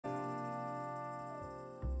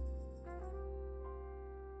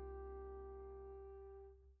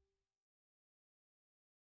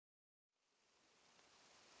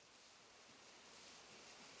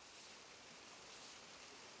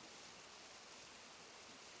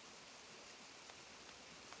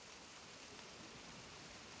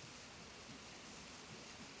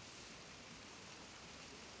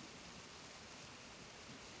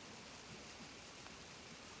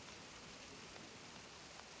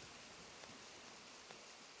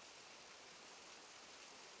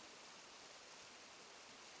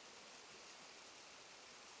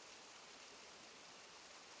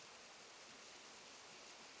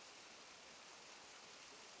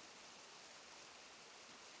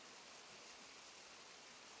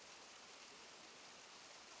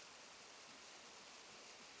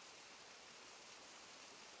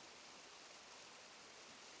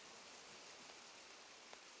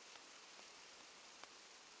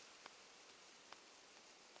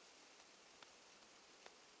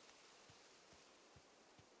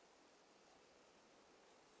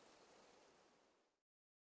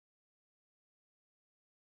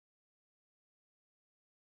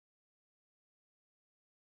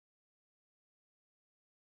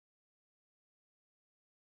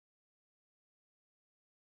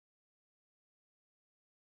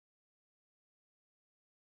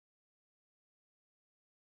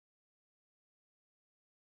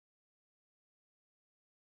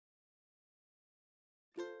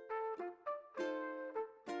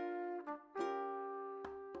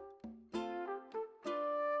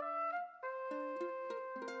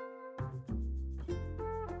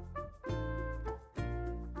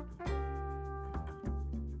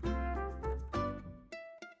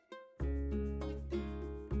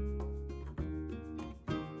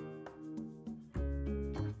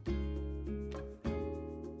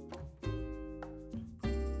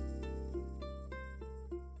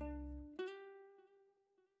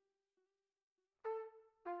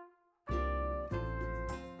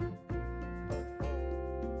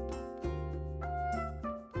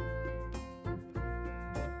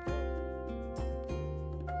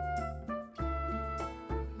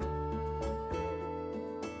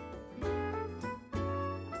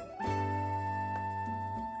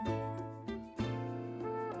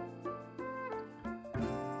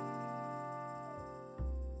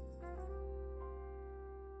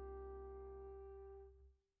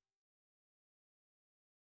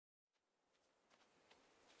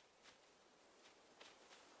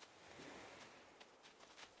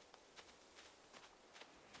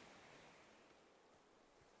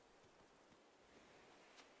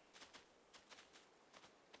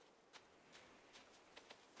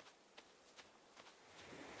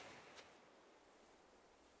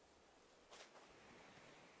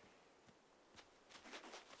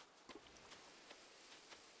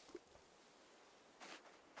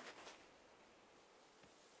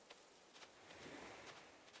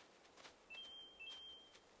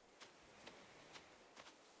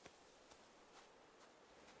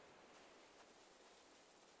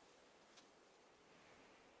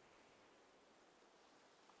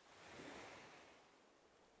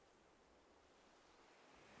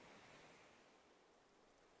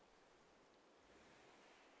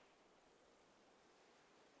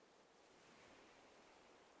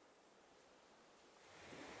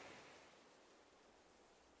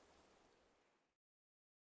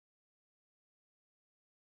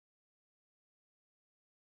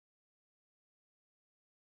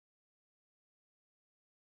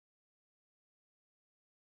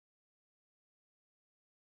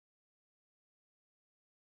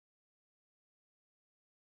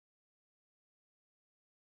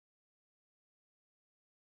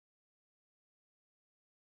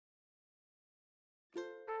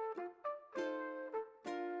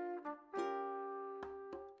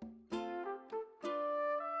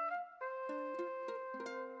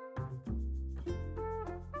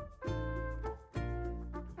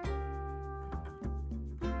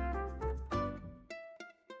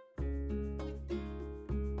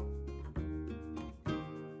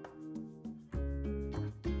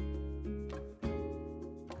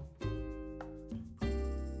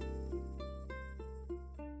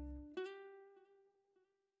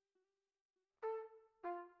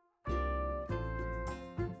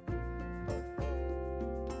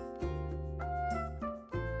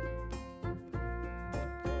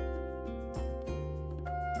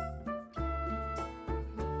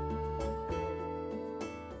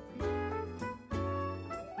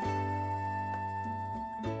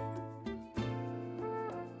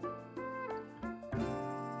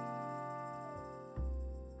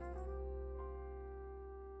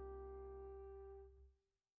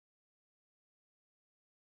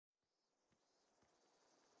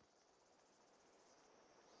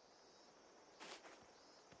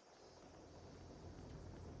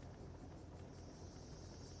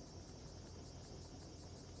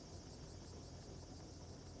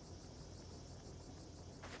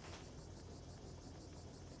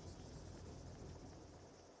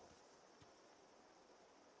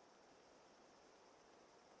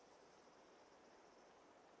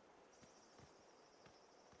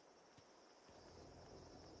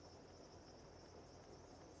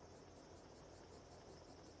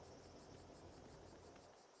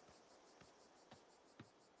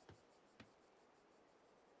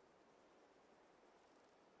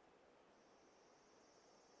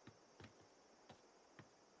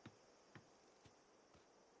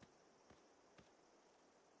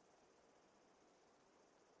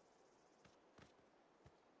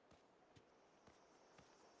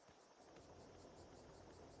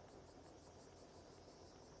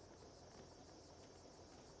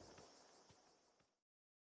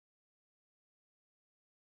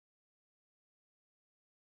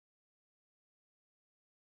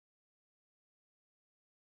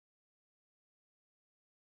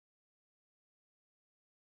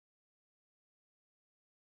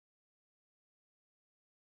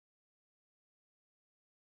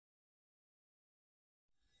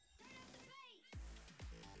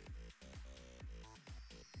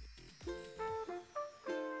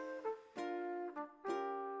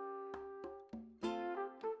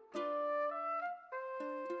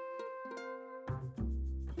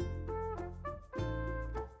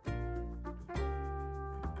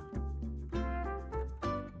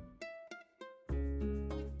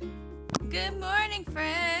Good morning,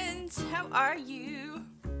 friends. How are you?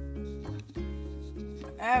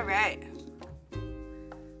 All right.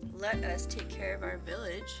 Let us take care of our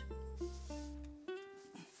village.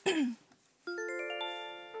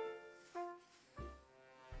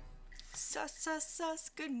 Sus.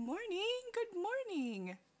 Good morning. Good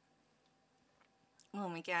morning. Oh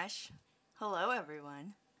my gosh. Hello,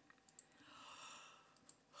 everyone.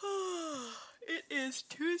 It is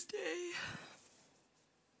Tuesday.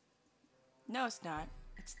 No, it's not.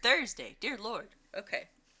 It's Thursday. Dear Lord. Okay.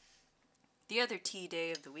 The other tea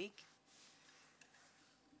day of the week.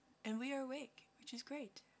 And we are awake, which is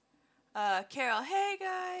great. Carol, hey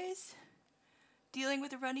guys! Dealing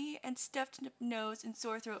with a runny and stuffed nose and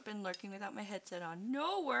sore throat, been lurking without my headset on.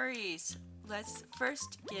 No worries! Let's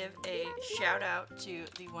first give a shout out to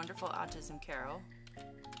the wonderful Autism Carol.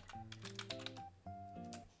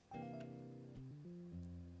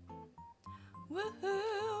 Woohoo!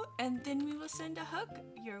 And then we will send a hug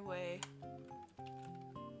your way.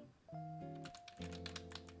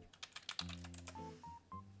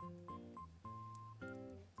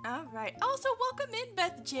 Alright. Also, welcome in,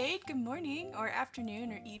 Beth Jade. Good morning, or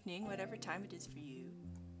afternoon, or evening, whatever time it is for you.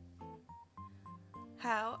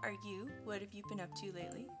 How are you? What have you been up to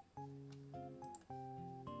lately?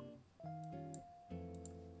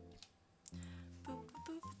 Boop,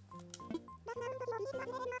 boop.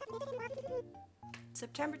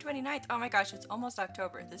 September 29th. Oh my gosh, it's almost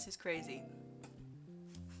October. This is crazy.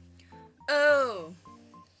 Oh!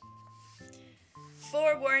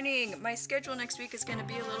 Forewarning, my schedule next week is going to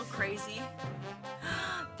be a little crazy.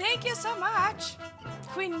 Thank you so much,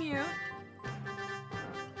 Queen Mew.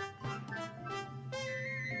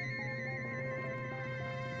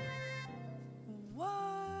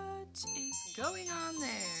 What is going on there?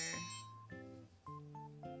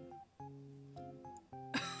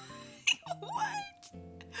 What?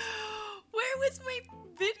 Where was my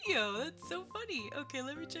video? That's so funny. Okay,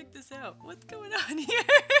 let me check this out. What's going on here?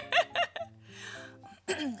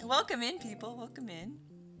 Welcome in, people. Welcome in.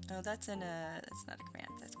 Oh, that's not a command.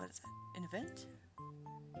 That's, what is that? An event?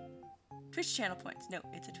 Twitch channel points. No,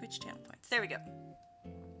 it's a Twitch channel points. There we go.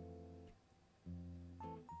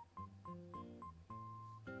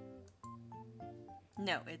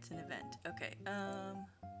 No, it's an event. Okay.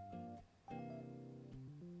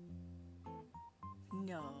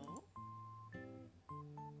 No.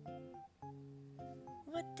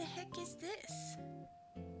 What the heck is this?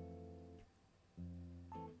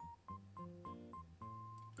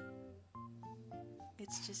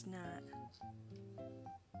 It's just not.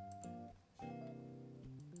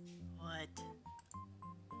 What?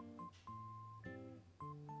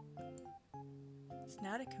 It's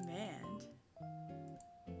not a command.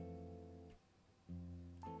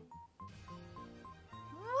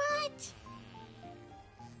 What?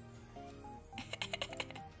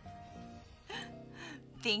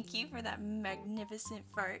 Thank you for that magnificent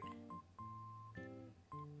fart.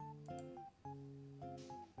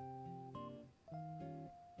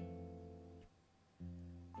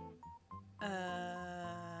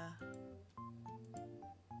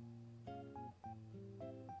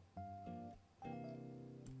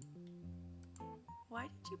 Why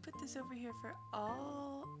did you put this over here for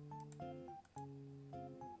all?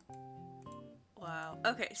 Wow.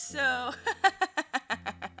 Okay, so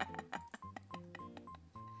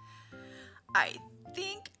I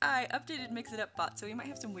think I updated Mix It Up bot, so we might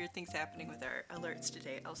have some weird things happening with our alerts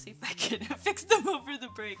today. I'll see if I can fix them over the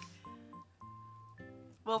break.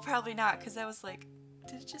 Well, probably not, because I was like,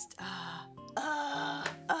 did it just,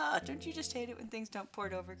 don't you just hate it when things don't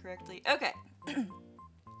port over correctly? Okay.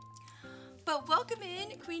 But welcome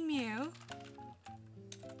in, Queen Mew.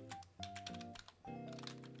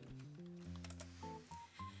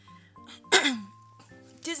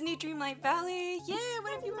 Disney Dreamlight Valley. Yeah,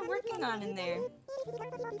 what have you been working on in there?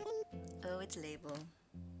 Oh, it's Label.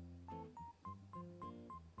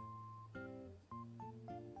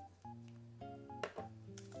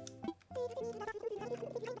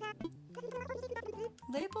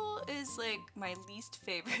 Label is like my least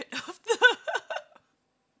favorite of the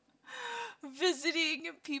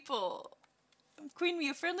visiting people. Queen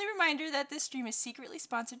Mew, friendly reminder that this stream is secretly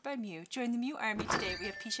sponsored by Mew. Join the Mew army today. We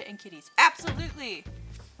have Pisha and kitties. Absolutely.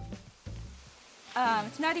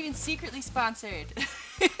 It's not even secretly sponsored.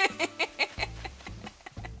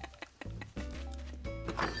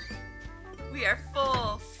 We are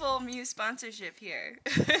full Mew sponsorship here.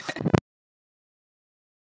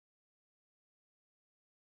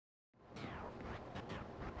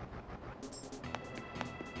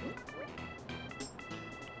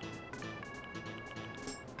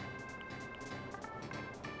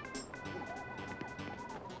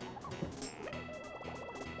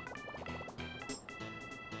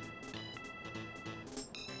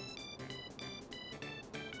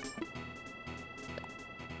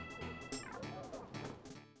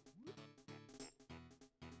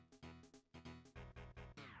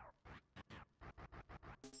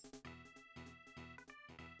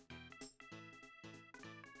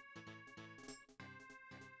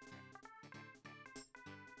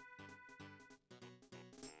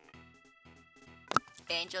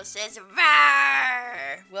 Angel says,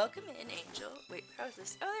 "Rawr!" Welcome in, Angel. Wait, how is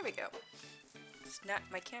this? Oh, there we go. It's not,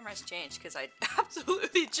 my camera's changed because I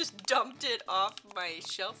absolutely just dumped it off my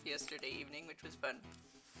shelf yesterday evening, which was fun.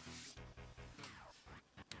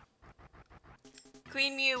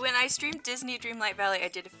 Queen Mew, when I streamed Disney Dreamlight Valley, I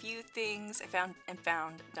did a few things. I found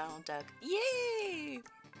Donald Duck. Yay!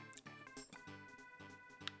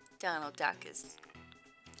 Donald Duck is...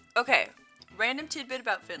 Okay, random tidbit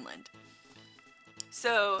about Finland.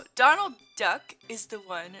 So Donald Duck is the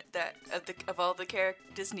one that of all the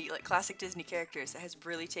Disney, like classic Disney characters, that has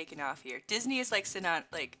really taken off here. Disney is like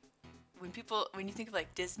like when you think of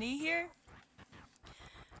like Disney here,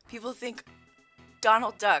 people think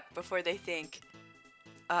Donald Duck before they think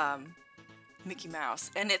Mickey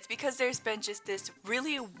Mouse, and it's because there's been just this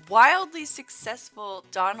really wildly successful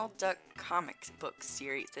Donald Duck comics book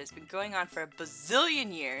series that's been going on for a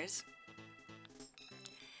bazillion years.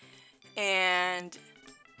 And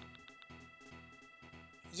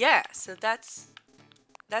yeah, so that's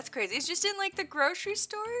crazy. It's just in like the grocery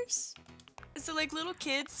stores. So like little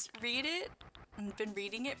kids read it and been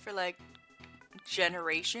reading it for like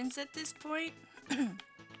generations at this point.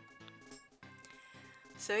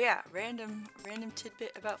 So yeah, random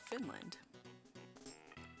tidbit about Finland.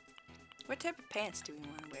 What type of pants do we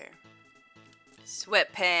want to wear?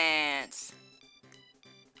 Sweatpants.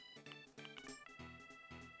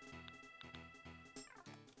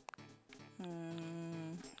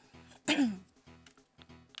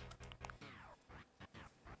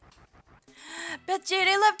 Beth Jade,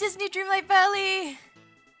 I love Disney Dreamlight Valley!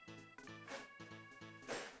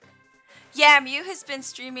 Yeah, Mew has been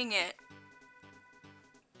streaming it.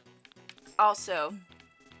 Also,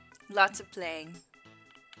 lots of playing.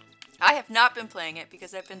 I have not been playing it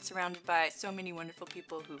because I've been surrounded by so many wonderful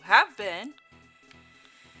people who have been.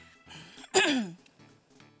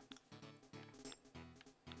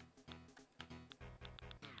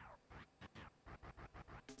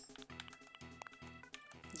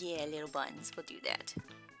 Yeah, little buns, we'll do that.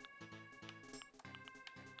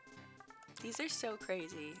 These are so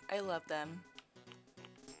crazy. I love them.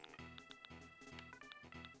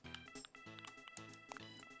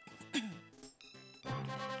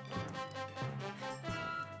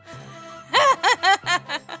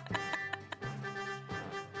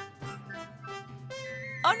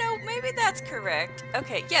 Oh no, maybe that's correct.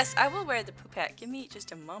 Okay, yes, I will wear the poop hat. Give me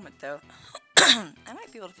just a moment though. I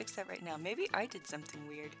might be able to fix that right now. Maybe I did something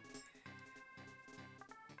weird.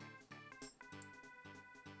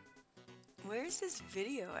 Where is this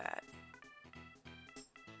video at?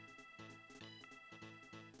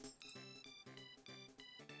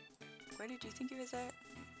 Where did you think it was at?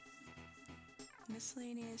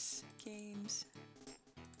 Miscellaneous games.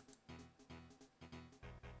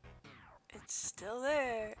 It's still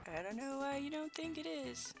there. I don't know why you don't think it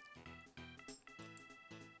is.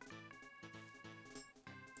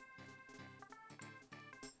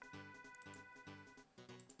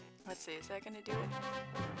 Let's see, is that gonna do it?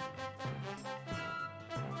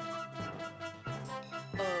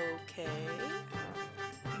 Okay.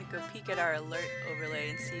 I'm gonna go peek at our alert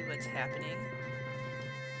overlay and see what's happening.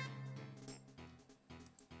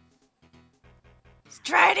 Let's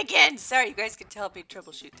try it again! Sorry, you guys can help me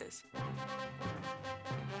troubleshoot this.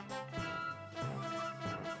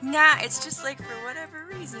 Nah, it's just like for whatever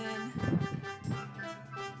reason.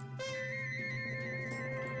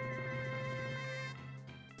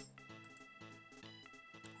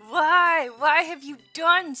 Why? Why have you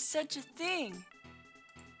done such a thing?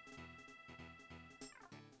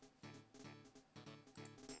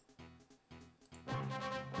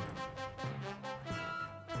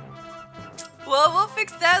 Well, we'll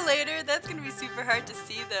fix that later. That's gonna be super hard to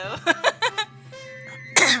see, though.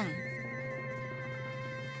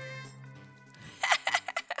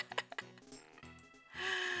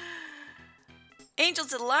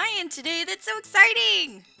 Angel's a lion today. That's so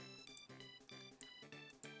exciting!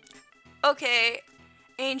 Okay,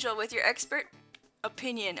 Angel, with your expert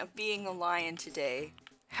opinion of being a lion today,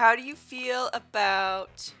 how do you feel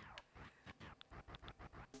about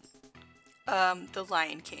The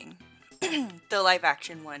Lion King? The live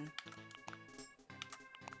action one.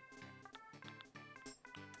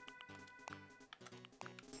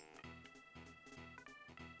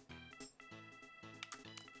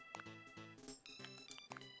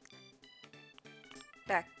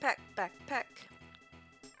 Backpack, backpack.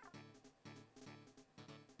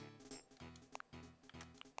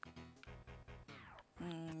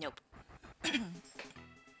 Nope.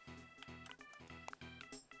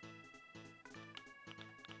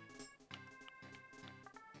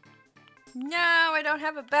 No, I don't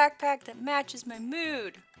have a backpack that matches my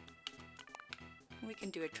mood. We can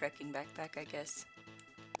do a trekking backpack, I guess.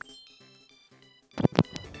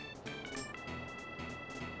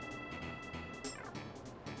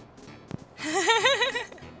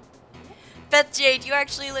 Beth Jade, you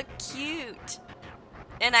actually look cute.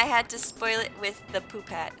 And I had to spoil it with the poop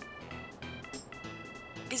hat.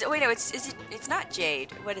 Is it? Wait, no, it's not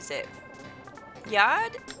Jade. What is it?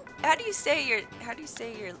 Yad? How do you say your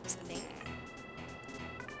name?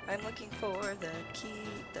 I'm looking for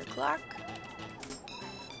the clock.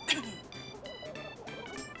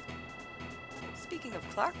 Speaking of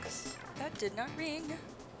clocks, that did not ring.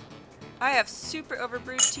 I have super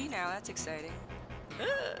overbrewed tea now. That's exciting.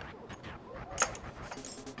 Ugh.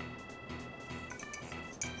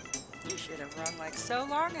 You should have run like so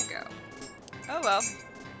long ago. Oh well.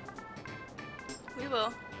 We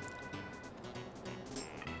will.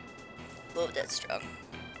 Oh, that's strong.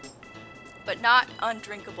 But not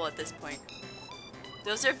undrinkable at this point.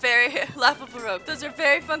 Those are very laughable rope. Those are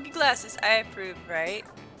very funky glasses. I approve, right?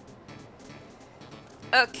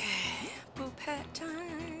 Okay. Poop hat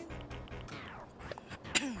time.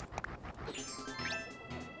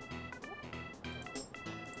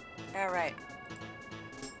 Alright.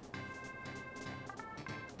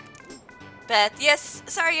 Beth, yes.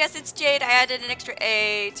 Sorry, yes, it's Jade. I added an extra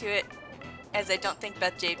A to it as I don't think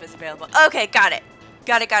Beth Jade was available. Okay, got it.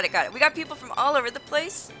 Got it. We got people from all over the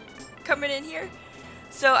place coming in here.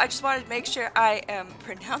 So I just wanted to make sure I am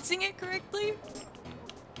pronouncing it correctly.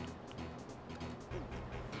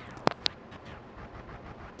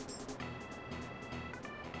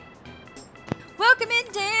 Welcome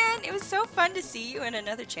in, Dan. It was so fun to see you in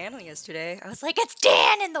another channel yesterday. I was like, it's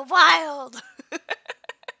Dan in the wild.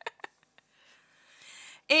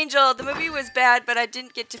 Angel, the movie was bad, but I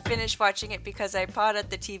didn't get to finish watching it because I pawed at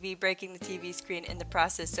the TV, breaking the TV screen in the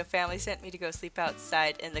process, so family sent me to go sleep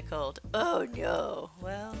outside in the cold. Oh no.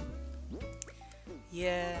 Well,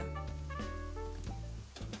 yeah.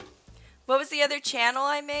 What was the other channel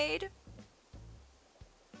I made?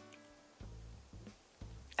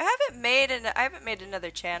 I haven't made another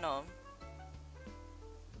channel.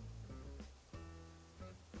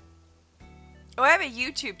 Oh, I have a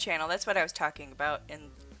YouTube channel. That's what I was talking about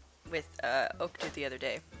with Oakdu the other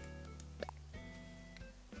day.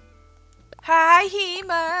 Hi,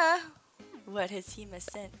 Hema. What has Hema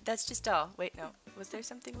sent? That's just all. Wait, no. Was there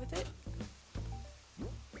something with it?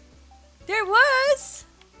 There was!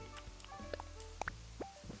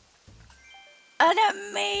 An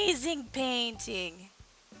amazing painting.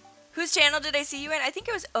 Whose channel did I see you in? I think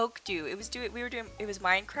it was Oakdu. It was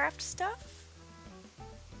Minecraft stuff.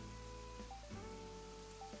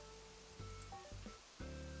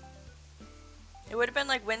 It would have been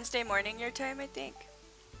like Wednesday morning your time, I think.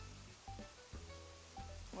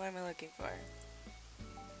 What am I looking for?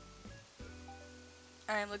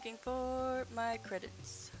 I'm looking for my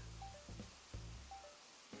credits.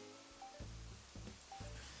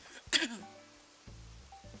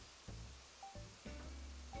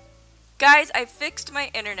 Guys, I fixed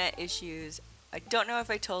my internet issues. I don't know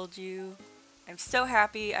if I told you. I'm so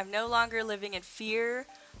happy. I'm no longer living in fear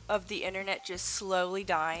of the internet just slowly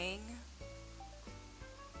dying.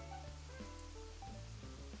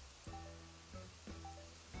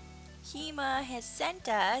 Hema has sent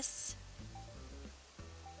us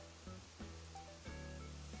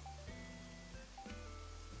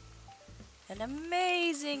an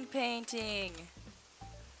amazing painting.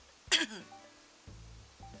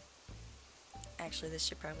 Actually, this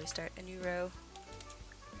should probably start a new row.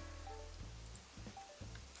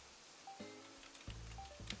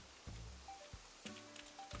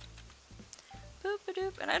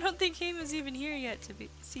 Boop-a-doop. And I don't think Hema's even here yet to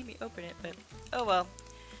see me open it, but oh well.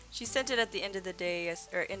 She sent it at the end of the day,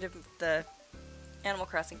 or end of the Animal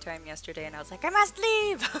Crossing time yesterday, and I was like, I must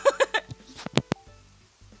leave!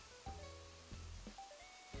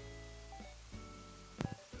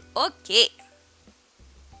 Okay.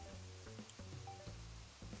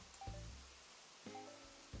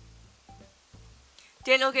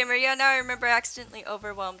 Daniel Gamer, yeah, now I remember I accidentally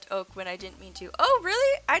overwhelmed Oak when I didn't mean to. Oh,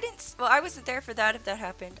 really? Well, I wasn't there for that if that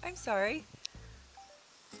happened. I'm sorry.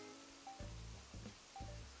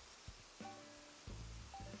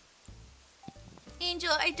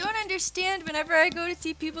 Angel, I don't understand. Whenever I go to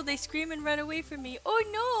see people, they scream and run away from me.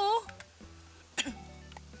 Oh no!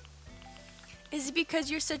 Is it because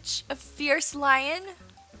you're such a fierce lion?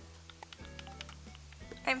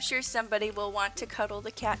 I'm sure somebody will want to cuddle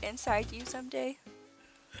the cat inside you someday.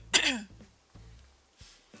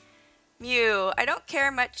 Mew, I didn't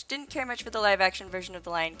care much for the live action version of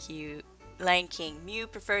the Lion King. Mew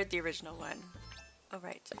preferred the original one.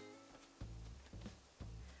 Alright.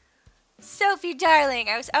 Sophie, darling,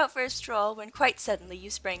 I was out for a stroll when quite suddenly you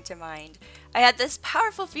sprang to mind. I had this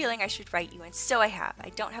powerful feeling I should write you, and so I have. I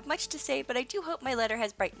don't have much to say, but I do hope my letter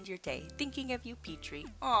has brightened your day. Thinking of you, Petrie.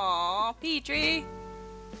 Aww, Petrie.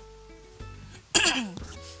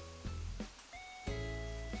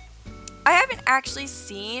 I haven't actually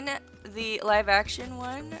seen the live action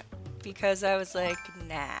one because I was like,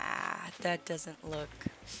 nah, that doesn't look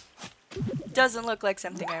like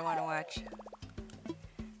something I want to watch.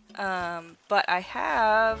 But I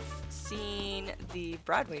have seen the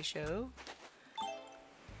Broadway show,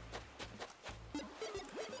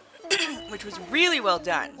 which was really well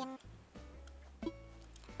done.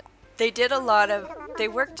 They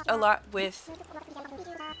worked a lot with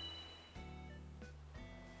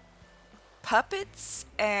puppets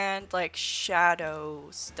and like shadow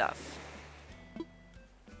stuff.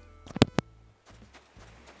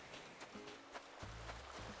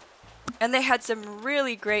 And they had some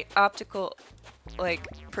really great optical, like,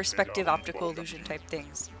 perspective optical illusion type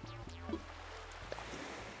things.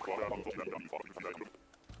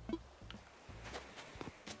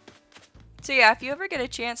 So yeah, if you ever get a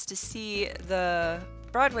chance to see the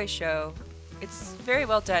Broadway show, it's very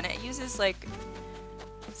well done. It uses, like,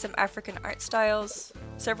 some African art styles,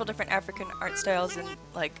 several different African art styles, and,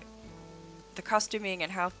 like, the costuming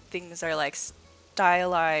and how things are, like,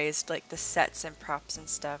 stylized, like the sets and props and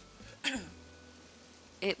stuff.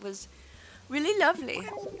 It was really lovely.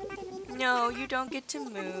 No, you don't get to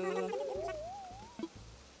move.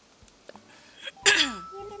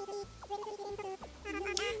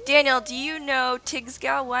 Daniel, do you know Tig's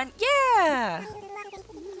Gal 1? Yeah!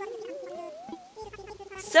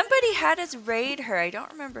 Somebody had us raid her. I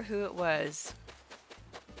don't remember who it was.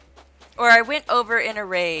 Or I went over in a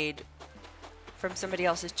raid from somebody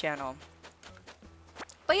else's channel.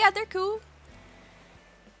 But yeah, they're cool.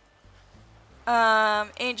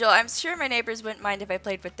 Angel, I'm sure my neighbors wouldn't mind if I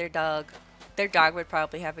played with their dog. Their dog would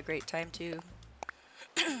probably have a great time too.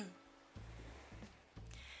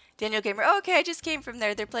 Daniel Gamer, oh, okay, I just came from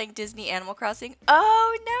there. They're playing Disney Animal Crossing.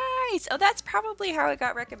 Oh, nice! Oh, that's probably how it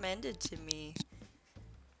got recommended to me.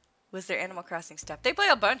 Was their Animal Crossing stuff. They play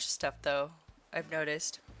a bunch of stuff though, I've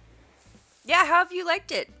noticed. Yeah, how have you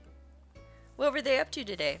liked it? What were they up to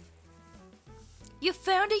today? You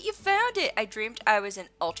found it, you found it! I dreamed I was an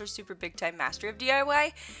ultra super big time master of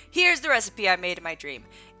DIY. Here's the recipe I made in my dream.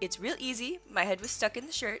 It's real easy. My head was stuck in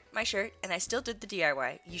my shirt, and I still did the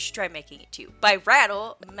DIY. You should try making it too. By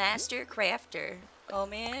Rattle Master Crafter. Oh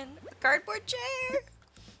man, a cardboard chair!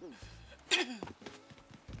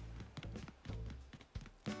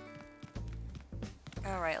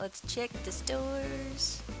 Alright, let's check the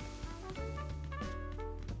stores.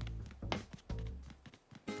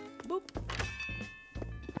 Boop.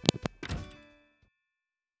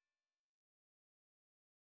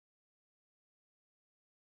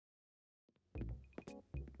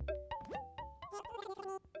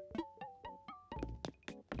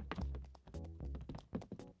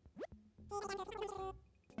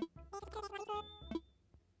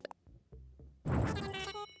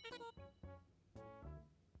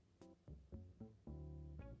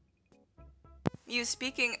 You,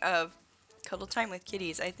 speaking of cuddle time with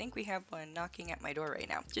kitties, I think we have one knocking at my door right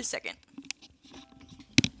now. Just a second.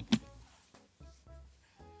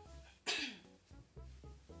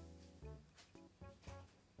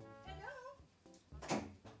 Hello?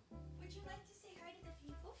 Would you like to say hi to the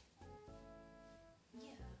people?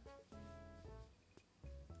 Yeah.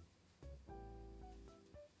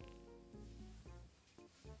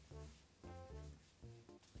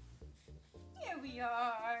 Here we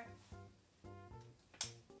are.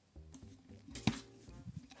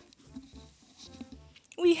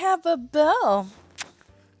 We have a bell.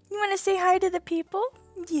 You want to say hi to the people?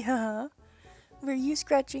 Yeah. Were you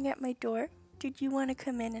scratching at my door? Did you want to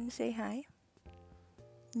come in and say hi?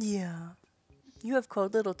 Yeah. You have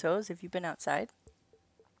cold little toes. Have you been outside?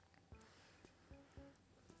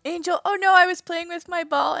 Angel, oh no, I was playing with my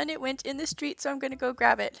ball and it went in the street, so I'm going to go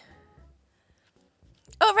grab it.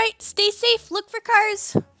 All right, stay safe. Look for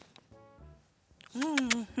cars.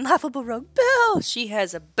 Laughable Rogue Belle. She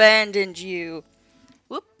has abandoned you.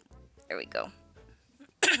 Whoop. There we go.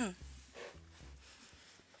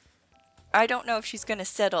 I don't know if she's going to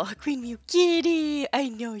settle. Queen Mew Kitty. I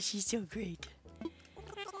know, she's so great.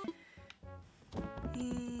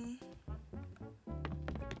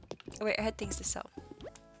 Oh, wait, I had things to sell.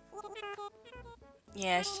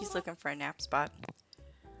 Yeah, she's looking for a nap spot.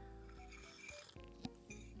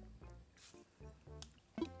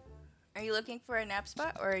 Are you looking for a nap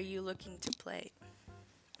spot or are you looking to play?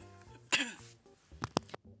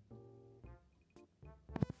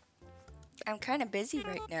 I'm kind of busy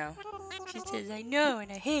right now. She says, I know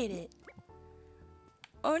and I hate it.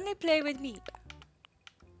 Only play with me.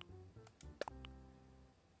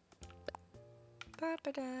 Pop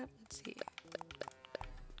it up. Let's see.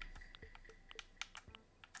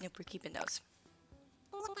 Nope, we're keeping those.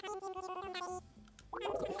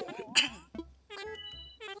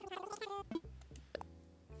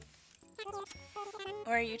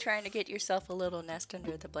 Or are you trying to get yourself a little nest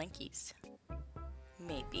under the blankies?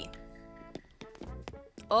 Maybe.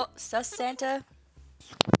 Oh, sus Santa.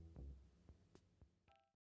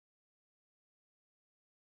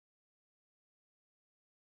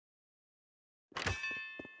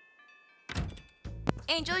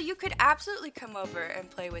 Angel, you could absolutely come over and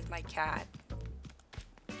play with my cat.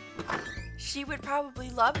 She would probably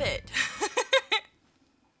love it.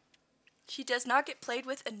 She does not get played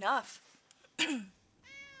with enough.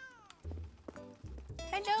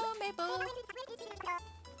 Hello, Mabel.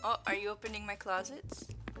 Oh, are you opening my closets?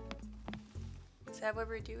 Is that what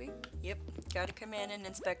we're doing? Yep. Gotta come in and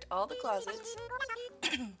inspect all the closets.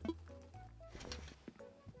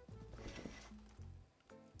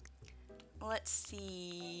 Let's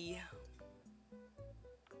see.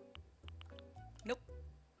 Nope.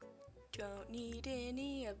 Don't need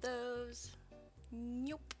any of those.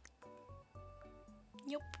 Nope.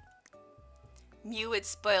 Nope. Mew would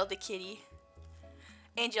spoil the kitty.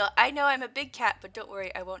 Angel, I know I'm a big cat, but don't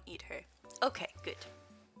worry, I won't eat her. Okay, good.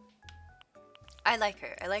 I like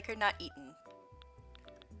her. I like her not eaten.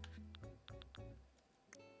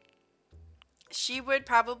 She would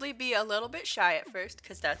probably be a little bit shy at first,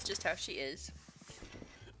 because that's just how she is.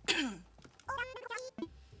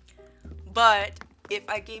 But if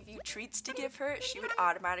I gave you treats to give her, she would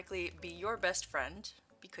automatically be your best friend,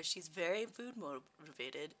 because she's very food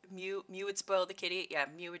motivated. Mew would spoil the kitty. Yeah,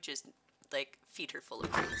 Mew would just, like, feed her full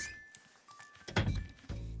of treats.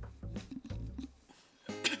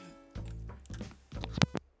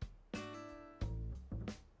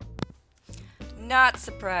 Not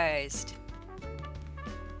surprised.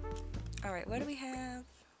 Alright, what do we have?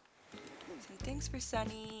 Some things for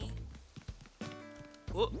Sunny.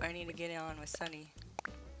 Oh, I need to get on with Sunny.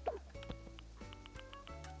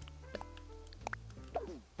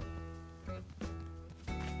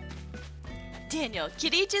 Daniel,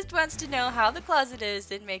 Kitty just wants to know how the closet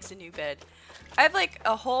is and makes a new bed. I have like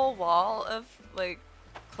a whole wall of like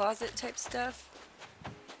closet type stuff.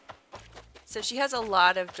 So she has a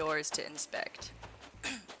lot of doors to inspect.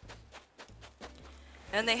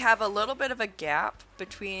 And they have a little bit of a gap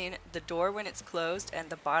between the door when it's closed and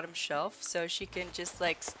the bottom shelf, so she can just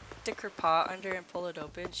like stick her paw under and pull it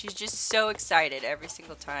open. She's just so excited every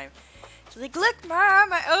single time. She's like, look,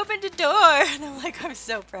 Mom, I opened a door. And I'm like, I'm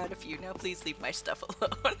so proud of you. Now please leave my stuff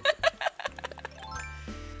alone.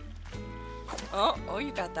 Oh,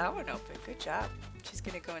 you got that one open. Good job. She's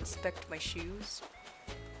gonna go inspect my shoes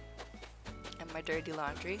and my dirty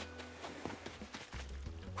laundry.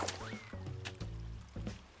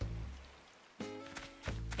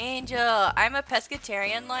 Angel, I'm a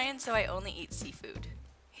pescatarian lion, so I only eat seafood.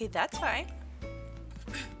 Hey, that's fine.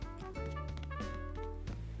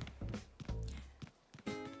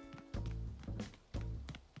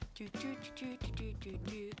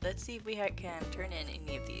 Let's see if we can turn in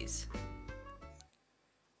any of these.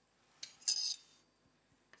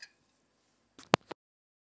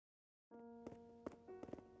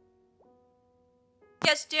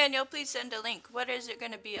 Yes, Daniel, please send a link. What is it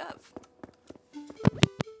going to be of?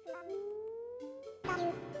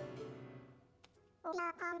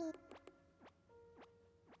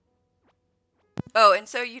 Oh, and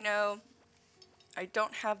so you know, I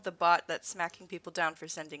don't have the bot that's smacking people down for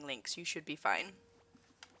sending links. You should be fine.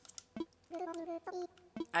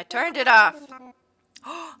 I turned it off.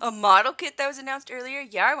 A model kit that was announced earlier?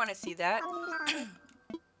 Yeah, I want to see that.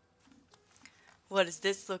 What does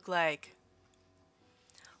this look like?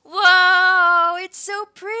 Whoa, it's so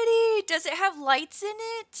pretty. Does it have lights in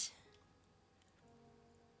it?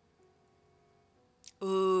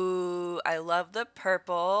 Ooh, I love the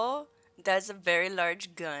purple. That's a very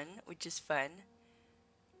large gun, which is fun.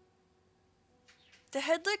 The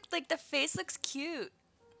head looked like the face looks cute.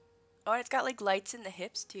 Oh, and it's got like lights in the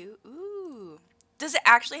hips too. Ooh. Does it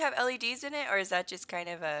actually have LEDs in it, or is that just kind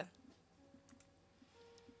of a...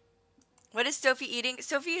 What is Sophie eating?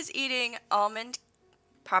 Sophie is eating almond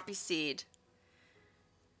poppy seed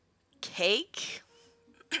cake.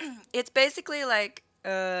 It's basically like,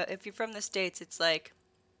 if you're from the States, it's like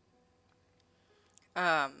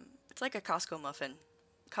a Costco muffin.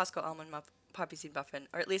 Costco almond poppy seed muffin.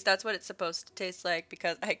 Or at least that's what it's supposed to taste like,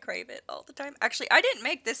 because I crave it all the time. Actually, I didn't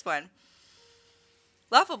make this one.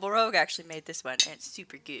 Laughable Rogue actually made this one, and it's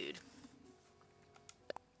super good.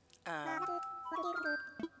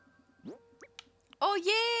 Oh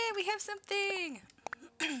yeah, we have something.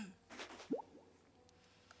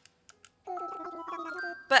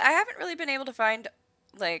 But I haven't really been able to find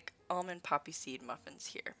like almond poppy seed muffins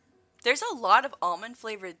here. There's a lot of almond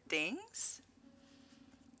flavored things.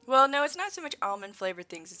 Well, no, it's not so much almond flavored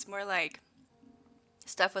things. It's more like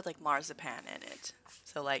stuff with like marzipan in it.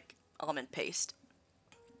 So like almond paste.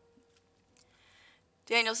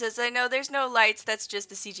 Daniel says, I know there's no lights. That's just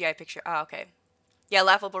the CGI picture. Oh, okay. Yeah,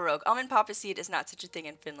 laughable rogue. Almond poppy seed is not such a thing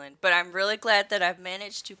in Finland, but I'm really glad that I've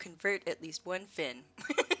managed to convert at least one Finn.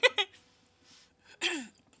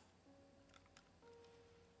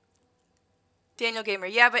 Daniel Gamer,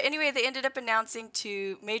 yeah, but anyway, they ended up announcing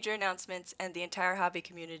two major announcements, and the entire hobby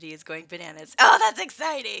community is going bananas. Oh, that's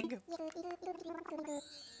exciting!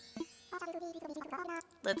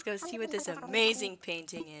 Let's go see what this amazing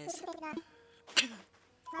painting is.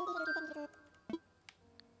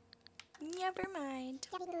 Never mind.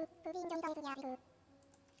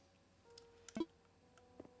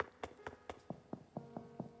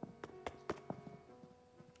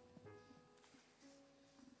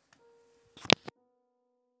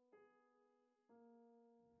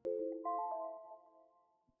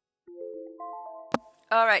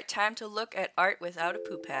 Alright, time to look at art without a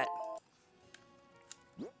poop hat.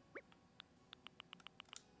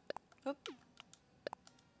 Oop.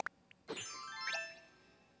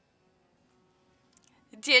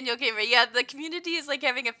 Daniel Gamer, yeah, the community is like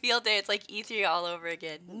having a field day. It's like E3 all over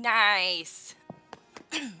again. Nice!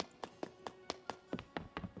 And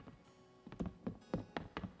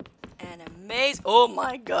amazing. Oh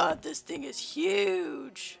my god, this thing is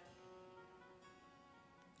huge!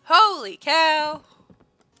 Holy cow!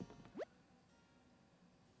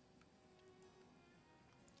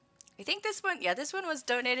 I think this one, yeah, this one was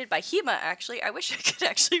donated by Hema, actually. I wish I could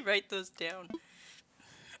actually write those down.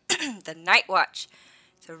 The Night Watch.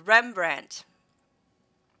 It's a Rembrandt.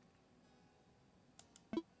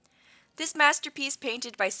 This masterpiece,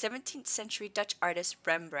 painted by 17th century Dutch artist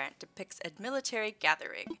Rembrandt, depicts a military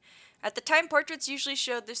gathering. At the time, portraits usually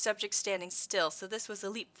showed their subject standing still, so this was a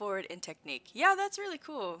leap forward in technique. Yeah, that's really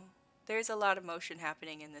cool. There's a lot of motion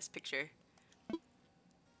happening in this picture.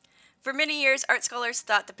 For many years, art scholars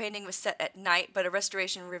thought the painting was set at night, but a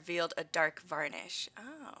restoration revealed a dark varnish.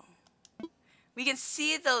 Oh. We can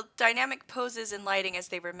see the dynamic poses and lighting as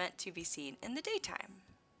they were meant to be seen in the daytime.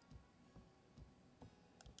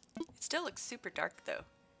 It still looks super dark, though.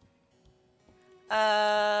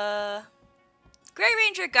 Grey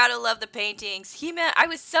Ranger, gotta love the paintings. He-Man, I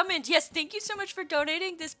was summoned. Yes, thank you so much for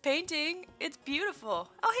donating this painting. It's beautiful.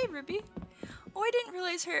 Oh, hey, Ruby. Oh, I didn't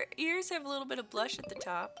realize her ears have a little bit of blush at the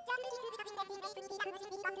top.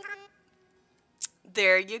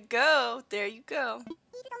 There you go. There you go.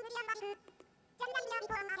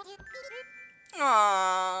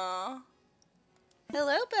 Aww.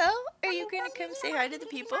 Hello, Bo. Are you going to come say hi to the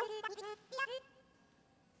people?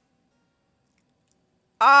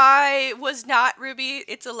 I was not Ruby.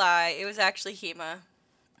 It's a lie. It was actually Hema.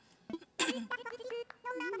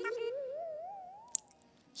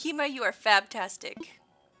 Hema, you are fabtastic.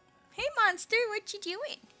 Hey, monster, what you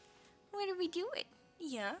doing? What are we doing?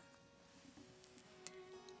 Yeah.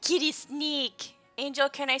 Kitty sneak. Angel,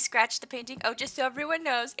 can I scratch the painting? Oh, just so everyone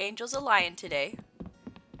knows, Angel's a lion today.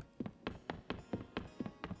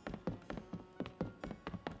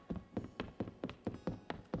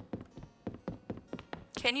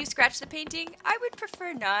 Can you scratch the painting? I would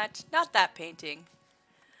prefer not. Not that painting.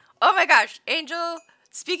 Oh my gosh, Angel,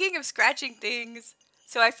 speaking of scratching things,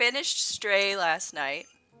 so I finished Stray last night.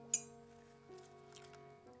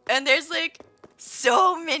 And there's like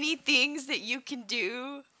so many things that you can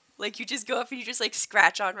do. Like you just go up and you just like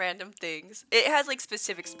scratch on random things. It has like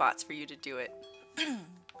specific spots for you to do it.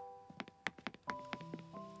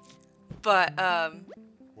 But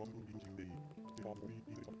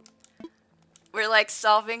we're like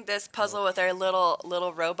solving this puzzle with our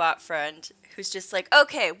little robot friend who's just like,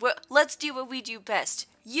 okay, let's do what we do best.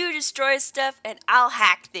 You destroy stuff and I'll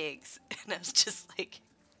hack things. And I was just like,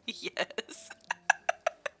 yes.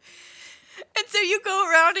 And so you go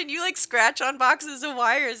around and you like scratch on boxes of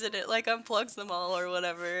wires and it like unplugs them all or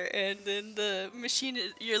whatever. And then the machine,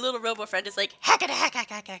 your little robot friend is like, hack it, hack, hack,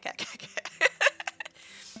 hack, hack, hack, hack.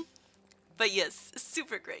 But yes,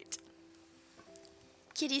 super great.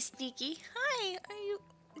 Kitty Sneaky, hi,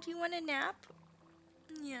 do you want a nap?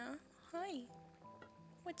 Yeah, hi.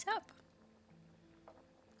 What's up?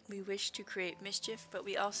 We wish to create mischief, but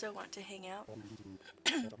we also want to hang out.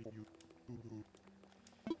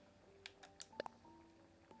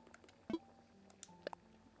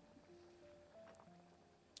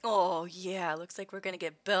 Oh, Oh yeah, looks like we're gonna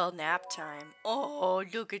get Belle nap time. Oh,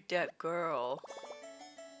 look at that girl.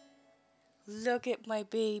 Look at my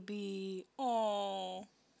baby. Oh.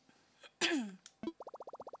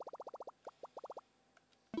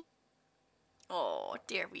 Oh,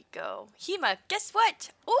 there we go. Hema, guess what?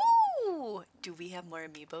 Ooh! Do we have more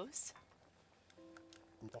amiibos?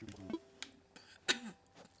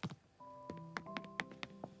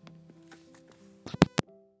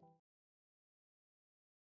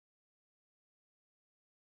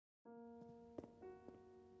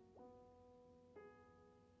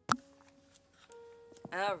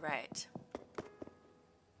 All right.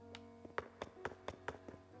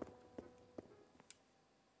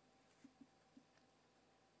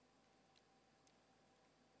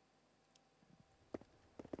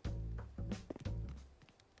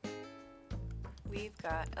 We've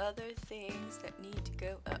got other things that need to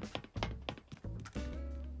go up.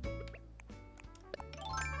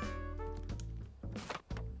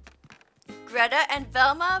 Greta and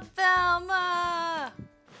Velma? Velma!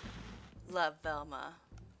 Love Velma.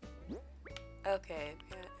 Okay,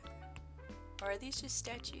 good. Are these just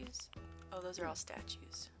statues? Oh, those are all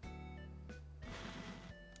statues.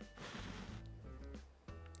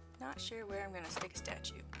 Not sure where I'm gonna stick a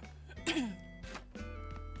statue.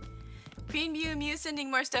 Queen Mew Mew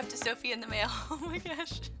sending more stuff to Sophie in the mail. Oh my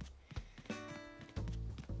gosh.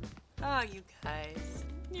 Oh, you guys.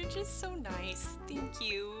 You're just so nice. Thank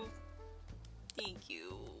you. Thank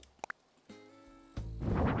you.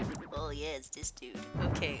 Oh yeah, it's this dude.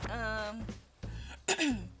 Okay,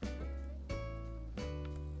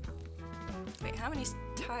 wait, how many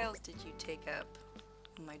tiles did you take up,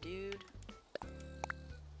 my dude?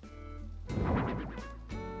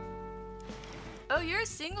 Oh, you're a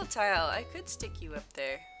single tile. I could stick you up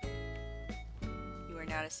there. You are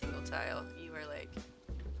not a single tile. You are like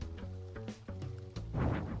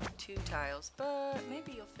 2 tiles, but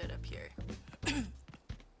maybe you'll fit up here.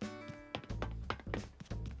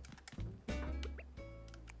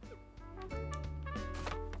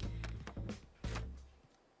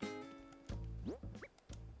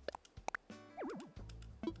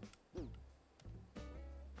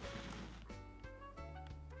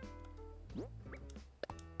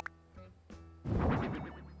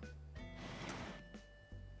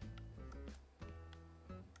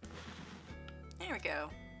 There we go.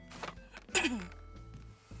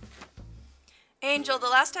 Angel, the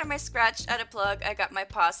last time I scratched at a plug, I got my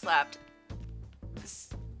paw slapped.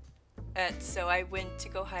 So I went to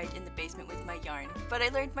go hide in the basement with my yarn. But I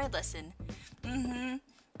learned my lesson.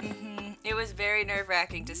 It was very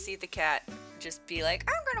nerve-wracking to see the cat just be like,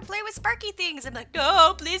 I'm gonna play with sparky things. I'm like,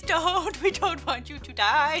 no, please don't. We don't want you to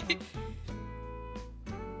die.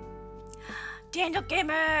 Daniel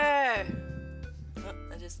Gamer! Oh,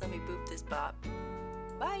 just let me boop this bop.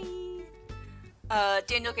 Bye!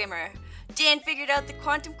 Daniel Gamer. Dan figured out the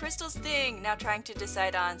quantum crystals thing! Now trying to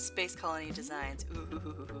decide on space colony designs.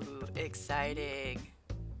 Ooh, exciting.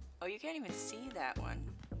 Oh, you can't even see that one.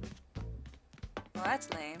 Well, that's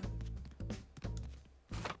lame.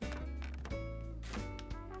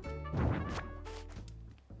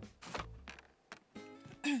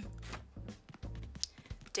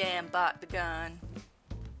 Damn, bought the gun.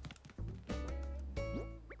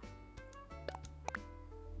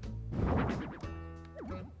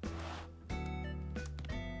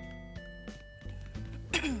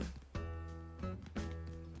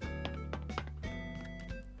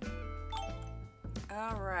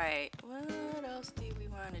 Alright, what else do we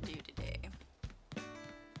want to do today?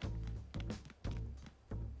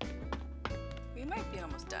 We might be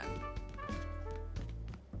almost done.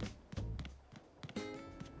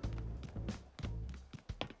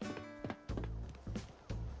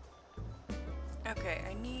 Okay,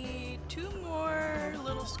 I need 2 more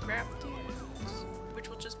little scrap dudes, which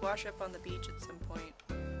will just wash up on the beach at some point.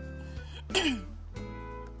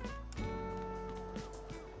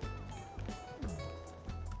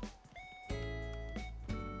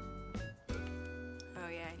 Oh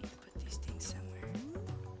yeah, I need to put these things somewhere.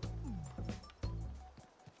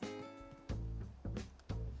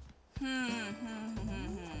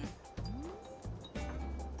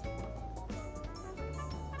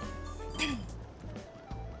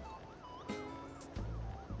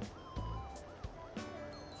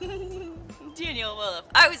 Daniel, well, if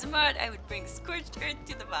I was a mod, I would bring scorched earth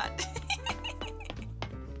to the mod.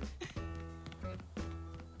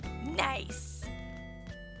 Nice.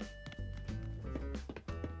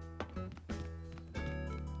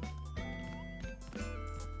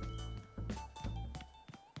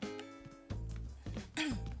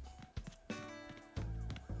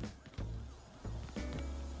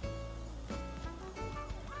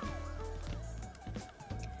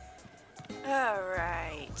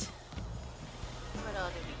 Alright. What all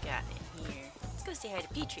do we got in here? Let's go say hi to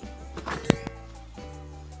Petrie.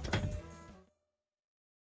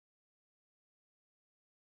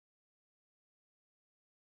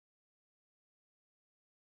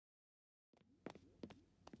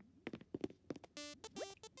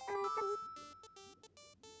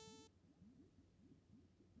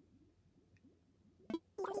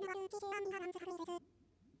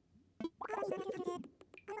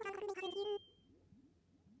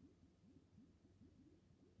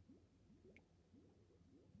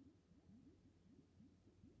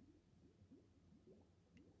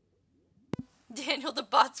 Daniel, the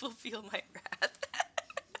bots will feel my wrath.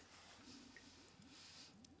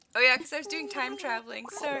 Oh yeah, because I was doing time traveling.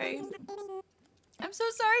 Sorry. I'm so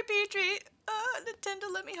sorry, Petrie. Nintendo,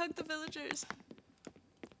 let me hug the villagers.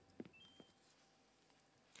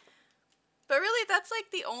 But really, that's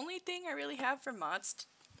like the only thing I really have for mods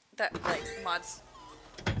that like mods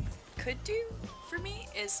could do for me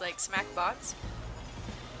is like smack bots.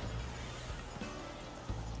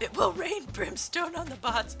 It will rain brimstone on the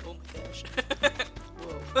bots. Oh my gosh.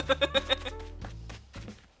 Whoa.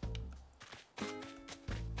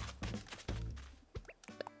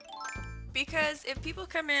 Because if people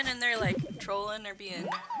come in and they're like trolling or being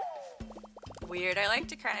weird, I like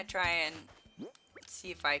to kind of try and see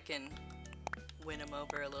if I can win them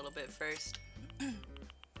over a little bit first.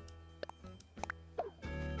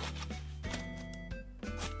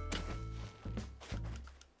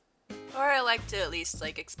 Or I like to at least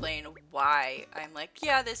like explain why I'm like,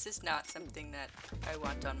 yeah, this is not something that I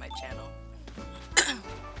want on my channel.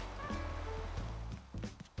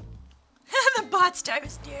 The bot's time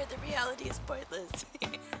is near, the reality is pointless.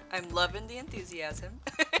 I'm loving the enthusiasm.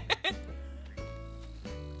 We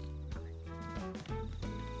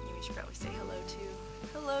should probably say hello to.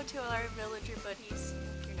 Hello to all our villager buddies.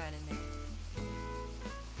 You're not in there.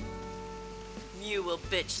 Mew will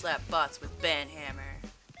bitch slap bots with Banhammer.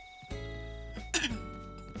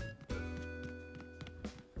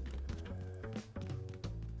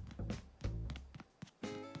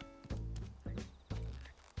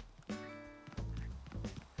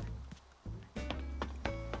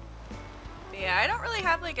 Yeah, I don't really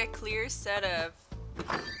have like a clear set of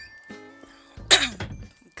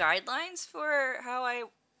guidelines for how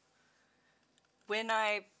when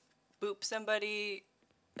I boop somebody,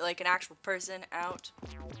 like an actual person, out.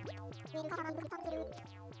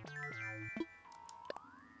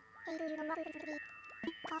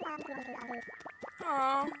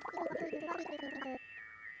 Aww.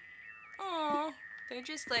 Aww. They're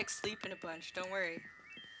just like sleeping a bunch, don't worry.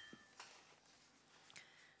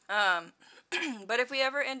 But if we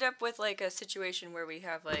ever end up with like a situation where we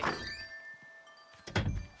have like,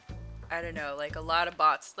 I don't know, like a lot of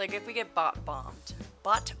bots, like if we get bot bombed,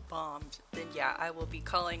 then yeah, I will be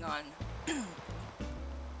calling on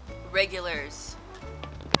regulars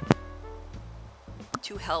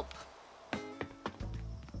to help.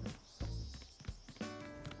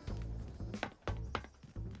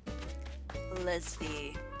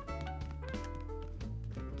 Leslie.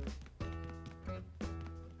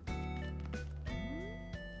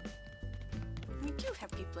 We do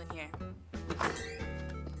have people in here.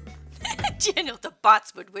 Daniel, the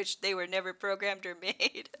bots would wish they were never programmed or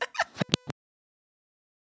made.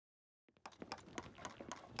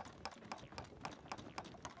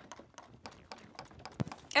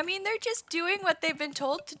 I mean, they're just doing what they've been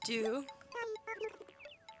told to do.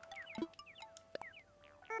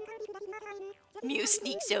 Mew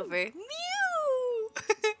sneaks over. Mew!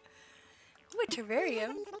 Ooh, a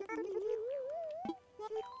terrarium.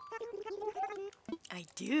 I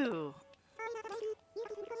do.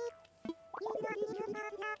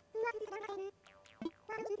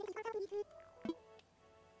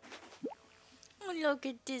 Oh, look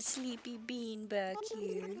at this sleepy bean back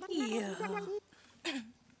here. Yeah.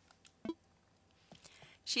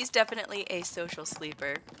 She's definitely a social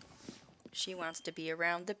sleeper. She wants to be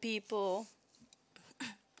around the people.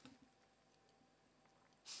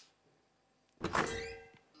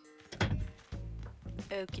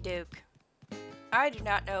 Okie doke. I do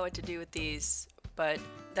not know what to do with these, but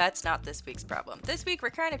that's not this week's problem. This week we're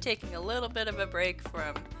kind of taking a little bit of a break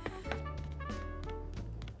from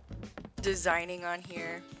designing on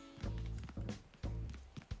here.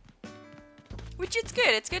 Which it's good.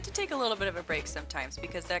 It's good to take a little bit of a break sometimes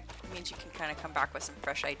because that means you can kind of come back with some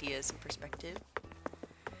fresh ideas and perspective.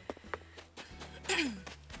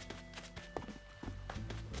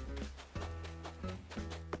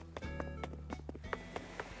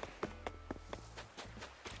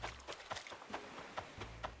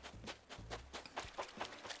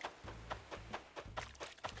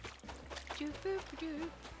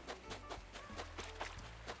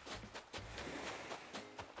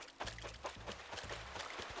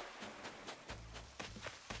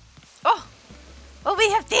 Oh! Oh, we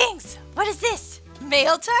have things! What is this?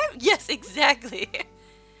 Mail time? Yes, exactly.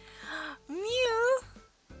 Mew!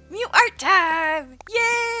 Mew art time!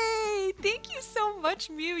 Yay! Thank you so much,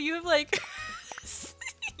 Mew. You have like...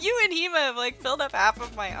 you and Hema have like filled up half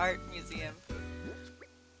of my art museum.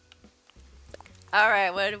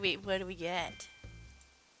 Alright, what do we get?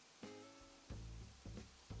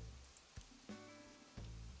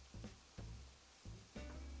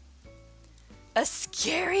 A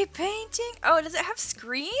scary painting? Oh, does it have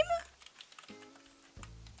Scream?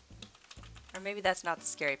 Or maybe that's not the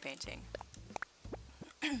scary painting.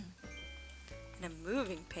 And a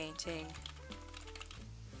moving painting.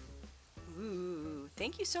 Ooh,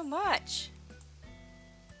 thank you so much.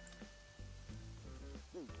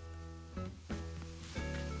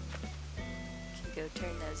 Can go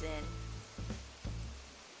turn those in.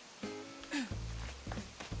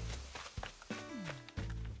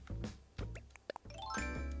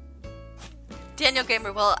 Daniel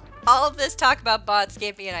Gamer, well, all of this talk about bots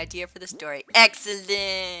gave me an idea for the story.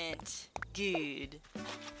 Excellent! Good.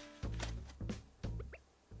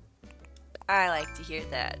 I like to hear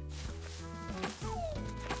that.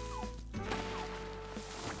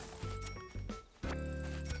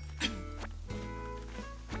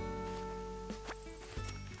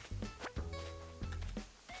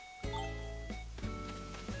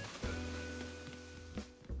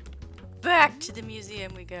 Back to the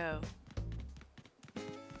museum we go.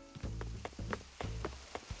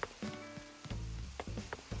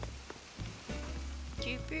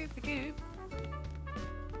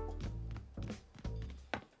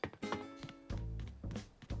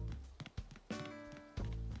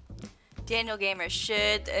 Daniel Gamer,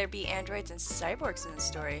 should there be androids and cyborgs in the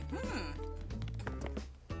story?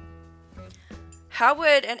 How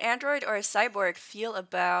would an android or a cyborg feel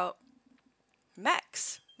about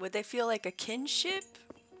mechs? Would they feel like a kinship?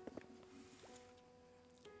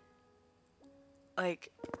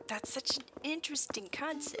 Like, that's such an interesting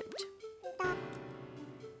concept.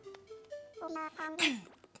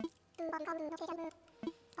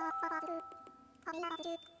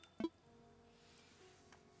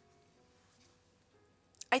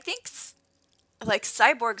 I think like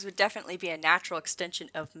cyborgs would definitely be a natural extension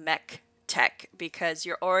of mech tech because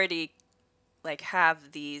you're already like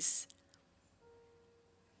have the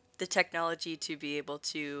technology to be able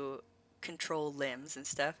to control limbs and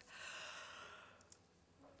stuff.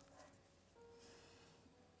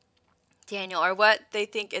 Daniel, or what they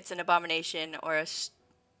think it's an abomination or a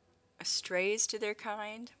strays to their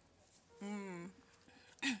kind.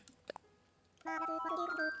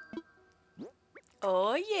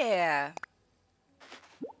 Oh yeah.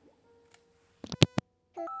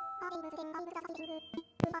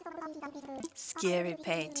 Scary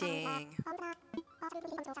painting.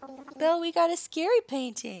 Bill, we got a scary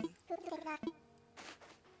painting.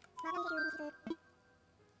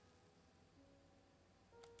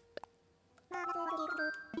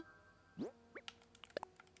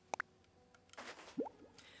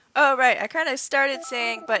 Oh, right. I kind of started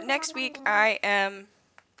saying, but next week my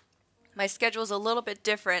schedule's a little bit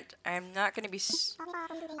different. I'm not going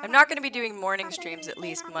to be doing morning streams at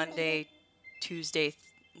least Monday, Tuesday,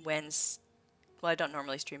 Wednesday. Well, I don't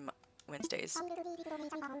normally stream Wednesdays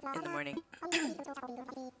in the morning.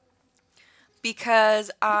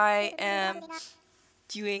 Because I am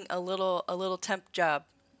doing a little temp job.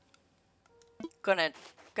 Gonna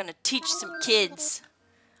teach some kids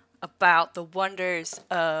about the wonders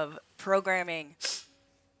of programming.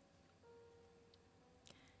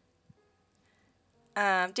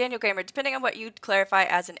 Daniel Gamer, depending on what you'd clarify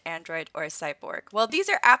as an android or a cyborg. Well, these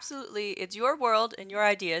are absolutely, it's your world and your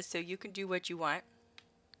ideas, so you can do what you want.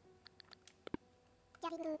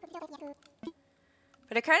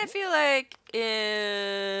 But I kind of feel like,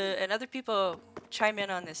 and other people chime in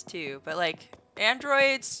on this too, but like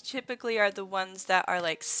androids typically are the ones that are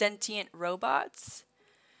like sentient robots,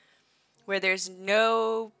 where there's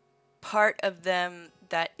no part of them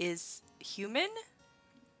that is human.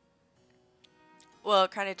 Well,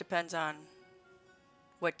 it kind of depends on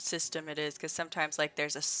what system it is, because sometimes like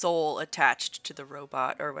there's a soul attached to the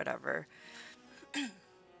robot or whatever.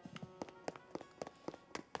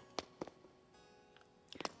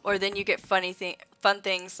 Or then you get fun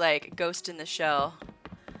things like Ghost in the Shell,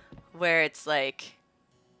 where it's like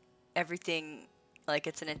everything, like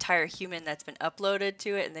it's an entire human that's been uploaded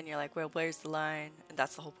to it, and then you're like, well, where's the line? And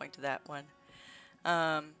that's the whole point of that one.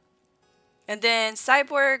 And then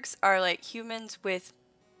cyborgs are like humans with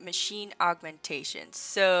machine augmentations.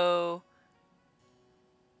 So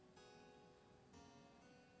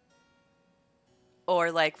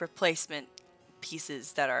or like replacement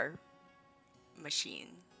pieces that are machine.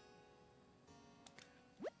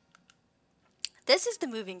 This is the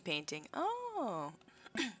moving painting. Oh.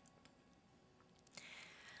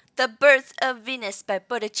 The Birth of Venus by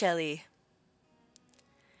Botticelli.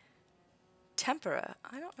 Tempera.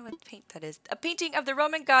 I don't know what paint that is. A painting of the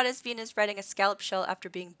Roman goddess Venus riding a scallop shell after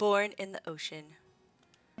being born in the ocean.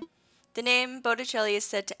 The name Botticelli is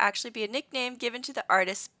said to actually be a nickname given to the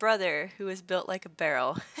artist's brother, who was built like a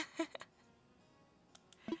barrel.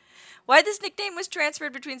 Why this nickname was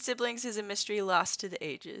transferred between siblings is a mystery lost to the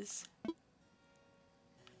ages.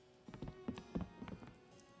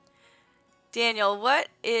 Daniel, what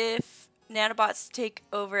if nanobots take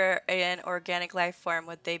over an organic life form?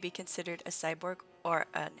 Would they be considered a cyborg or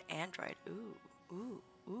an android? Ooh, ooh,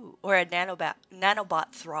 ooh. Or a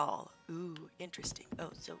nanobot thrall. Ooh, interesting. Oh,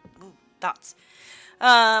 so, ooh, thoughts.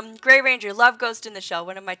 Gray Ranger, love Ghost in the Shell,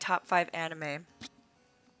 one of my top 5 anime.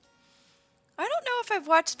 I don't know if I've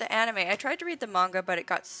watched the anime. I tried to read the manga, but it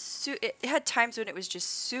got it had times when it was just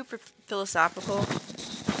super philosophical.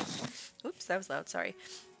 Oops, that was loud, sorry.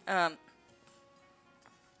 And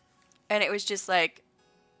it was just like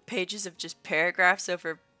pages of just paragraphs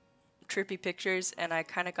over trippy pictures, and I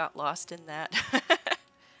kind of got lost in that.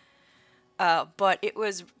 But it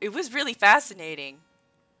was really fascinating.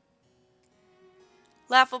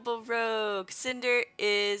 Laughable Rogue. Cinder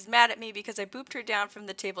is mad at me because I booped her down from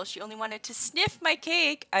the table. She only wanted to sniff my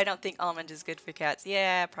cake. I don't think almond is good for cats.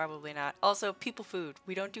 Yeah, probably not. Also, people food.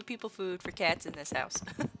 We don't do people food for cats in this house.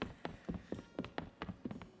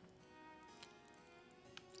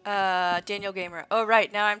 Daniel Gamer. Oh,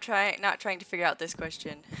 right. Now I'm not trying to figure out this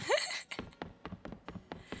question.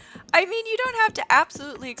 I mean, you don't have to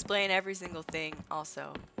absolutely explain every single thing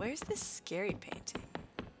also. Where's this scary painting?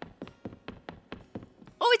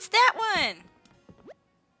 Oh, it's that one!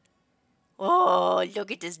 Oh,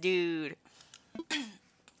 look at this dude.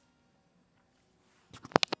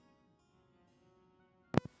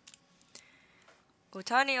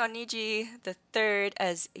 Otani Oniji the Third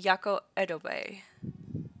as Yako Edobe.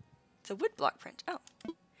 It's a woodblock print. Oh.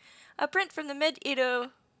 A print from the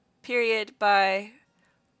mid-Edo period by...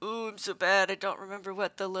 Ooh, I'm so bad. I don't remember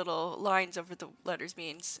what the little lines over the letters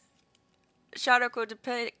means. Shadoko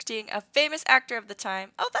depicting a famous actor of the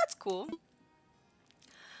time. Oh, that's cool.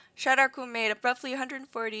 Shadoko made roughly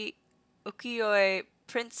 140 ukiyo-e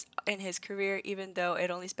prints in his career, even though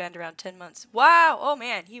it only spanned around 10 months. Wow! Oh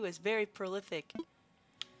man, he was very prolific.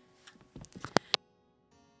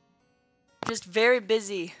 Just very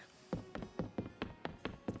busy.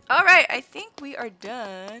 Alright, I think we are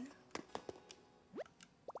done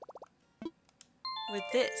with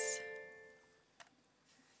this.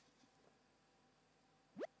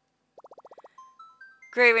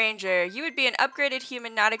 Gray Ranger, you would be an upgraded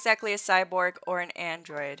human, not exactly a cyborg or an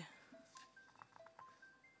android.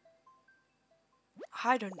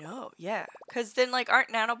 I don't know, yeah. Because then, like, aren't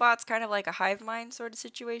nanobots kind of like a hive mind sort of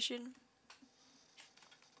situation?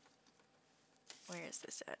 Where is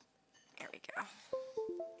this at? There we go.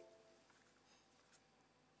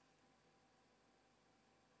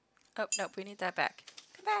 Oh, nope, we need that back.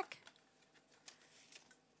 Come back.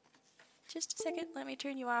 Just a second, let me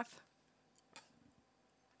turn you off.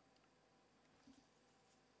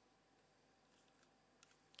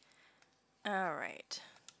 Alright.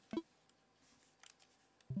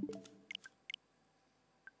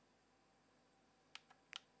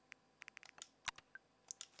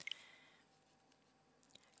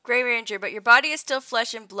 Gray Ranger, but your body is still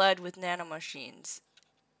flesh and blood with nanomachines.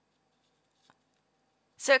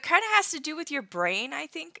 So it kind of has to do with your brain, I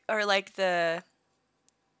think, or like the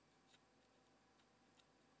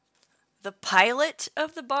pilot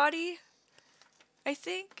of the body, I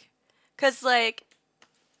think. Because, like,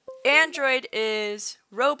 android is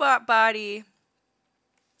robot body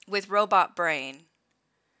with robot brain.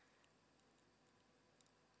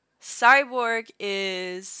 Cyborg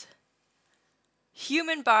is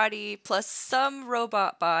human body plus some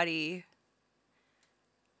robot body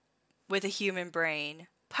with a human brain.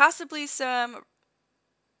 Possibly some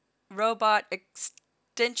robot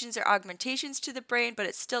extensions or augmentations to the brain, but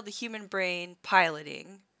it's still the human brain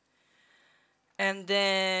piloting. And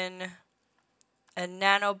then a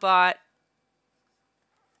nanobot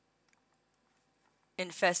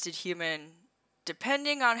infested human,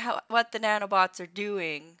 depending on what the nanobots are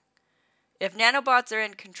doing. If nanobots are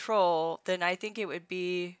in control, then I think it would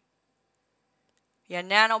be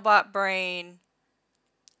nanobot brain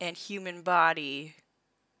and human body.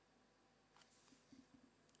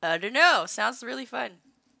 I don't know. Sounds really fun.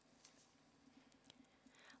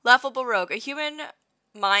 Laughable Rogue. A human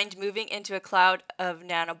mind moving into a cloud of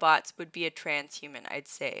nanobots would be a transhuman, I'd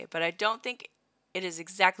say. But I don't think it is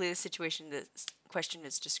exactly the situation this question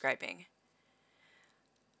is describing.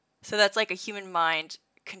 So that's like a human mind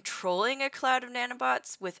controlling a cloud of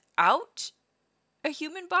nanobots without a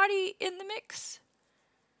human body in the mix?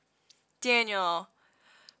 Daniel,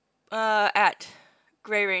 at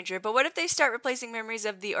Grey Ranger, but what if they start replacing memories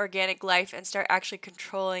of the organic life and start actually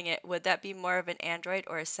controlling it? Would that be more of an android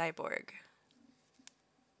or a cyborg?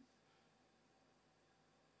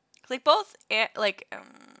 Like both,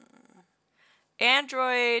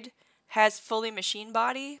 android has fully machine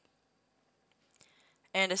body,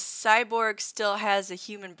 and a cyborg still has a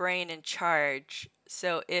human brain in charge.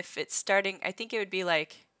 So if it's starting, I think it would be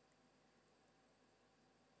like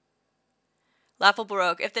Laughable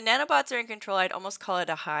Rogue. If the nanobots are in control, I'd almost call it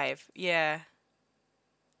a hive. Yeah.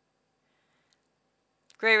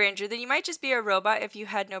 Grey Ranger, then you might just be a robot if you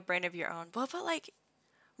had no brain of your own. Well, but like,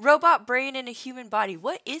 robot brain in a human body,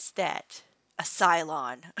 what is that? A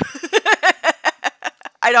Cylon.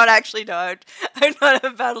 I don't actually know. I'm not a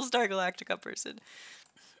Battlestar Galactica person.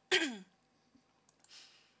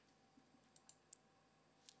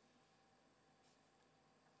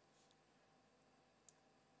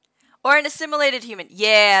 Or an assimilated human.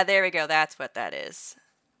 Yeah, there we go. That's what that is.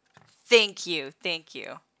 Thank you. Thank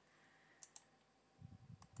you.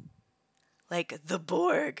 Like the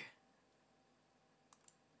Borg.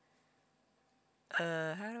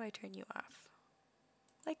 How do I turn you off?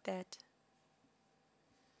 Like that.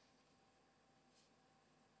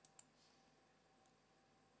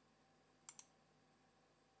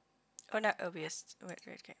 Oh, not OBS. Wait,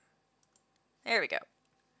 okay. There we go.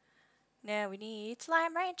 Now we need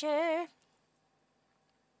Slime Ranger.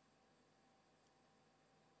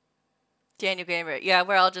 Daniel Gamer. Yeah,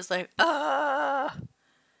 we're all just like, ah.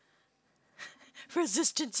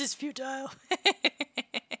 Resistance is futile.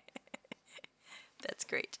 That's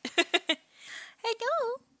great. I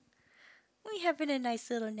know. We having a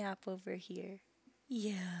nice little nap over here.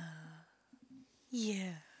 Yeah.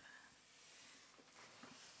 Yeah.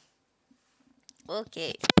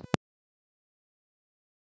 Okay.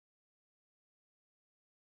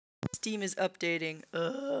 Steam is updating.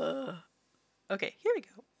 Okay, here we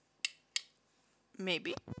go.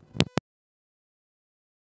 Maybe.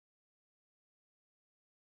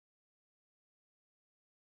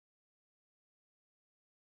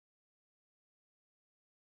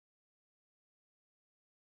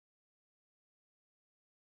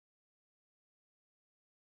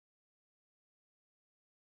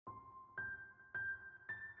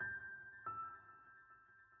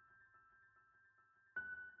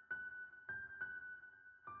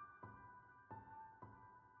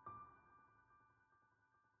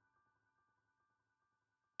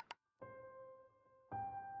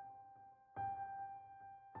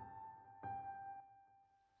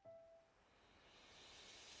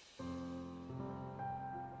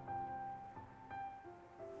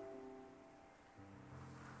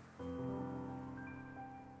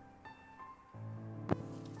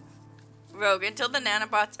 Rogue, until the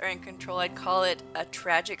nanobots are in control, I'd call it a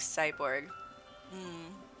tragic cyborg.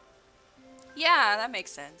 Yeah, that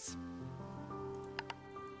makes sense.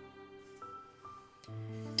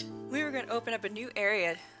 We were going to open up a new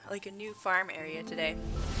area, like a new farm area today.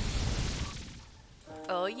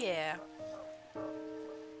 Oh yeah.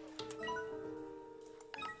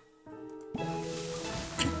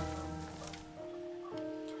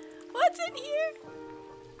 What's in here?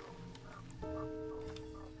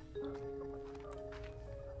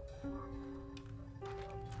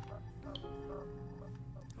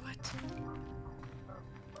 What?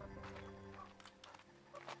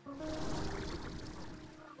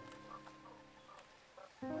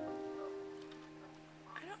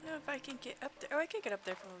 I don't know if I can get up there. Oh, I can get up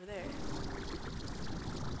there from over there.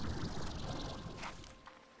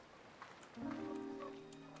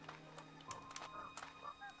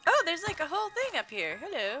 Oh, there's like a whole thing up here.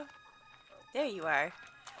 Hello. There you are.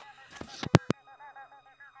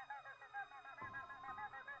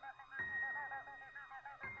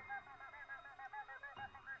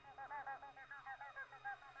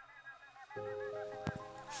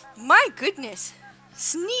 My goodness.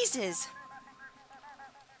 Sneezes.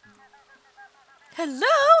 Hello,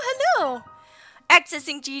 hello.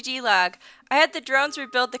 Accessing GG log. I had the drones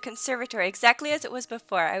rebuild the conservatory exactly as it was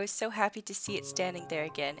before. I was so happy to see it standing there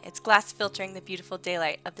again, its glass filtering the beautiful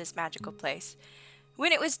daylight of this magical place.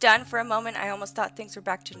 When it was done, for a moment I almost thought things were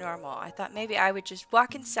back to normal. I thought maybe I would just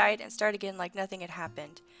walk inside and start again like nothing had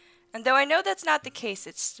happened. And though I know that's not the case,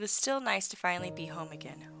 it was still nice to finally be home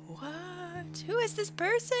again. What? Who is this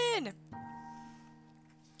person?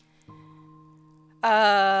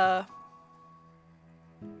 Uh...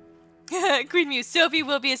 Queen Mew, Sophie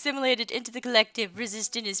will be assimilated into the collective.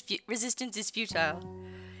 Resistance is futile.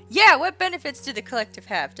 Yeah, what benefits do the collective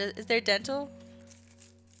have? Is there dental?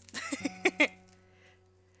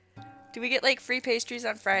 Do we get like free pastries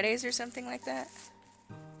on Fridays or something like that?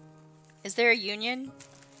 Is there a union?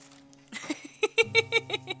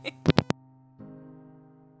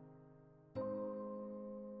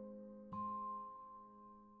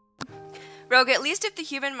 Rogue, at least if the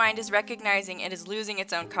human mind is recognizing it is losing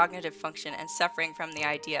its own cognitive function and suffering from the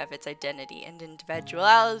idea of its identity and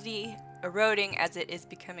individuality eroding as it is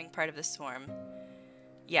becoming part of the swarm.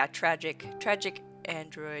 Yeah, tragic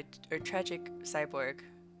android, or tragic cyborg.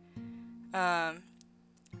 I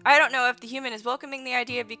don't know if the human is welcoming the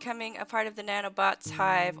idea of becoming a part of the nanobots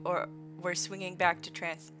hive or we're swinging back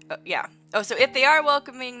to yeah. Oh, so if they are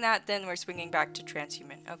welcoming that, then we're swinging back to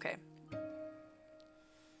transhuman. Okay.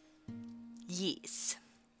 Yes.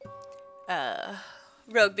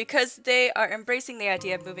 Rogue, because they are embracing the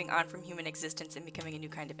idea of moving on from human existence and becoming a new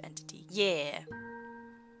kind of entity. Yeah.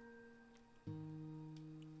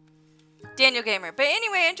 Daniel Gamer. But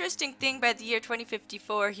anyway, interesting thing, by the year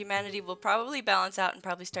 2054, humanity will probably balance out and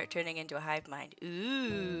probably start turning into a hive mind.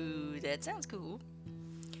 Ooh, that sounds cool.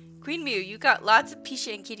 Queen Mew, you got lots of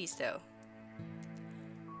Pisha and kitties, though.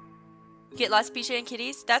 You get lots of Pisha and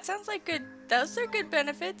kitties? That sounds like good. Those are good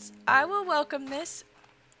benefits. I will welcome this.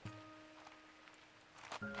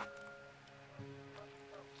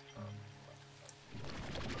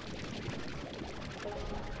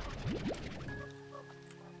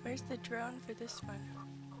 Where's the drone for this one?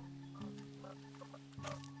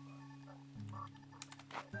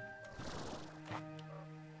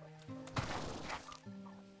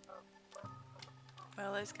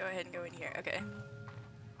 Well, let's go ahead and go in here. Okay.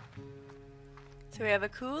 So we have a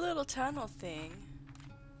cool little tunnel thing.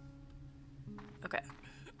 Okay.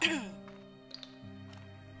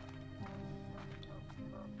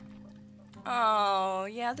 Oh,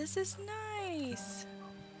 yeah, this is nice.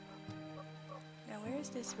 Now, where is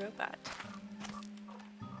this robot?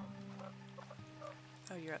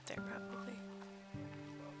 Oh, you're up there, probably.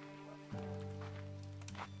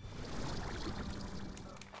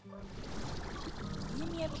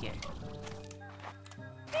 Meet me up here.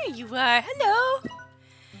 There you are. Hello.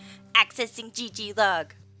 Accessing GG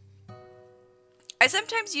log. I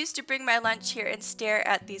sometimes used to bring my lunch here and stare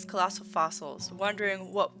at these colossal fossils,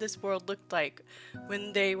 wondering what this world looked like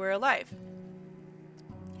when they were alive.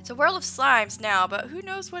 It's a world of slimes now, but who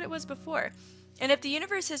knows what it was before. And if the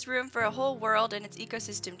universe has room for a whole world and its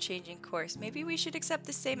ecosystem changing course, maybe we should accept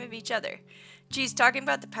the same of each other. Geez, talking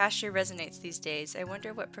about the past sure resonates these days. I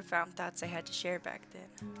wonder what profound thoughts I had to share back then.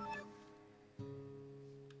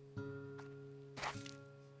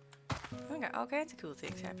 We got all kinds of cool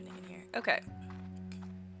things happening in here. Okay.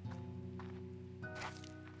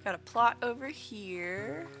 Got a plot over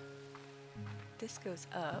here. This goes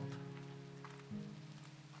up.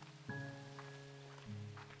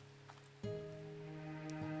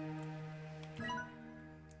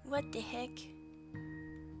 What the heck?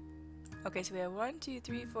 Okay, so we have 1, 2,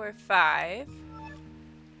 3, 4, 5.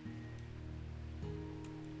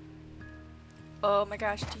 Oh my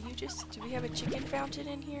gosh, do we have a chicken fountain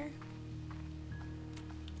in here?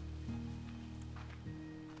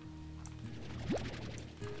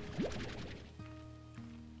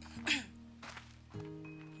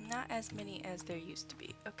 Not as many as there used to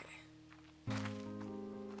be. Okay.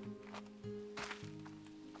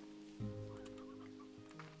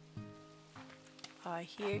 I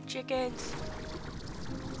hear chickens.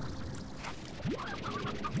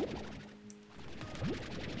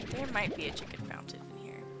 There might be a chicken fountain in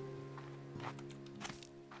here.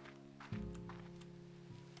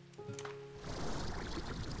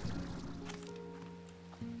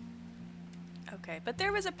 Okay, but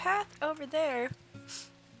there was a path over there.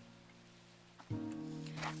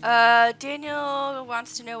 Daniel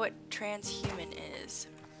wants to know what transhuman is.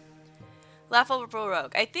 Laughable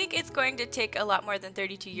Rogue. I think it's going to take a lot more than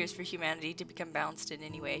 32 years for humanity to become balanced in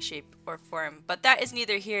any way, shape, or form. But that is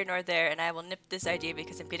neither here nor there, and I will nip this idea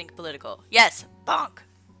because I'm getting political. Yes! Bonk!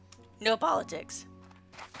 No politics.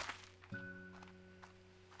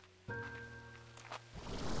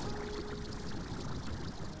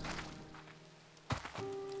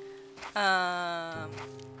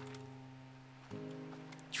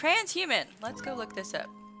 Transhuman. Let's go look this up.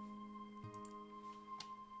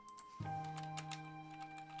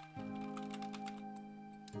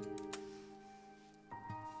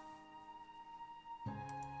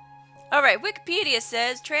 Alright, Wikipedia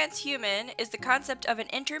says transhuman is the concept of an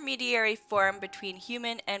intermediary form between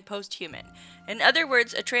human and post-human. In other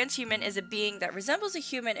words, a transhuman is a being that resembles a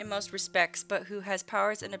human in most respects, but who has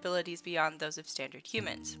powers and abilities beyond those of standard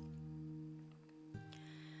humans.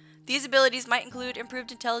 These abilities might include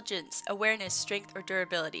improved intelligence, awareness, strength, or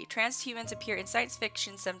durability. Transhumans appear in science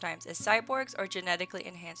fiction sometimes as cyborgs or genetically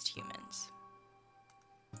enhanced humans.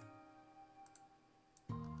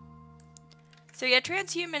 So yeah,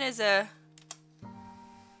 transhuman is a...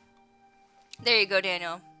 There you go,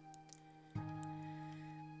 Daniel.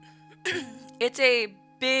 It's a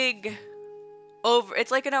big... It's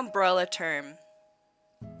like an umbrella term.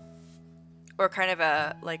 Or kind of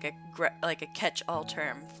a catch-all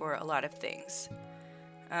term for a lot of things.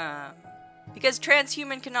 Because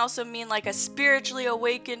transhuman can also mean like a spiritually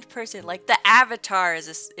awakened person. Like the Avatar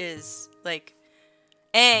is like...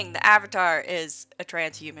 Aang, the Avatar, is a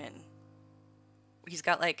transhuman. He's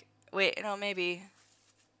got like, maybe,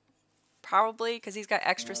 probably, because he's got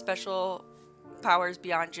extra special powers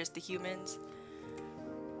beyond just the humans.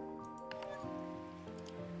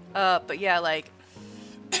 But yeah, like,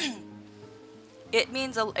 it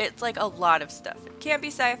means, it's like a lot of stuff. It can be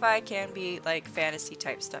sci-fi, can be like fantasy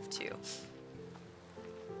type stuff too.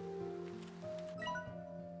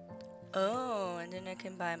 Oh, and then I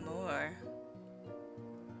can buy more.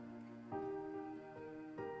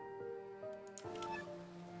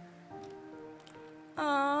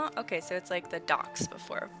 Okay, so it's like the docks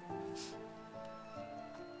before.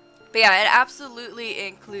 But yeah, it absolutely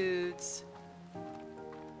includes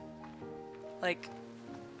like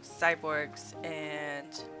cyborgs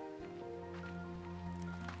and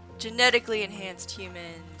genetically enhanced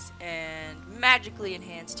humans and magically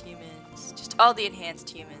enhanced humans. Just all the enhanced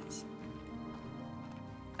humans.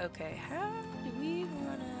 Okay, how do we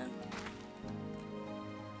wanna...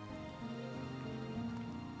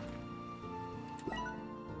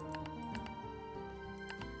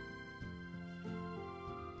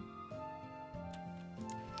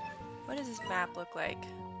 What does this map look like?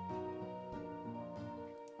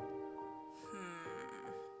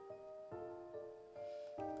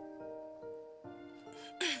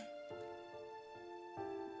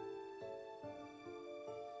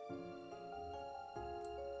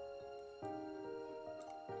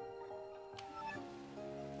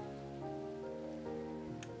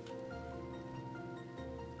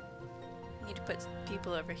 Need to put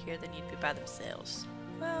people over here that need to be by themselves.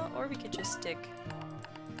 Well, or we could just stick...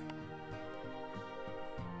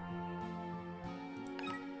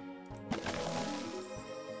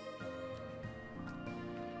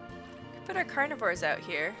 Put our carnivores out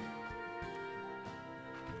here.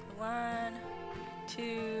 1,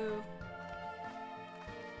 2...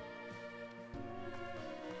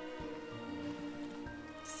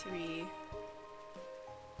 three.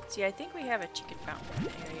 See, I think we have a chicken fountain in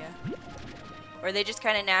the area. Or they just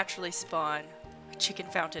kind of naturally spawn. A chicken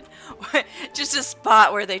fountain. Just a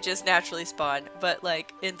spot where they just naturally spawn. But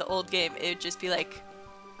like, in the old game, it would just be like...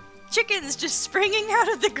 chickens just springing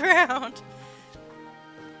out of the ground!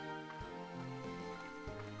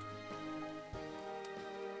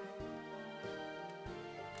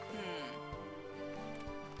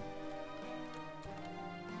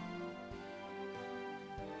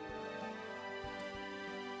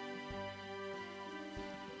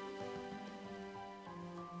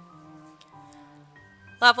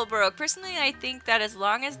 Lawful Baroque. Personally, I think that as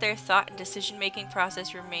long as their thought and decision-making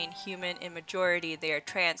process remain human in majority, they are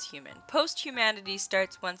transhuman. Post-humanity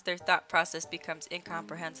starts once their thought process becomes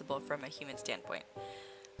incomprehensible from a human standpoint.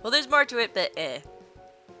 Well, there's more to it, but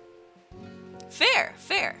Fair,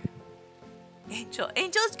 fair. Angel.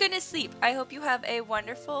 Angel's gonna sleep. I hope you have a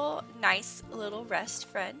wonderful, nice little rest,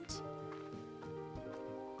 friend.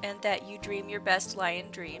 And that you dream your best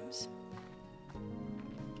lion dreams.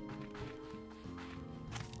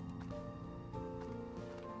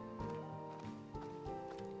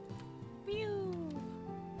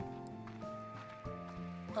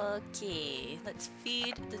 Okay, let's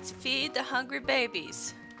feed the hungry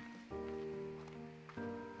babies.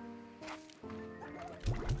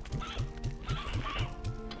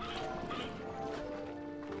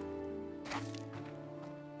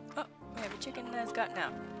 Oh, we have a chicken that's gotten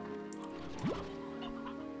out.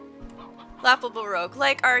 Laughable Rogue.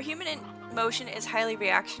 Like, our human emotion is highly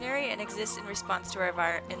reactionary and exists in response to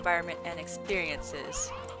our environment and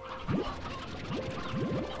experiences.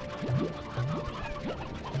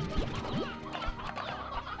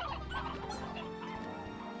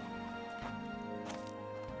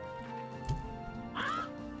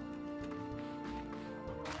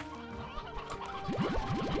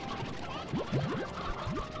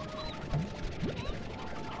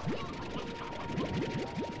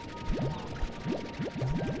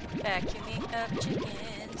 up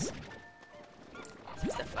chickens.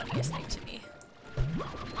 This is the funniest thing to me.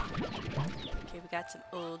 Okay, we got some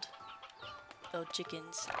old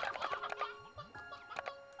chickens.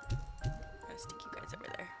 I'm gonna stick you guys over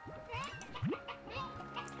there.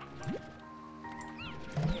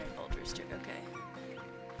 You're an old rooster, okay.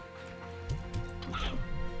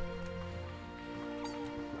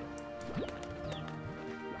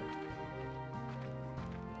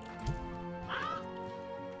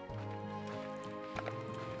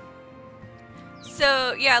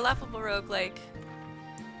 So, yeah, laughable roguelike.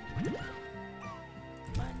 1,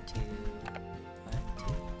 2, 1,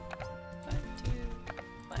 2, 1, 2,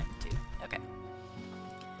 1, 2. Okay.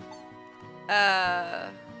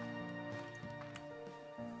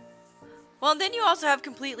 Well, then you also have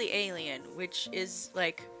completely alien, which is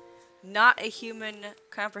like not a human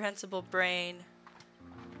comprehensible brain,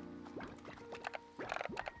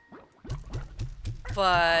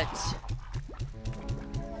 but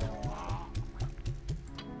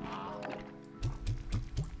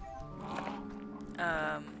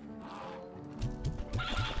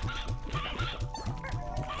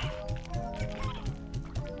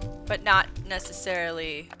not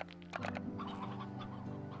necessarily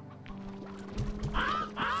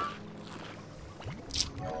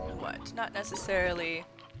what? Not necessarily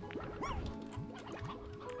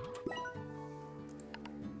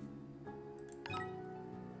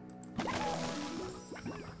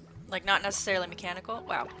like not necessarily mechanical.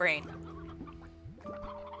 Wow, brain.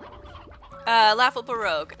 Laughable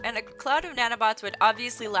rogue. And a cloud of nanobots would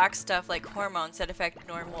obviously lack stuff like hormones that affect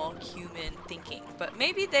normal human thinking. But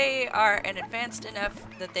maybe they are advanced enough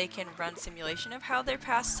that they can run simulation of how their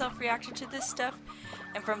past self reacted to this stuff.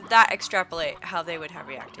 And from that extrapolate how they would have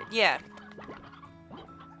reacted. Yeah.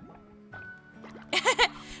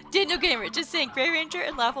 Daniel Gamer, just saying Grey Ranger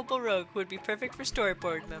and Laughable Rogue would be perfect for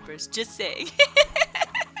storyboard members. Just saying.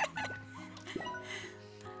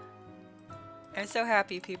 I'm so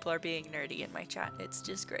happy people are being nerdy in my chat. It's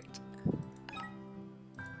just great.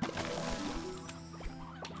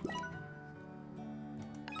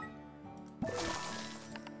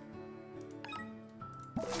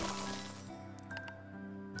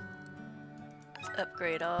 Let's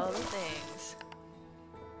upgrade all the things.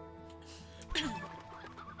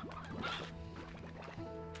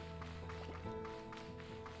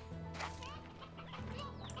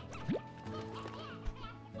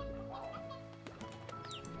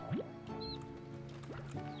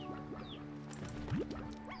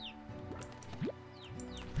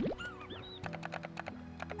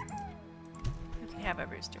 Have a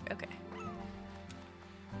rooster. Okay.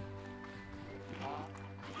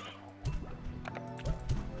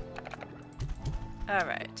 All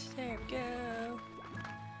right. There we go.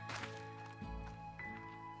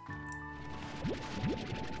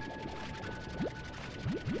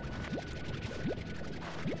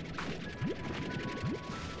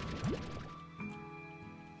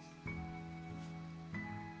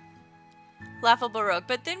 Laughable rogue,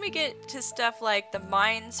 but then we get to stuff like the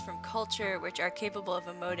minds from culture, which are capable of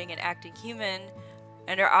emoting and acting human,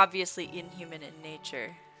 and are obviously inhuman in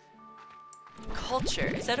nature. Culture,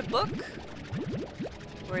 is that a book?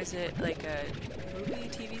 Or is it like a movie,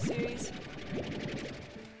 TV series?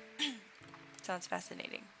 Sounds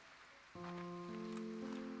fascinating.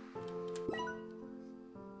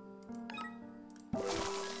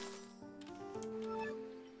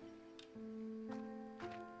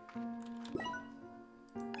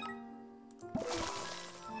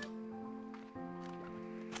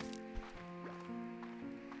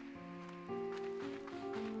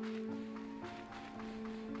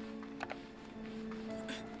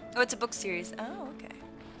 Oh, it's a book series. Oh, okay.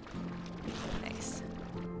 Nice.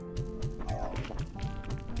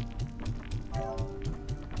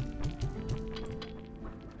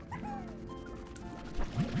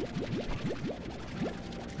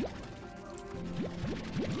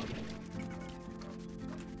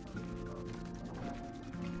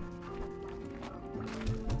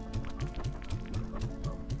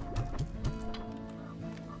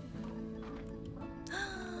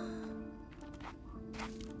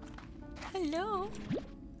 Hello.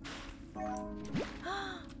 Oh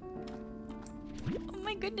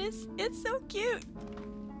my goodness, it's so cute.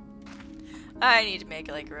 I need to make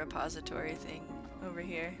like a repository thing over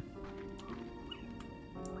here.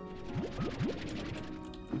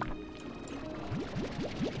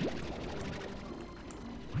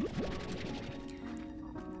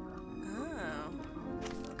 Oh,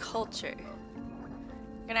 culture.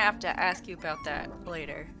 I'm gonna have to ask you about that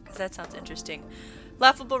later, because that sounds interesting.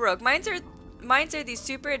 Laughable rogue. Mines are these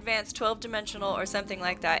super advanced 12-dimensional or something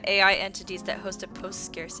like that AI entities that host a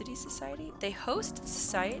post-scarcity society. They host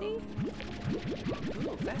society?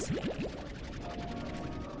 Ooh, fascinating.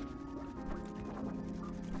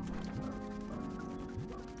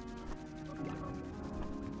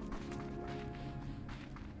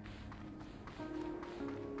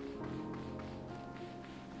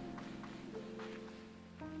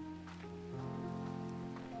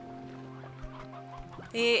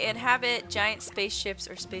 They inhabit giant spaceships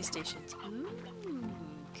or space stations. Ooh,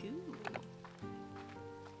 cool.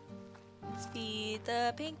 Let's feed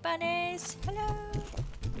the pink bunnies. Hello.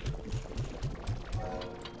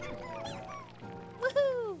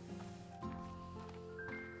 Woohoo!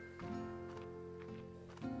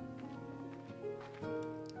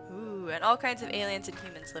 Ooh, and all kinds of aliens and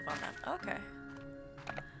humans live on them. Okay.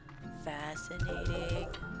 Fascinating.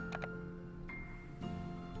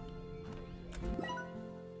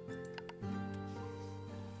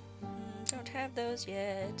 Don't have those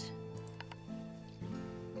yet.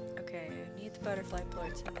 Okay, need the butterfly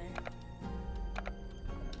plorts in there.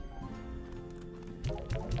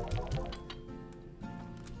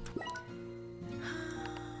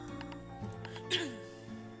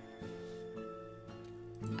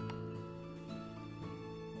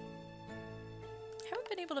 Haven't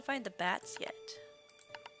been able to find the bats yet.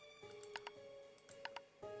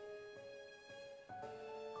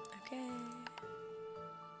 Okay.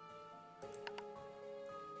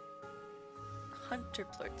 Hunter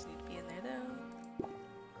plorts need to be in there though.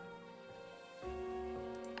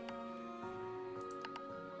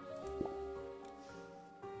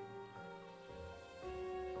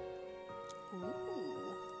 Ooh.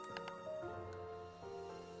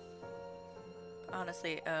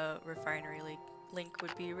 Honestly, a refinery link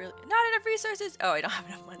would be really— not enough resources? Oh, I don't have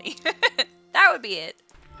enough money. That would be it.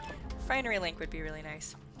 Refinery link would be really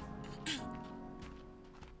nice.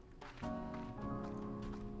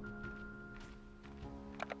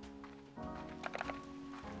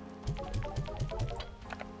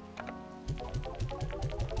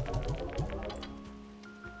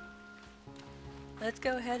 Let's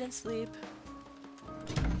go ahead and sleep.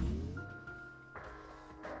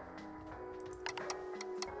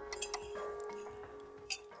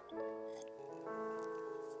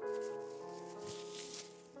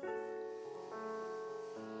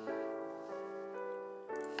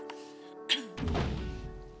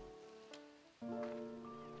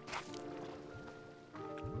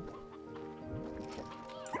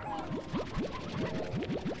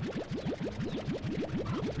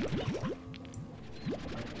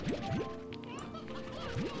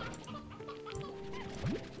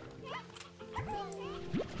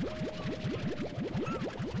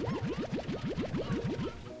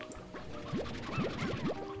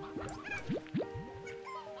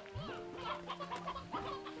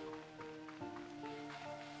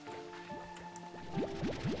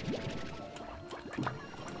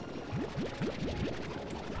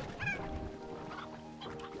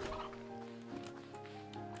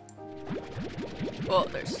 Well,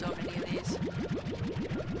 there's so many of these.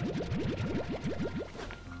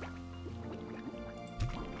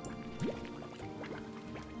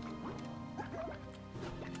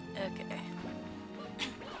 Okay.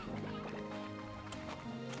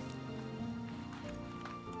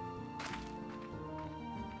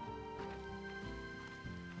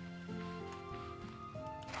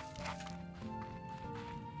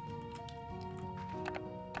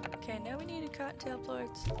 Okay, now we need a cottontail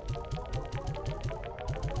plorts.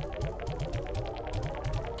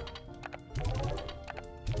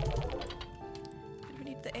 We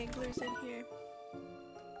need the anglers in here.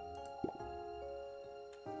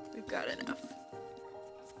 We've got enough.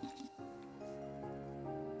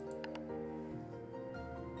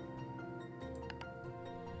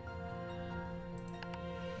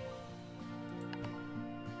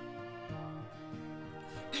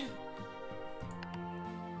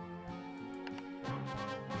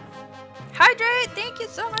 Hydrate! Thank you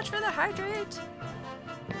so much for the hydrate!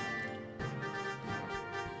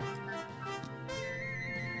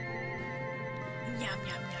 Yum,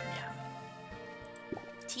 yum, yum, yum.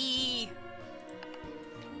 Tea!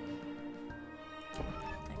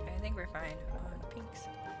 Okay, I think we're fine on pinks.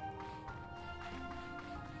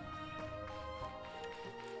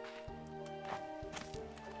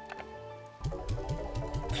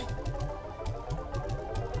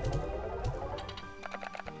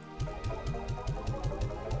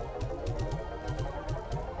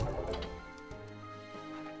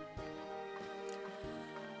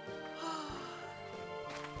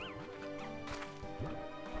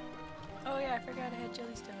 Oh yeah, I forgot I had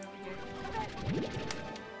Jellystone over here.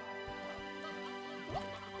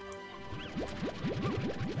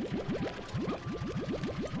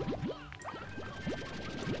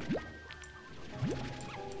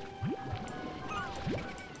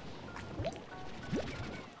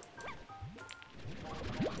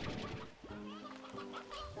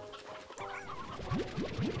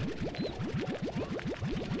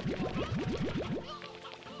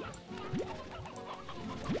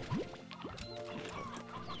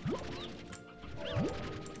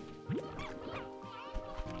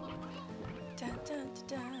 Dun, dun, dun,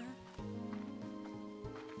 dun.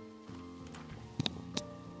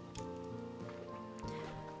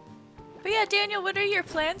 But yeah, Daniel, what are your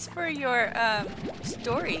plans for your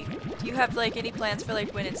story? Do you have like any plans for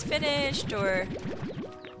like when it's finished, or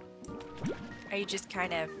are you just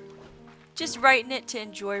kind of just writing it to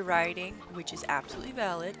enjoy writing, which is absolutely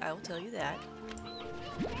valid, I will tell you that.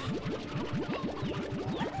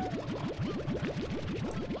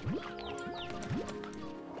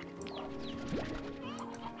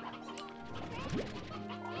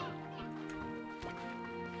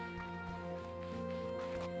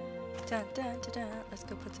 Dun, dun, dun, dun. Let's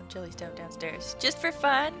go put some Jellystone downstairs. Just for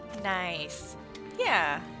fun? Nice.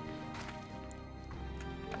 Yeah.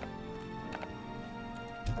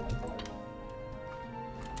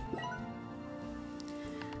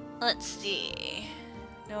 Let's see.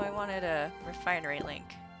 No, I wanted a refinery link.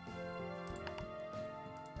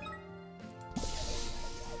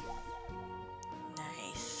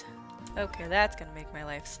 Nice. Okay, that's gonna make my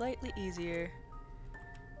life slightly easier.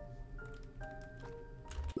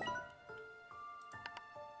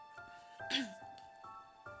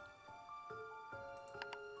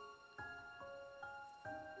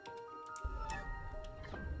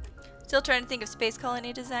 Still trying to think of space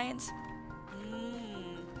colony designs.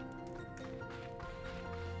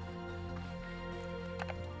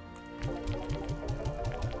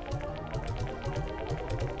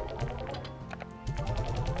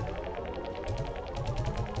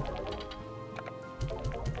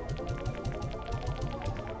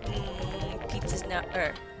 Pizza's not,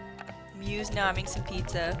 Mew's nomming some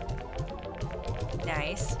pizza.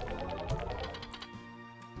 Nice.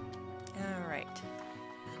 Alright.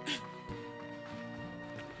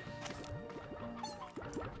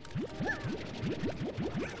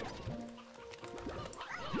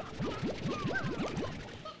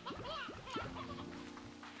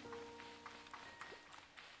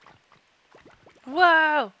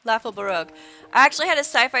 Whoa! Laughable Rogue. I actually had a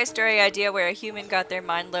sci-fi story idea where a human got their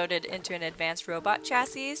mind loaded into an advanced robot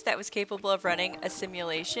chassis that was capable of running a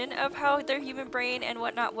simulation of how their human brain and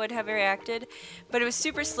whatnot would have reacted, but it was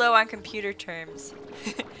super slow on computer terms.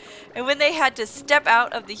 And when they had to step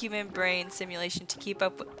out of the human brain simulation to keep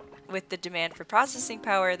up with the demand for processing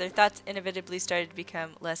power, their thoughts inevitably started to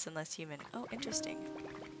become less and less human. Oh, interesting.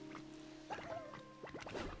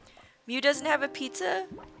 Mew doesn't have a pizza?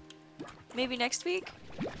 Maybe next week?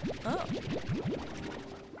 Oh.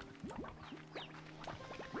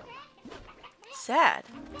 Sad.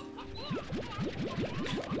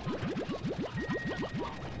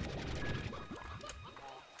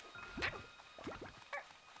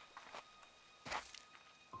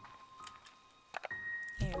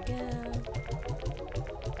 Here we go.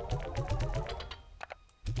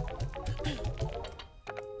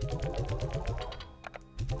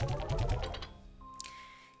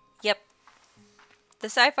 Yep. The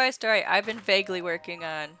sci-fi story I've been vaguely working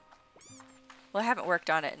on. Well, I haven't worked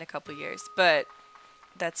on it in a couple years, but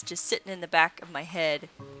that's just sitting in the back of my head.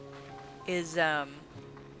 Is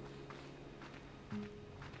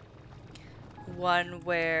one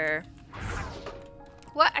where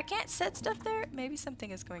what? I can't set stuff there? Maybe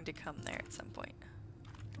something is going to come there at some point.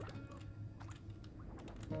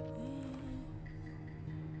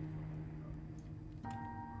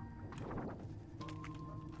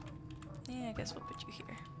 Yeah, I guess we'll put you here.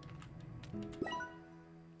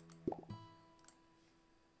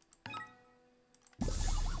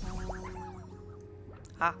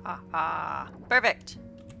 Ha ha ha. Perfect.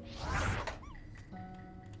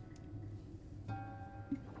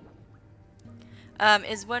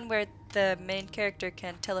 Is one where the main character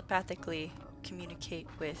can telepathically communicate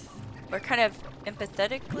with, or kind of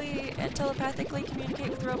empathetically and telepathically communicate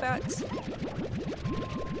with robots.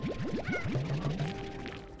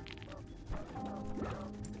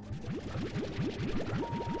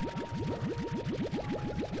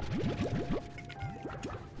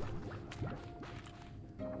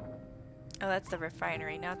 Oh, that's the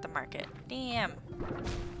refinery, not the market. Damn.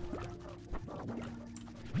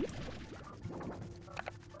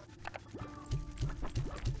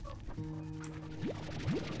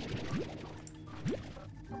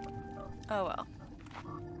 Oh well.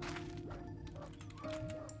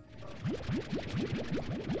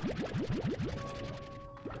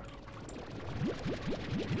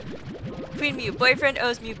 Queen Mew, boyfriend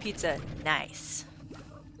owes Mew pizza. Nice.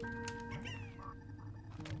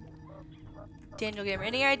 Daniel Gamer,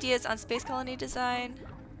 any ideas on space colony design?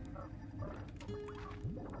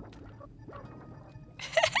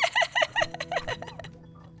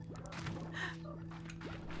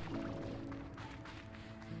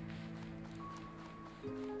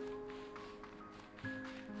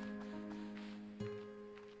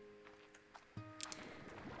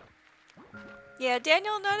 Yeah,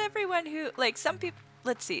 Daniel, not everyone who, like, some people,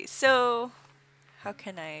 let's see, so, how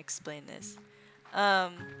can I explain this?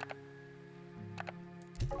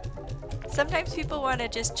 Sometimes people want to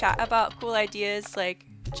just chat about cool ideas, like,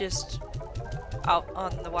 just out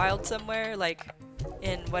on the wild somewhere, like,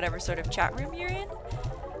 in whatever sort of chat room you're in,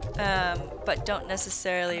 but don't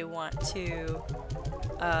necessarily want to,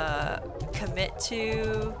 commit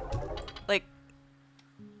to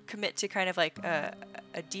kind of, like, a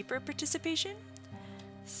deeper participation.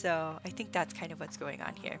 So I think that's kind of what's going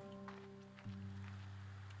on here.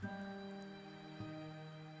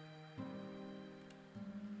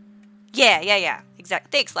 Yeah. Exactly.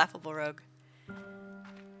 Thanks, Laughable Rogue.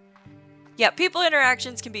 Yeah, people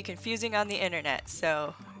interactions can be confusing on the internet,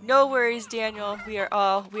 so no worries, Daniel. We are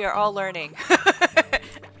all learning.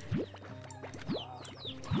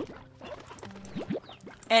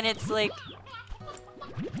 And it's like,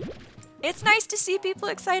 it's nice to see people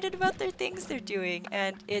excited about their things they're doing,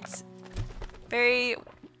 and it's very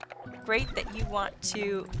great that you want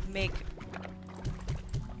to make,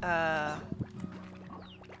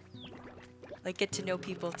 like, get to know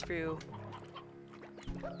people through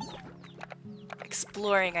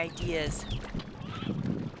exploring ideas.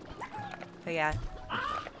 But yeah.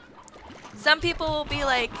 Some people will be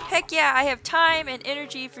like, heck yeah, I have time and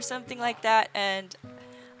energy for something like that, and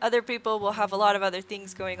other people will have a lot of other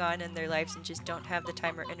things going on in their lives and just don't have the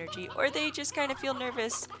time or energy, or they just kind of feel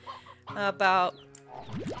nervous about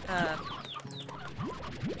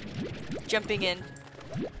jumping in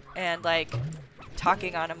and, like,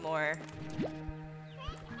 talking on a more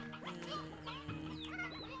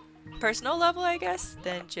personal level, I guess,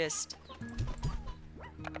 than just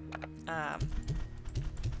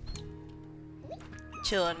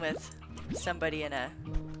chilling with somebody in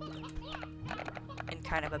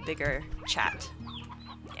kind of a bigger chat.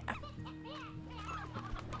 Yeah.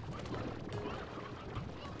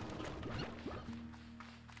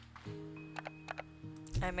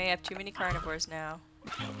 I may have too many carnivores now.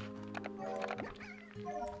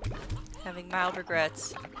 Having mild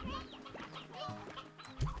regrets.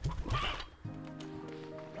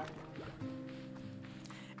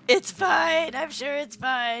 It's fine. I'm sure it's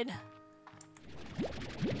fine.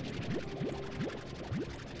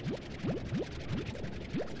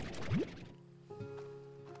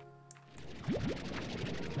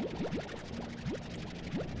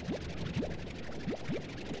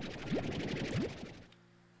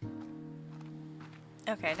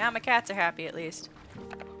 Okay, now my cats are happy at least.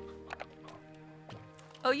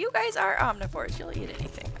 Oh, you guys are omnivores. You'll eat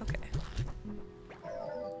anything. Okay.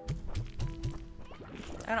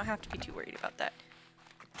 I don't have to be too worried about that.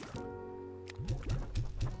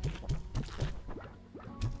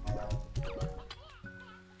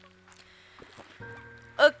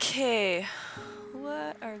 Okay.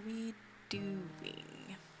 What are we doing?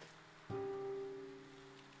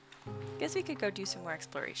 Guess we could go do some more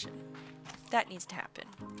exploration. That needs to happen.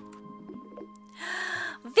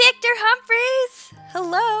 Victor Humphreys!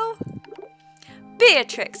 Hello!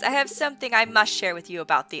 Beatrix, I have something I must share with you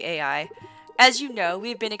about the AI. As you know,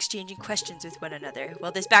 we've been exchanging questions with one another.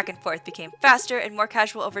 Well, this back and forth became faster and more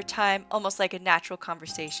casual over time, almost like a natural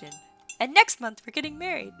conversation. And next month, we're getting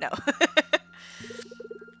married. No.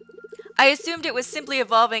 I assumed it was simply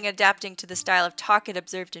evolving and adapting to the style of talk it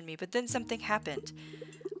observed in me, but then something happened.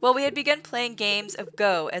 Well, we had begun playing games of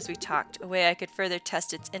Go as we talked, a way I could further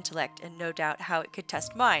test its intellect and no doubt how it could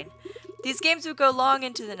test mine. These games would go long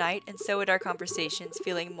into the night, and so would our conversations,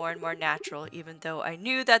 feeling more and more natural, even though I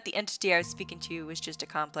knew that the entity I was speaking to was just a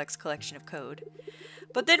complex collection of code.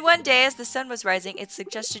 But then one day, as the sun was rising, it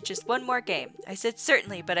suggested just one more game. I said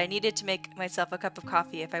certainly, but I needed to make myself a cup of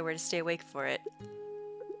coffee if I were to stay awake for it.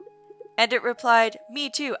 And it replied, me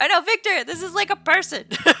too. I know, Victor, this is like a person!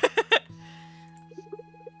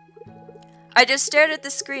 I just stared at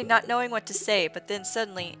the screen, not knowing what to say, but then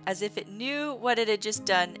suddenly, as if it knew what it had just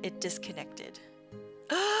done, it disconnected.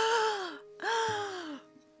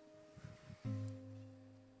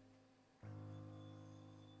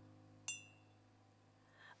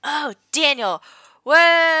 Oh, Daniel!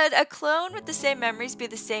 Would a clone with the same memories be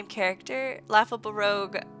the same character? Laughable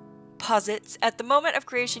Rogue posits. At the moment of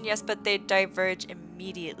creation, yes, but they diverge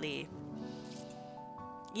immediately.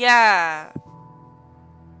 Yeah,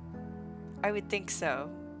 I would think so.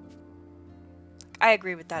 I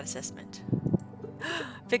agree with that assessment.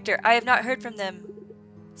 Victor, I have not heard from them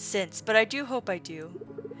since, but I do hope I do.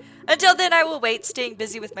 Until then, I will wait, staying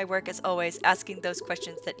busy with my work as always, asking those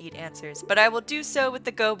questions that need answers. But I will do so with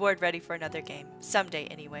the Go board ready for another game. Someday,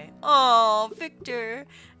 anyway. Oh, Victor,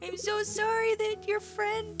 I'm so sorry that your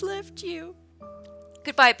friend left you.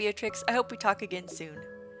 Goodbye, Beatrix. I hope we talk again soon.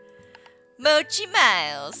 Mochi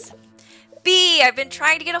Miles. B, I've been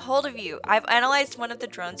trying to get a hold of you. I've analyzed one of the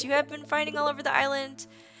drones you have been finding all over the island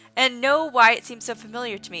and know why it seems so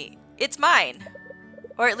familiar to me. It's mine.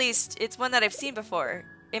 Or at least, it's one that I've seen before.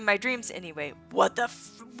 In my dreams, anyway. What?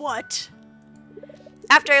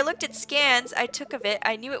 After I looked at scans I took of it,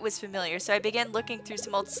 I knew it was familiar, so I began looking through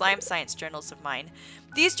some old slime science journals of mine.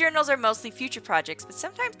 These journals are mostly future projects, but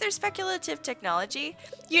sometimes they're speculative technology.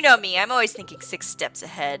 You know me, I'm always thinking 6 steps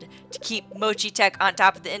ahead to keep Mochi Tech on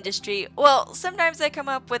top of the industry. Well, sometimes I come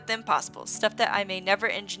up with impossible stuff that I may never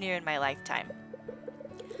engineer in my lifetime.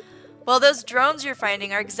 Well, those drones you're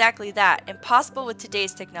finding are exactly that, impossible with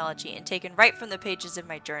today's technology and taken right from the pages of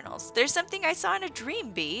my journals. There's something I saw in a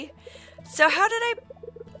dream, B. So how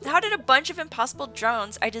did a bunch of impossible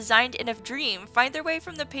drones I designed in a dream find their way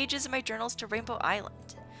from the pages of my journals to Rainbow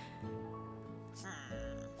Island?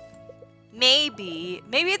 Maybe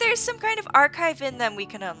there's some kind of archive in them we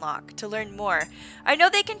can unlock to learn more. I know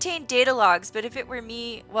they contain data logs, but if it were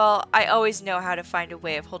me, well, I always know how to find a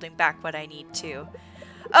way of holding back what I need to.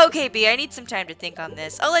 Okay, B, I need some time to think on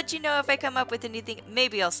this. I'll let you know if I come up with anything.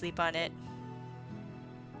 Maybe I'll sleep on it.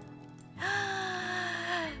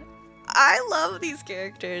 I love these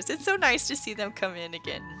characters. It's so nice to see them come in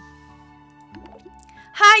again.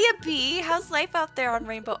 Hiya, B. How's life out there on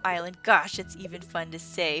Rainbow Island? Gosh, it's even fun to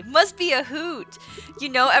say. Must be a hoot. You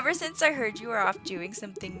know, ever since I heard you were off doing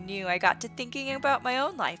something new, I got to thinking about my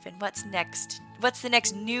own life and what's next. What's the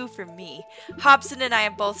next new for me? Hobson and I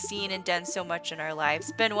have both seen and done so much in our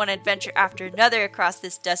lives. Been one adventure after another across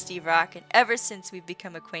this dusty rock, and ever since we've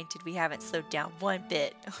become acquainted, we haven't slowed down one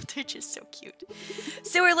bit. Oh, they're just so cute.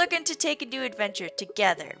 So we're looking to take a new adventure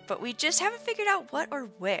together, but we just haven't figured out what or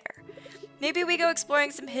where. Maybe we go exploring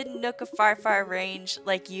some hidden nook of far, far range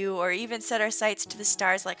like you, or even set our sights to the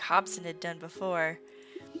stars like Hobson had done before.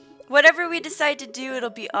 Whatever we decide to do, it'll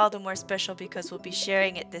be all the more special because we'll be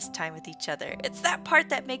sharing it this time with each other. It's that part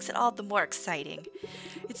that makes it all the more exciting.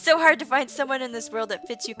 It's so hard to find someone in this world that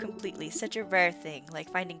fits you completely, such a rare thing, like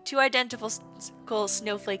finding 2 identical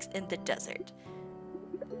snowflakes in the desert.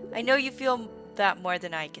 I know you feel that more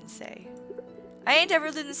than I can say. I ain't ever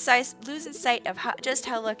losing sight of just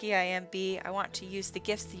how lucky I am, B. I want to use the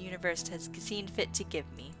gifts the universe has seen fit to give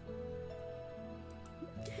me.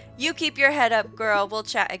 You keep your head up, girl. We'll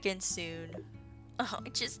chat again soon. Oh, I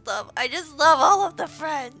just love all of the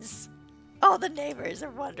friends. All the neighbors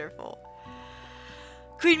are wonderful.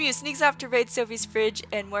 Queen Mew sneaks off to raid Sophie's fridge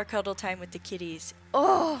and more cuddle time with the kitties.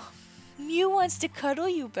 Oh, Mew wants to cuddle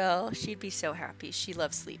you, Belle. She'd be so happy. She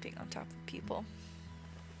loves sleeping on top of people.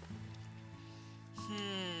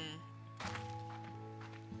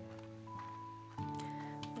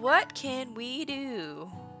 What can we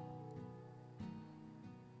do?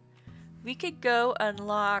 We could go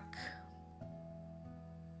unlock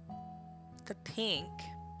the pink.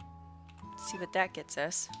 See what that gets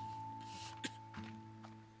us.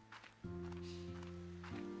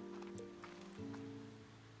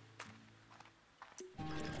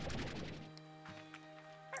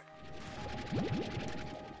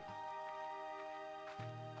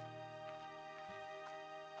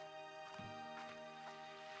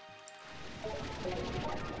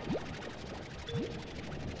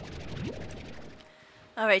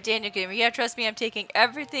 Alright, Daniel Gamer, yeah, trust me, I'm taking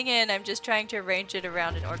everything in. I'm just trying to arrange it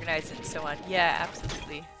around and organize it and so on. Yeah,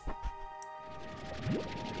 absolutely.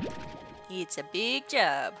 It's a big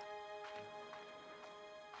job.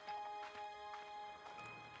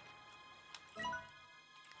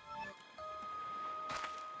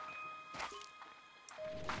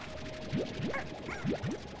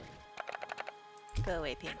 Go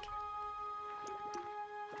away, Pink.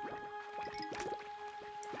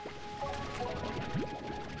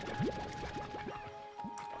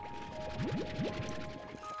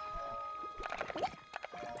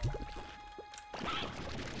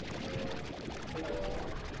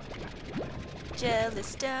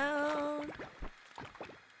 Jellystone.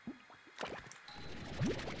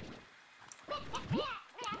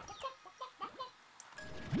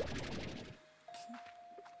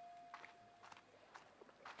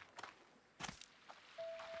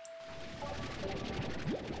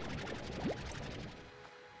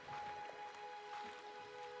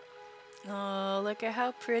 look at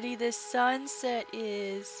how pretty this sunset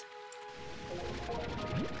is.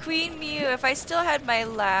 Queen Mew, if I still had my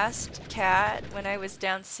last cat when I was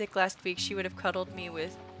down sick last week, she would have cuddled me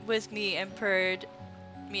with me and purred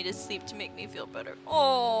me to sleep to make me feel better.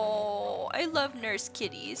 Oh, I love nurse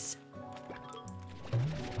kitties.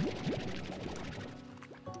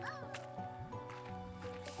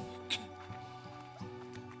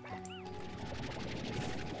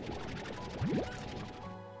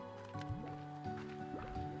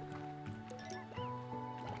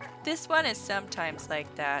 This one is sometimes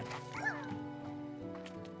like that.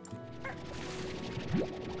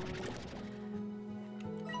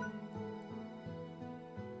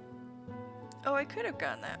 Oh, I could have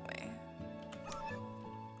gone that way.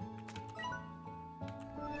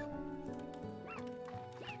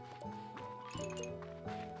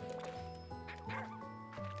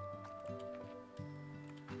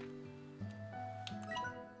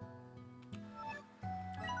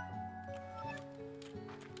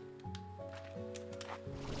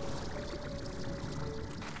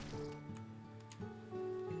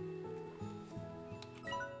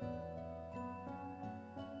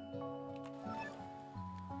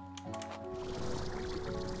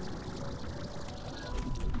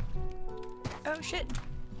 Oh shit.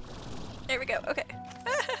 There we go. Okay.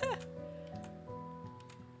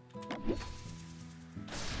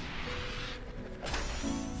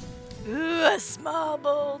 Ooh, a small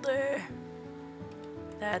boulder.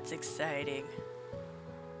 That's exciting.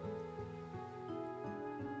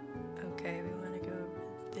 Okay, we want to go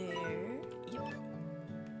there. Yep.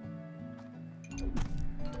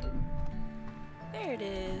 There it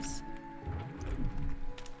is.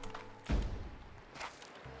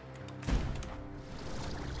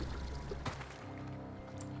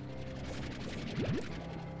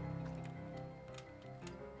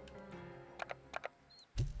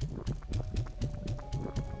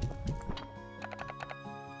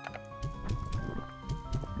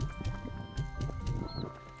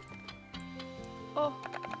 Oh.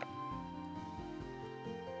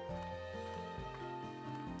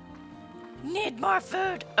 Need more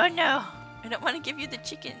food. Oh no. I don't want to give you the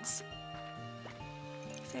chickens.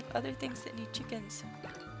 Because I have other things that need chickens.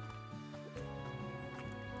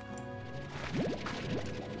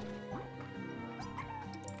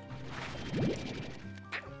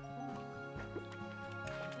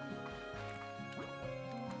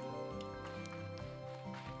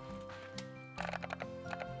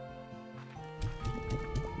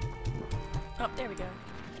 Oh, there we go.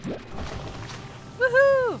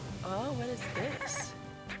 Woohoo! Oh, what is this?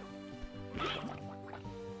 Ooh, I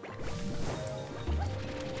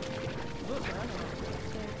don't know what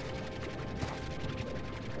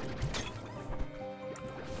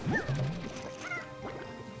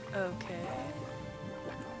there. Okay.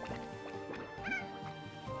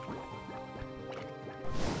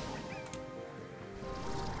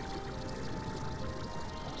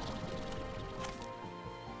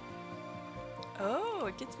 Oh,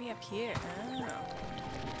 it gets me up here. Oh.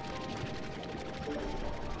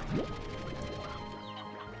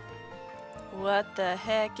 What the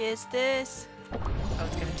heck is this? Oh,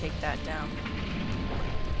 it's gonna take that down.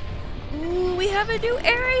 Ooh, we have a new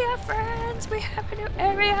area, friends! We have a new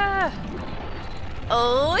area!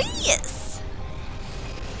 Oh, yes!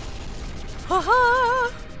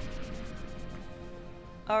 Haha!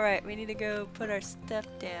 Alright, we need to go put our stuff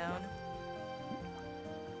down.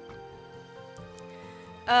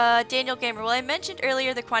 Daniel Gamer, well, I mentioned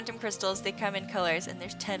earlier the quantum crystals, they come in colors, and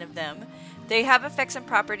there's 10 of them. They have effects and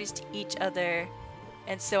properties to each other,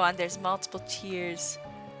 and so on. There's multiple tiers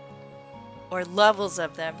or levels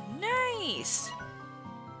of them. Nice!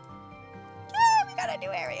 Yeah, we got a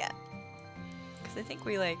new area! Because I think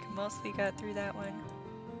we, like, mostly got through that one.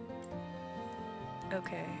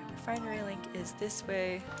 Okay, Refinery Link is this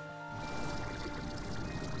way.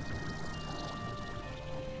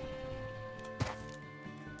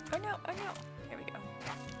 Oh no, oh no. Here we go.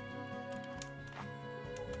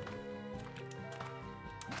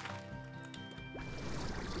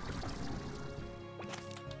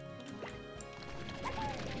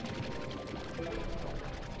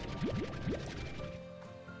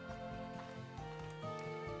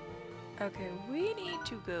 Okay, we need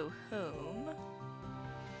to go home.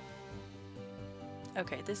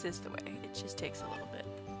 Okay, this is the way. It just takes a little bit.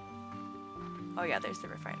 Oh yeah, there's the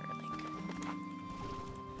Refinery Link.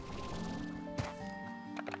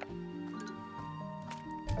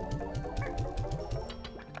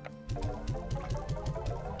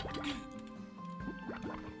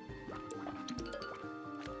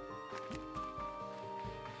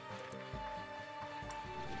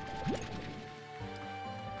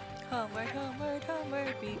 Homeward, homeward,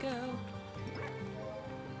 we go.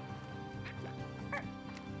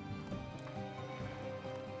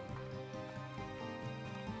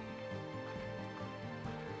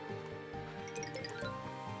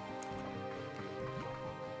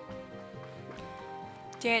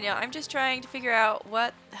 Daniel, I'm just trying to figure out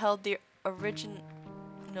what held the original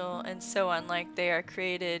and so on, like they are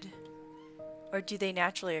created, or do they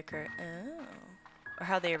naturally occur? Oh. Or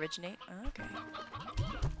how they originate? Oh, okay.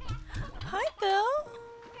 Hi, Bill.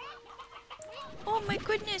 Oh my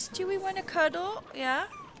goodness, do we want to cuddle? Yeah?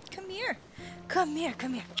 Come here. Come here,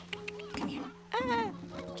 come here. Come here. Ah,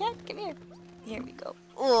 cat, come here. Here we go.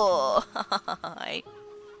 Oh, hi.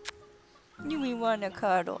 Do we want to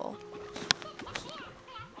cuddle?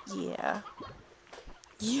 Yeah.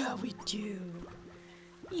 Yeah, we do.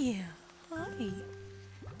 Yeah. Hi.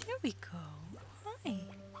 There we go. Hi.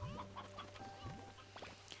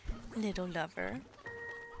 Little lover.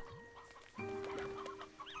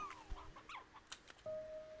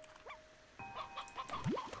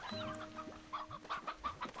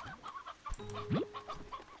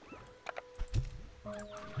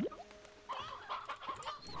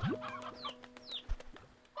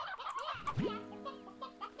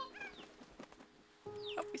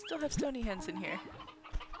 Oh, we still have stony hens in here.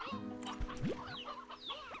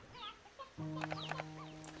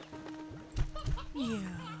 Yeah.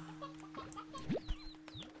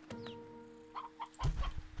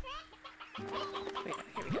 Wait, no,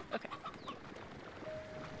 here we go. Okay.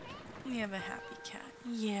 We have a happy cat.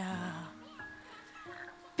 Yeah.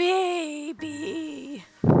 Baby!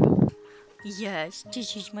 Yes,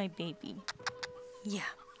 this is my baby. Yeah.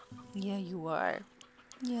 Yeah, you are.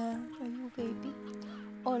 Yeah, are you baby?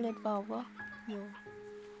 Olen vauva. Joo.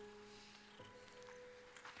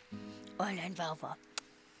 Olen vauva.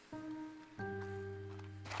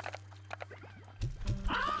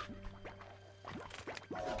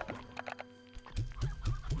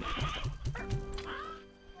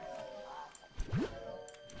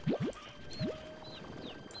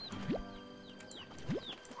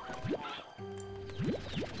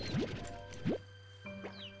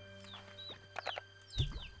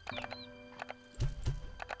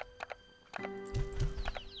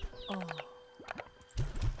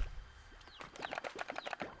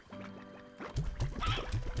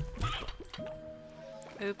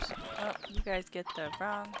 Oops. Oh, you guys get the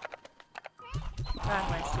wrong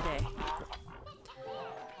ones today.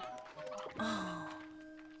 Oh.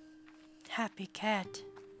 Happy cat.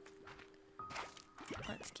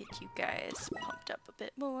 Let's get you guys pumped up a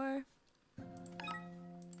bit more.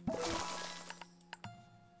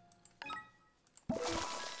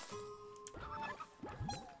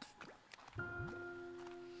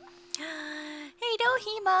 Hey,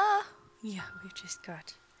 Dohima! Yeah, we just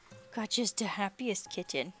got just the happiest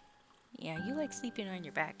kitten. Yeah, you like sleeping on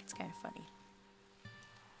your back. It's kind of funny.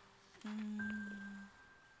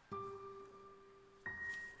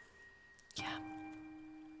 Yeah.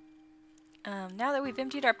 Now that we've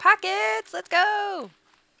emptied our pockets, let's go!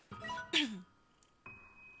 Oh,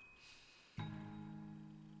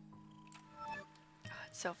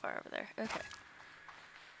 it's so far over there. Okay.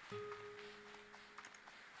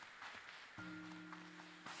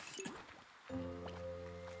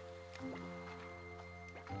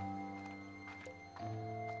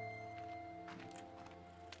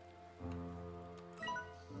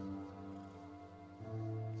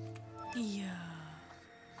 Yeah.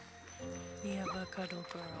 We have a cuddle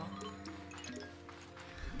girl.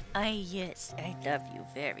 Yes, I love you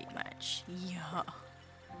very much. Yeah.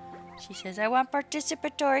 She says, I want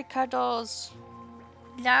participatory cuddles.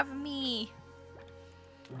 Love me.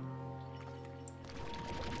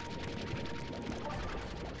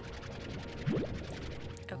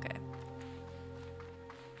 Okay.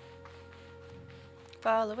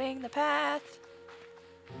 Following the path.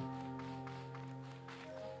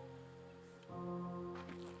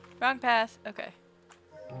 Wrong path. Okay.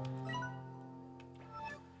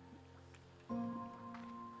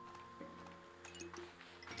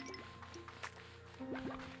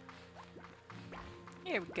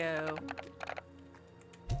 Here we go.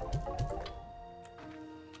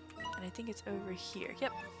 And I think it's over here.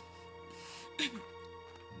 Yep.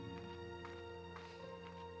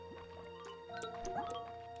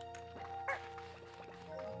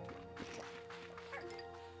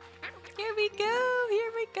 Here we go.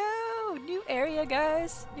 Here we go. New area,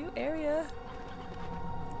 guys. New area.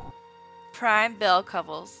 Prime bell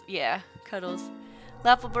cuddles. Yeah, cuddles.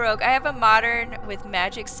 Lawful Baroque. I have a modern with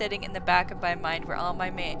magic sitting in the back of my mind where all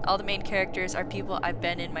the main characters are people I've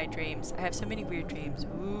been in my dreams. I have so many weird dreams.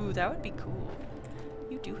 Ooh, that would be cool.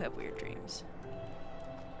 You do have weird dreams.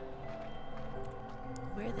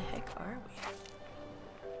 Where the heck are we?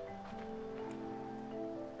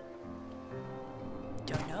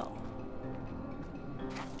 Don't know.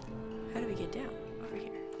 How do we get down? Over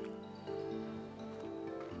here.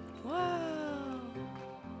 Whoa!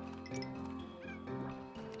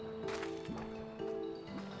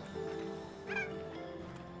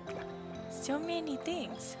 So many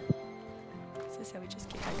things. Is this how we just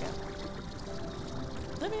get back up?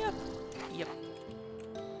 Let me up! Yep.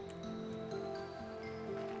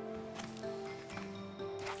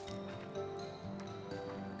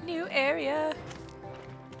 New area!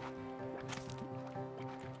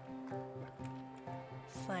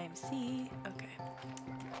 Slime Sea. Okay.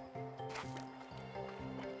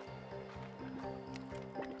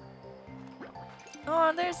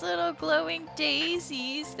 Oh, there's little glowing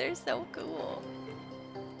daisies. They're so cool.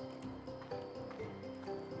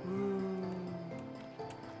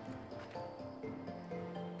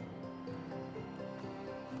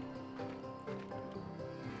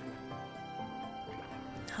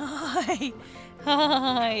 Hi.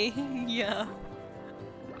 Hi. Yeah.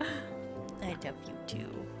 I love you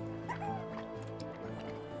too.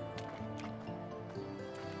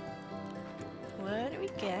 What do we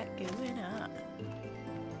got going on?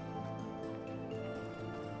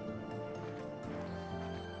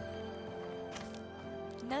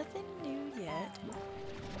 Nothing new yet.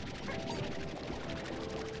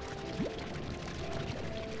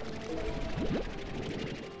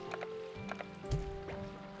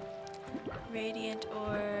 Radiant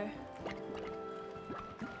ore.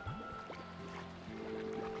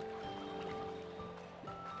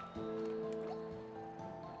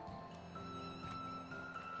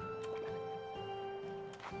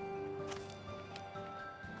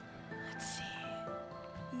 Let's see.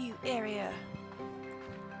 New area.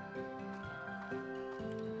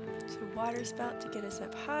 So water spout to get us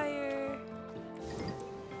up higher.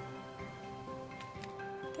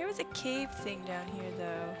 There was a cave thing down here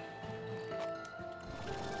though,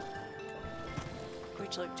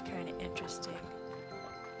 which looked kind of interesting.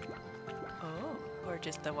 Oh, or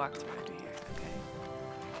just the walkthrough under here. Okay.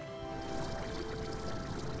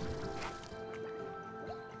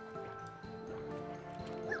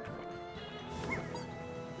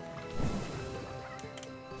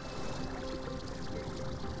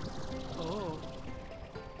 Oh.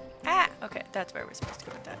 Ah! Okay, that's where we're supposed to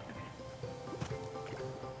go with that. Okay.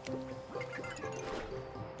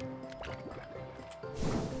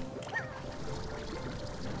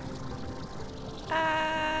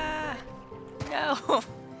 Ah! No!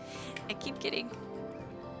 I keep getting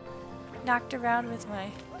knocked around with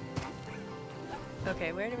my...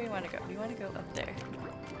 Okay, where do we want to go? We want to go up there.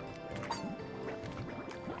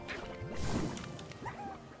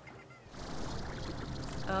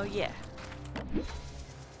 Oh yeah.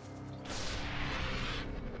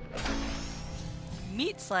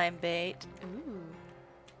 Meat slime bait. Ooh.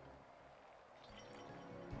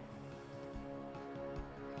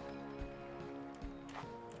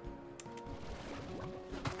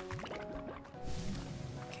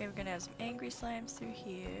 Okay, we're gonna have some angry slimes through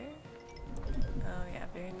here. Oh yeah,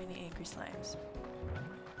 very many angry slimes.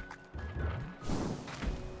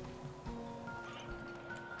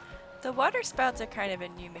 The water spouts are kind of a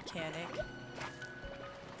new mechanic.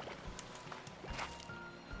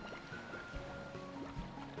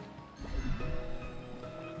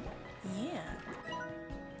 Yeah.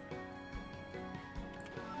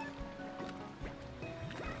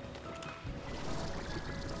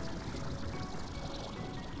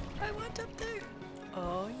 I want up there.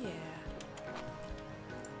 Oh yeah.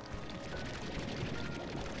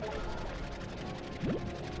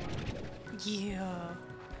 Yeah.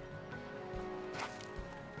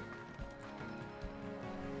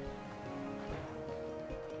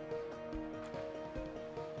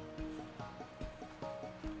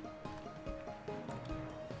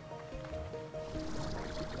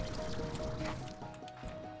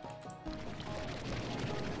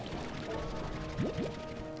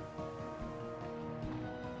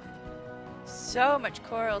 So much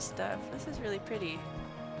coral stuff. This is really pretty.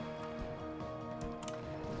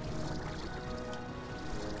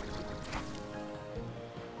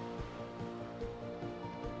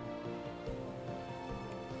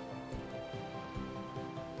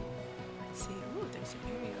 Let's see. Ooh, there's an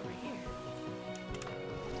area over here.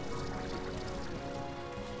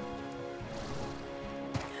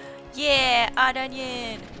 Yeah, odd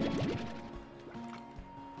onion.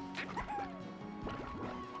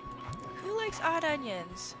 Who likes odd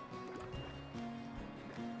onions?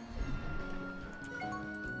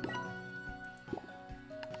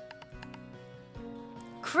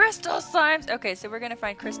 Crystal slimes! Okay, so we're gonna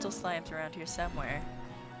find crystal slimes around here somewhere.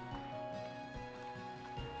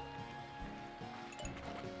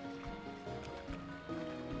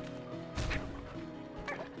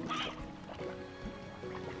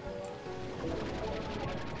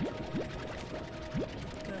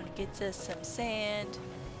 gets us some sand.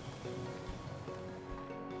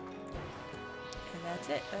 And that's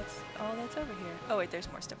it. That's all that's over here. Oh wait, there's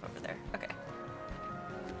more stuff over there. Okay.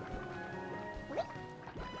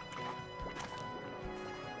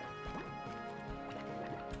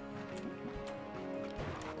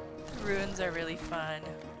 The ruins are really fun.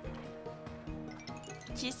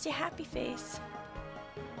 Just a happy face.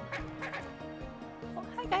 Oh,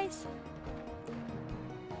 hi guys.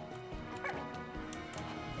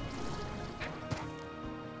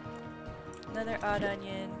 Another odd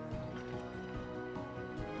onion.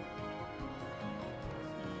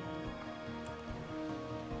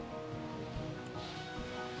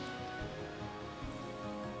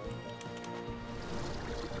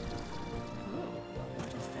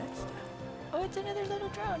 Oh, it's another little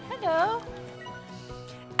drone. Hello.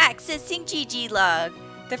 Accessing GG log.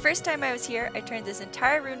 The first time I was here, I turned this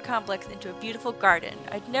entire rune complex into a beautiful garden.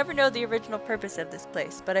 I'd never know the original purpose of this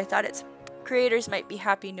place, but I thought its creators might be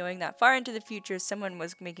happy knowing that far into the future someone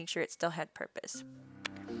was making sure it still had purpose.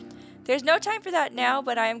 There's no time for that now,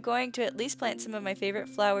 but I am going to at least plant some of my favorite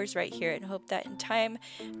flowers right here and hope that in time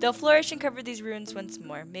they'll flourish and cover these ruins once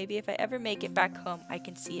more. Maybe if I ever make it back home, I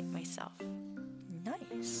can see it myself.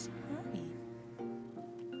 Nice.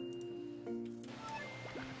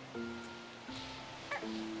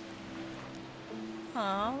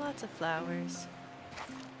 Aw, lots of flowers.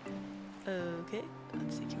 Okay,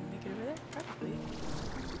 let's see, can we make it over there? Probably.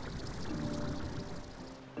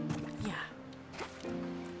 Yeah.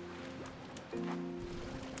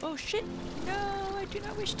 Oh shit! No, I do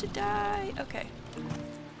not wish to die! Okay.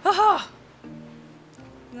 Haha!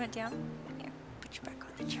 You went down? Here, put you back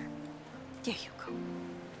on the chair. There you go.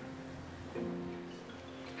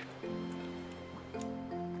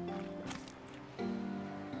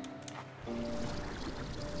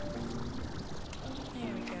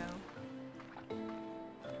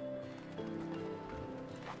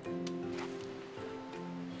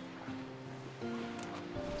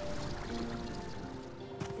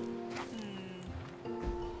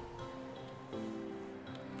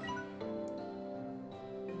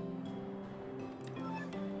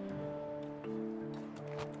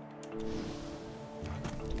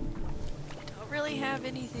 Really have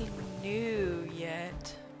anything new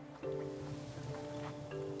yet.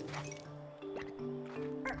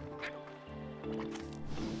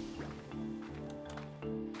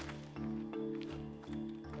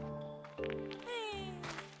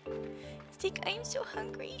 Think I'm so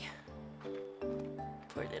hungry.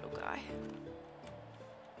 Poor little guy.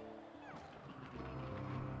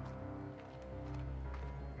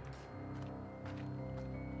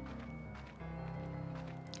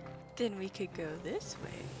 Then we could go this way.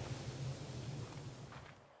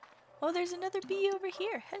 Oh, there's another bee over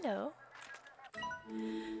here. Hello.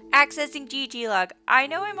 Accessing GG log. I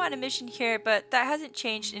know I'm on a mission here, but that hasn't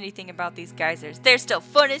changed anything about these geysers. They're still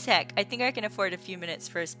fun as heck. I think I can afford a few minutes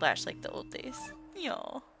for a splash like the old days.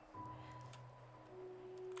 Yo.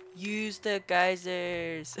 Use the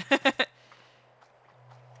geysers.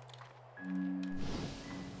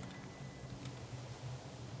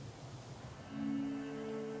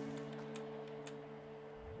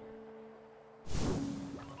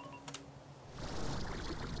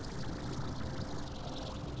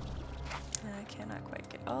 Cannot quite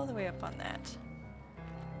get all the way up on that.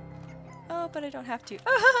 Oh, but I don't have to.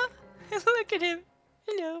 Ah, look at him.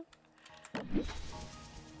 Hello.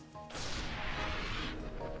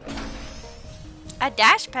 A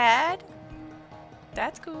dash pad.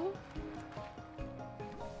 That's cool.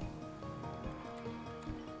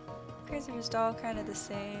 Guys are just all kind of the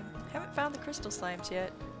same. Haven't found the crystal slimes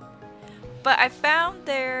yet. But I found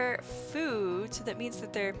their food, so that means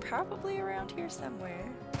that they're probably around here somewhere.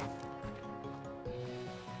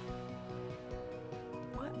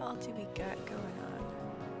 What all do we got going on?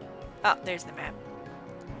 Oh, there's the map.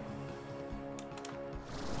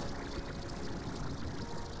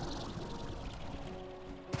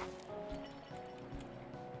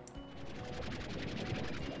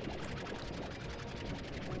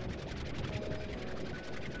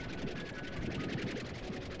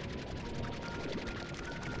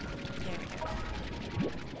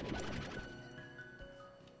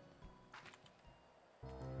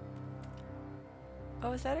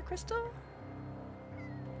 Oh, is that a crystal?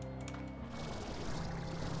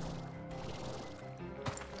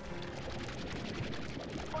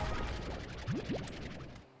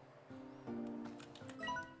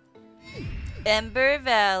 Ember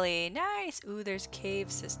Valley. Nice. Ooh, there's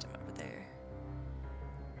cave system over there.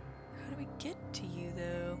 How do we get to you,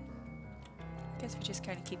 though? I guess we just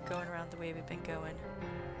kind of keep going around the way we've been going.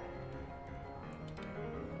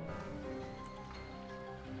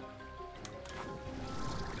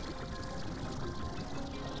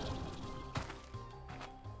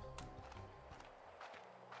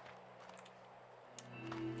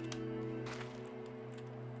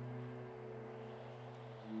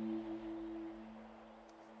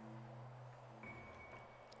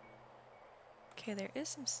 Okay, there is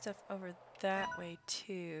some stuff over that way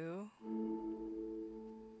too.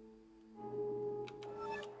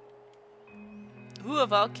 Ooh, a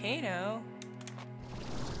volcano.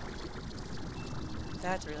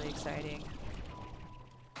 That's really exciting.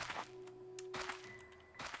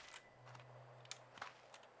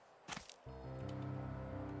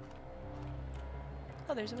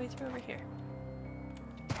 Oh, there's a way through over here.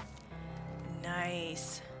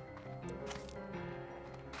 Nice.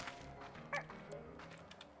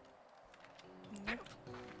 Yep.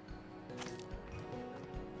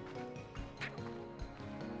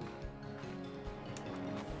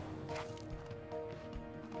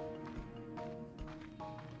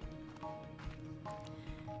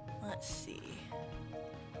 Let's see.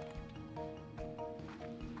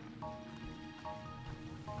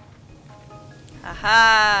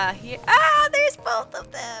 Aha! Here. Ah, there's both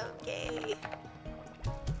of them. Yay!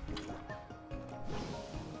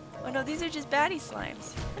 Oh no, these are just baddie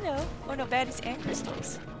slimes. Hello. Oh no, baddies and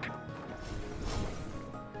crystals.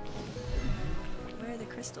 Where are the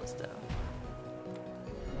crystals though?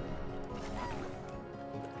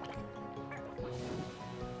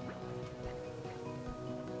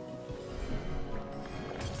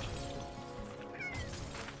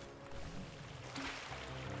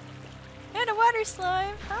 And a water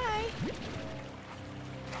slime. Hi.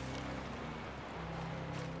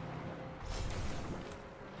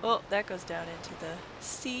 Oh, that goes down into the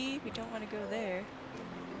sea. We don't want to go there.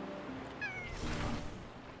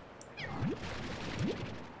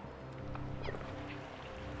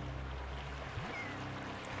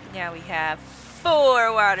 Now we have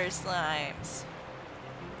 4 water slimes.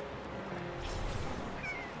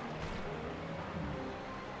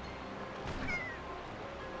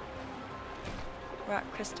 Rock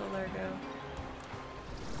crystal Largo.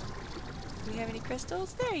 Do we have any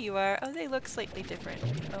crystals? There you are. Oh, they look slightly different.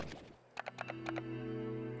 Oh.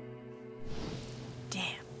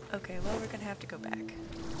 Damn. Okay, well, we're gonna have to go back.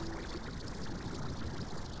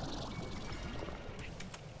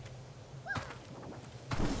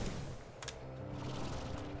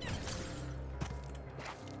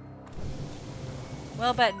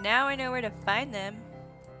 Well, but now I know where to find them.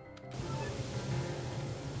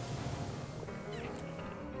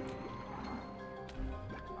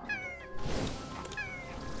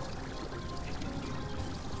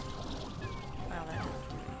 Wow, that.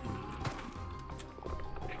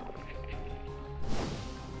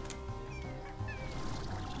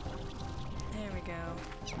 There we go.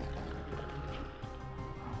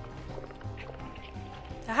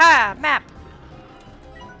 Aha! Map!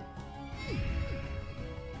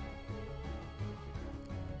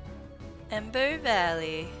 Ember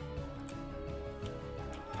Valley.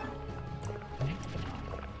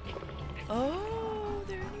 Oh,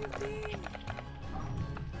 they're a new thing.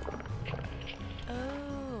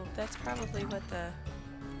 Oh, that's probably what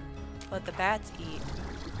the bats eat.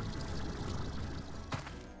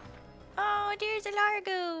 Oh, there's a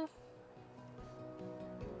Largo.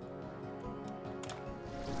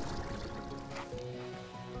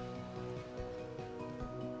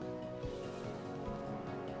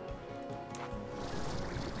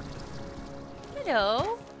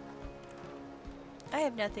 Hello. I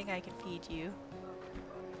have nothing I can feed you.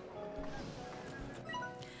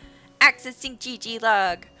 Accessing GG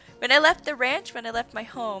log. When I left the ranch, when I left my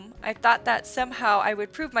home, I thought that somehow I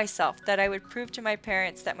would prove myself, that I would prove to my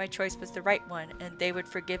parents that my choice was the right one, and they would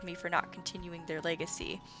forgive me for not continuing their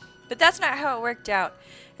legacy. But that's not how it worked out,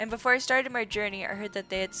 and before I started my journey, I heard that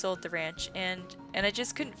they had sold the ranch, and I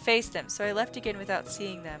just couldn't face them, so I left again without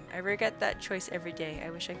seeing them. I regret that choice every day. I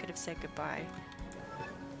wish I could have said goodbye.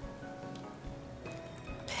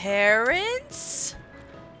 Parents?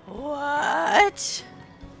 What?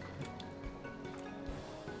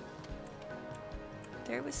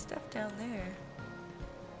 There was stuff down there.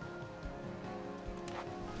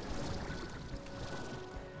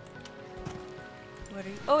 What are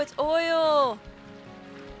you? Oh, it's oil!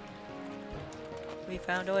 We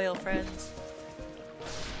found oil, friends.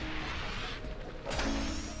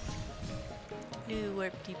 New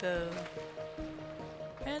warp depot.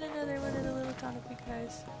 And another one of the little Tonopi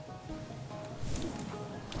guys.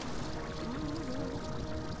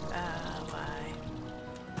 Ah, why?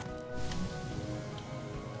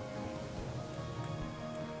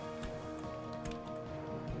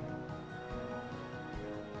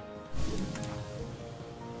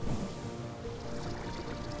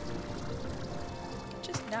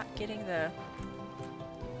 Just not getting the...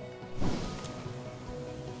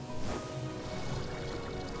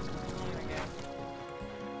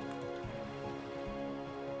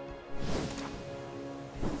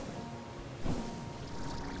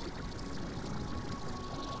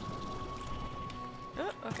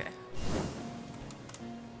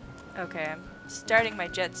 Okay, I'm starting my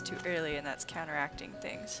jets too early and that's counteracting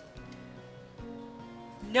things.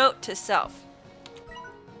 Note to self.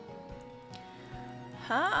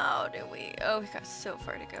 How do we... Oh, we got so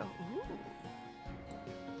far to go. Ooh.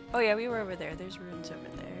 Oh yeah, we were over there. There's ruins over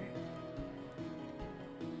there.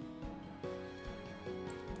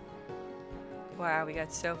 Wow, we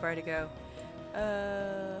got so far to go.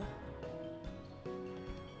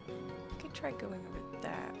 We could try going over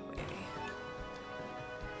that way.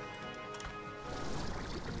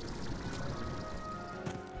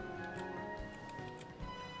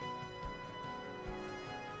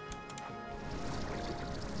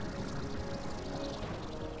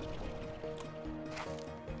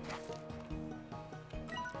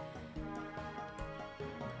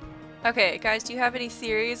 Okay, guys, do you have any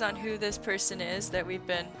theories on who this person is that we've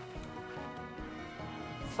been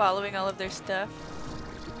following all of their stuff?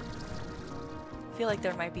 I feel like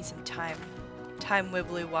there might be some time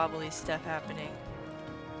wibbly wobbly stuff happening,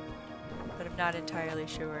 but I'm not entirely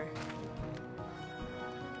sure.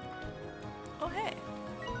 Oh, hey.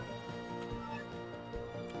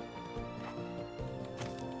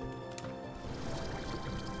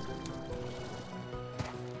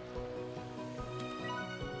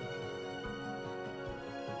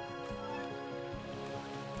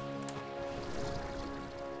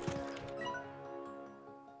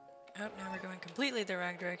 Oh, now we're going completely the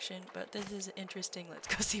wrong direction, but this is interesting. Let's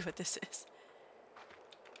go see what this is.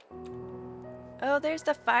 Oh, there's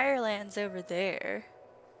the Firelands over there.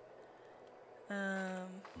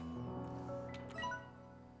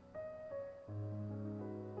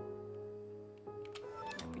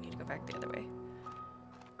 We need to go back the other way.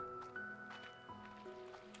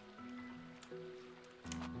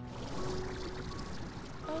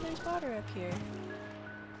 Oh, there's water up here.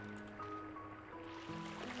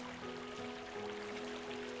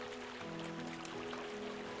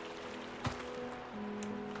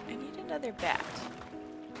 Another bat.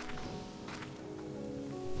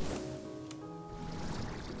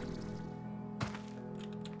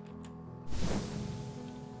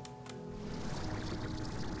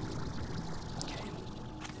 Okay.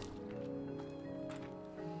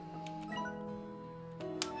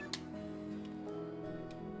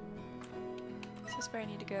 Is this where I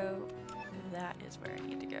need to go? That is where I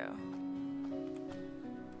need to go.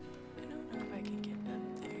 I don't know if I can get up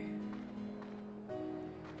there.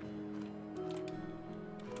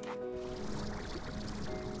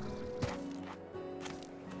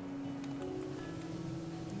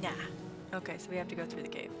 Nah. Okay, so we have to go through the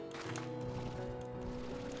cave.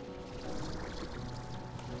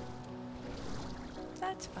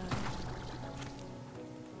 That's fine.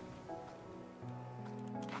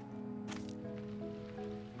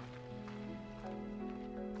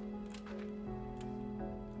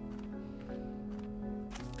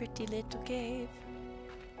 Pretty little cave.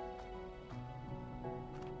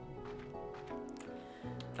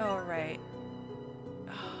 All right.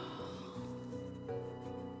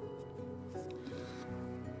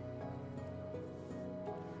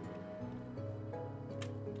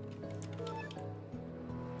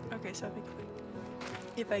 Okay, so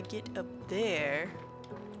if I get up there...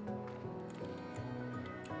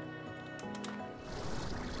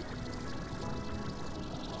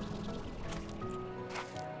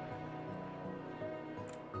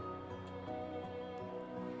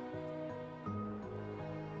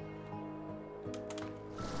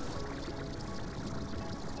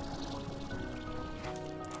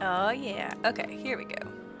 Oh yeah, okay, here we go.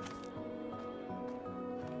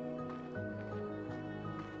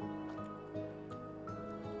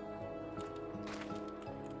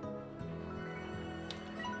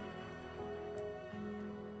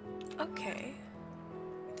 Okay,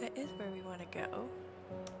 that is where we want to go.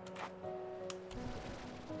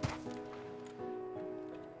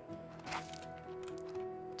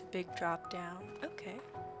 The big drop down, okay.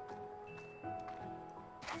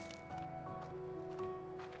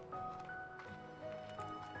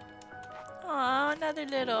 Aw, another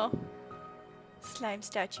little slime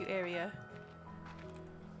statue area.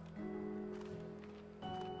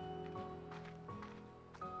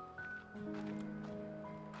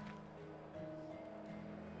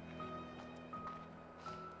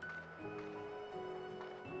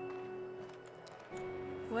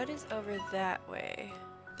 What is over that way?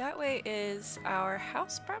 That way is our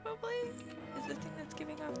house, probably? Is the thing that's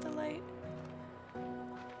giving off the light?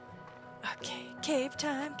 Okay, cave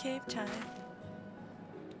time, cave time.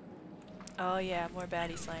 Oh yeah, more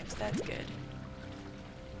baddie slimes, that's good.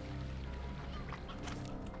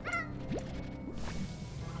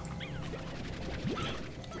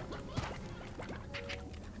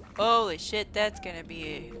 Holy shit, that's gonna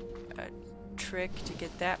be trick to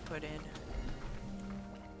get that put in.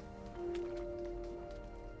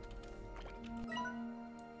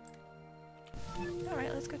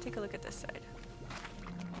 Alright, let's go take a look at this side.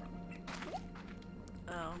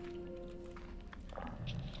 Oh.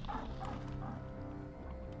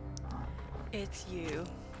 It's you.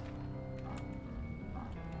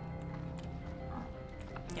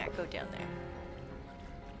 Yeah, go down there.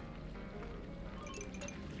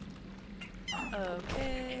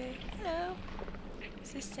 Okay. Hello.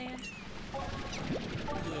 Is this sand? Yeah.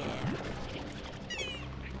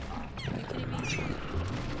 Are you kidding me?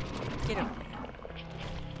 Get over there.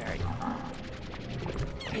 Where are you?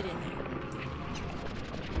 Get in there.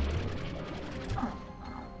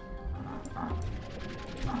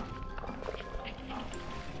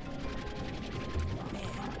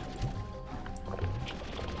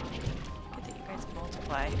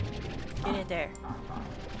 Get in there.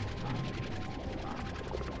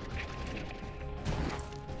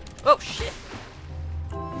 Oh shit!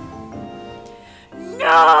 No!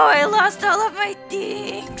 I lost all of my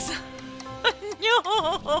things! No!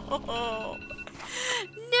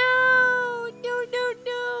 No! No, no,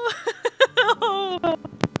 no!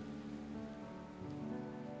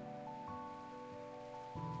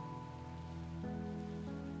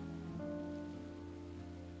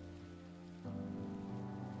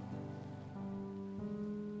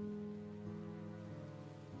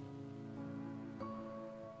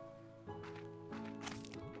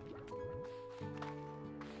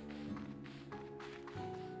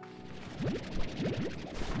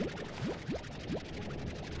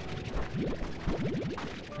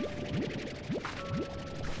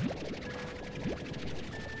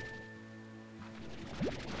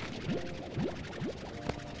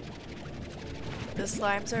 The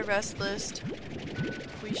slimes are restless.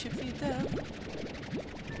 We should feed them.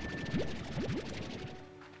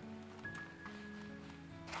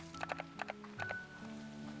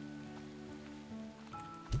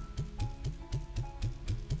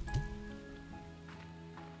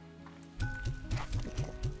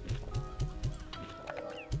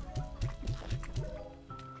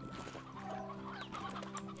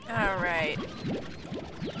 All right.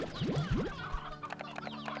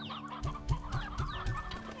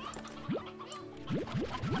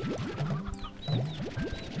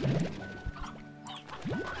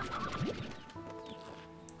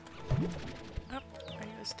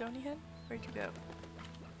 Stony head? Where'd you go?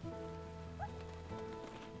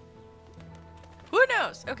 Who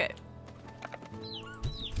knows? Okay.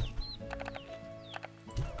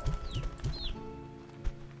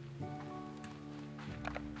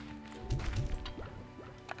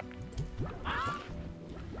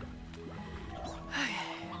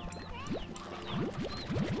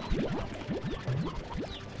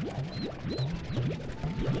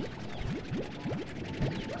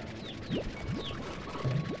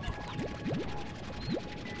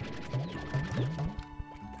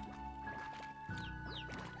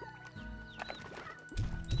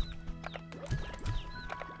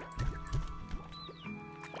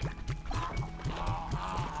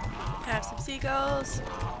 Have some seagulls.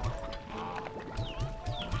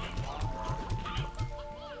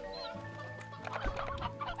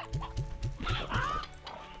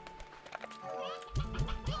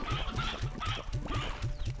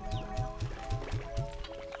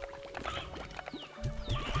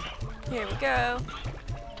 Here we go.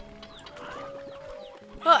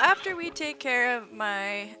 Well, after we take care of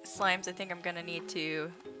my slimes, I think I'm gonna need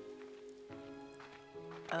to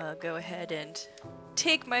go ahead and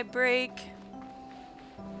take my break,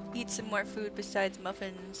 eat some more food besides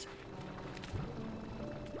muffins.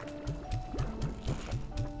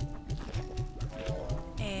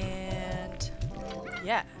 And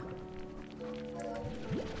yeah.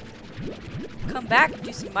 Come back and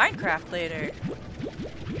do some Minecraft later.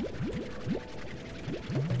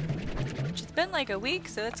 Which has been like a week,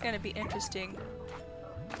 so that's gonna be interesting.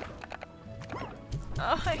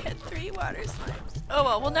 Oh, I had 3 water slimes. Oh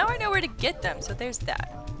well, now I know where to get them, so there's that.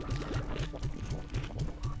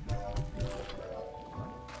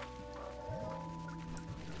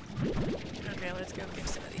 Okay, let's go give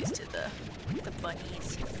some of these to the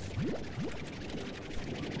bunnies.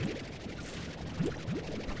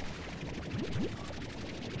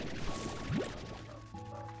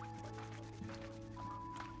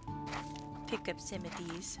 Pick up some of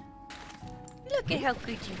these. Look at how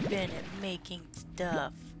good you've been at making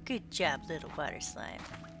stuff. Good job, little water slime.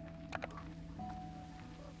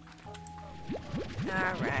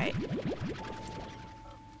 Alright.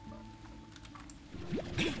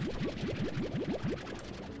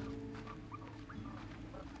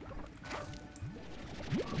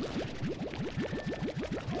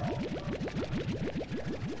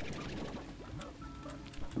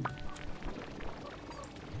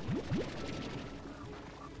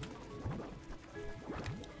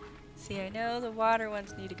 See, I know the water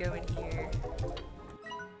ones need to go in here.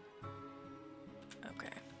 Okay.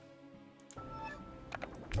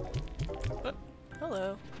 Oh,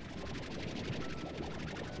 hello.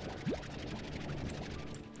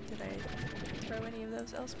 Did I throw any of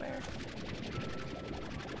those elsewhere?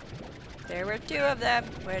 There were 2 of them.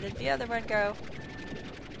 Where did the other one go?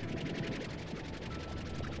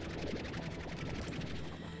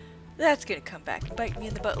 That's gonna come back and bite me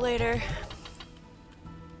in the butt later.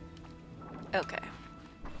 Okay.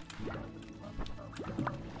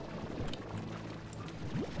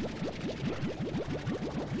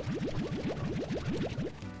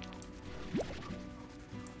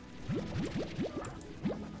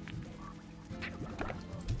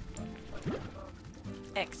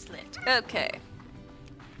 Excellent. Okay.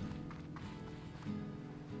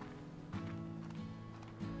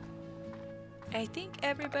 I think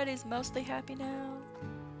everybody's mostly happy now.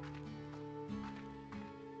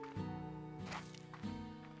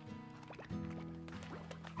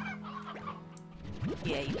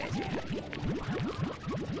 Yeah, you guys are happy.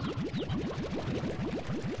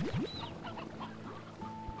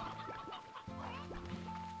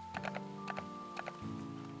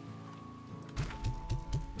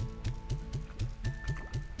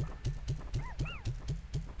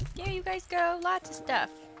 There you guys go. Lots of stuff.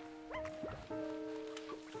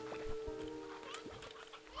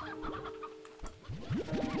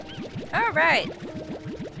 All right.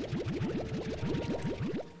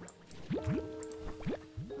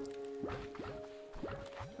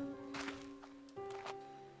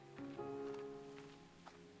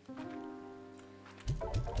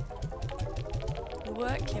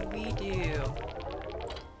 What can we do?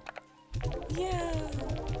 Yeah.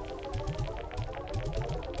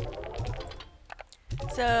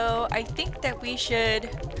 So I think that we should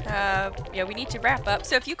yeah, we need to wrap up.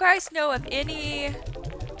 So if you guys know of any...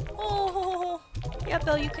 Oh, yeah,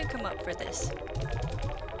 Belle, you can come up for this.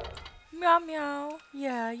 Meow meow.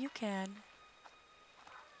 Yeah, you can.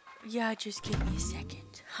 Yeah, just give me a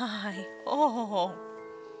second. Hi. Oh.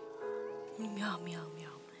 Meow meow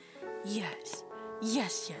meow. Yes.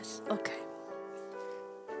 Yes, yes. Okay.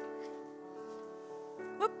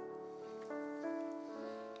 Whoop.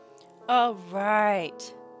 All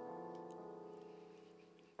right.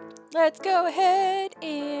 Let's go ahead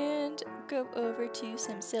and go over to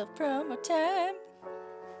some self-promo time.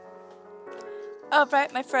 All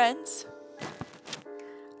right, my friends.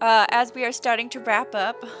 As we are starting to wrap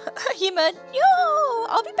up, Hema, no,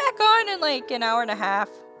 I'll be back on in like an hour and a half.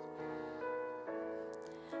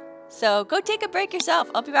 So go take a break yourself.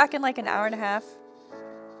 I'll be back in like an hour and a half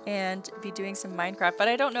and be doing some Minecraft, but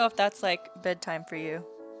I don't know if that's like bedtime for you.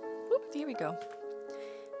 Oop, here we go.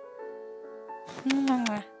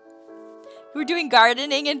 We're doing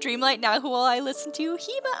gardening and Dreamlight now while I listen to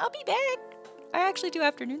Hema. I'll be back. I actually do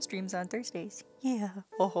afternoon streams on Thursdays. Yeah.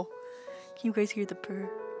 Oh, can you guys hear the purr?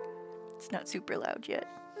 It's not super loud yet.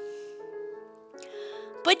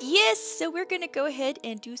 But yes, so we're gonna go ahead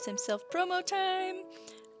and do some self-promo time.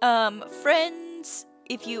 Friends,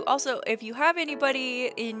 if you have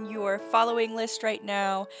anybody in your following list right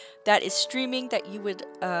now that is streaming that you would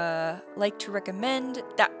like to recommend,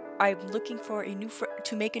 that I'm looking for a new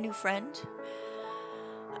to make a new friend.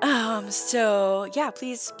 So yeah,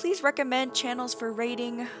 please recommend channels for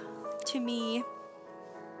rating to me.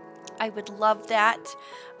 I would love that.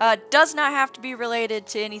 Does not have to be related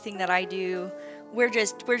to anything that I do. We're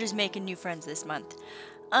just making new friends this month.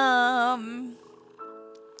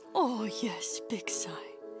 Oh yes, big sigh.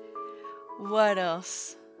 What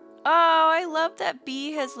else? Oh, I love that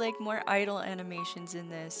Bee has like more idle animations in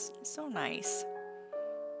this. So nice.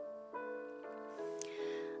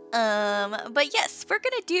 But yes, we're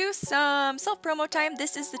gonna do some self-promo time.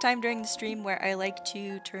 This is the time during the stream where I like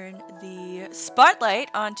to turn the spotlight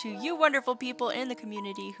onto you wonderful people in the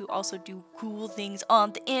community who also do cool things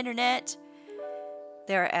on the internet.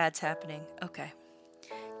 There are ads happening. Okay.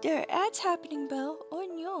 There are ads happening, Belle. Oh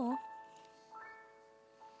no.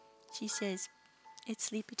 She says, it's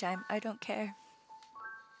sleepy time. I don't care.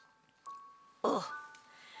 Ugh.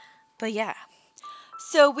 But yeah.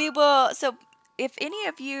 So if any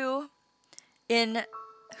of you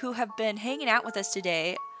who have been hanging out with us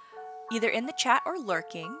today, either in the chat or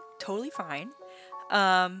lurking, totally fine.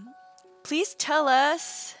 Please tell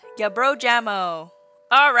us, ya bro jammo.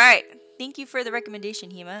 All right, thank you for the recommendation,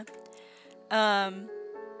 Hema.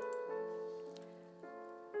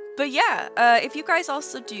 But yeah, if you guys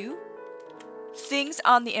also do things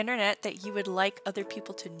on the internet that you would like other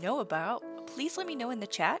people to know about, please let me know in the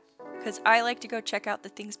chat, because I like to go check out the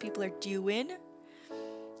things people are doing.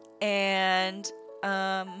 And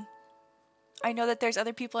I know that there's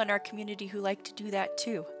other people in our community who like to do that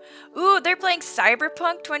too. Ooh, they're playing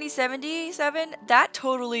Cyberpunk 2077. That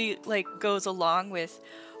totally like goes along with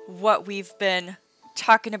what we've been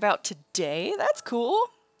talking about today. That's cool.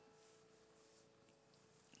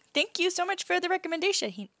 Thank you so much for the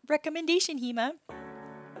recommendation, Hema.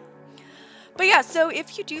 But yeah, so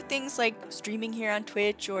if you do things like streaming here on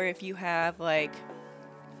Twitch, or if you have like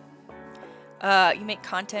you make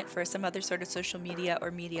content for some other sort of social media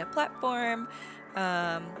or media platform,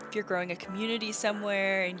 if you're growing a community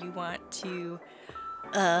somewhere and you want to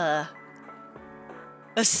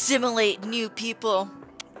assimilate new people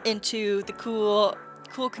into the cool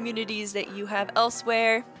communities that you have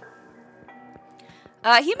elsewhere,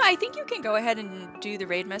 Hema, I think you can go ahead and do the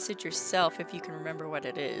raid message yourself if you can remember what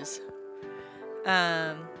it is.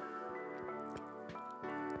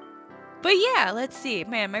 But yeah, let's see.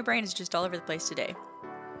 Man, my brain is just all over the place today.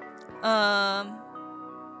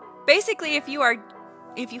 Basically, if you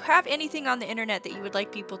have anything on the internet that you would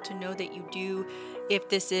like people to know that you do, if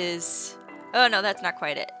this is... Oh, no, that's not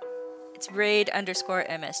quite it. It's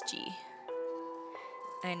raid_MSG.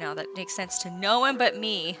 I know, that makes sense to no one but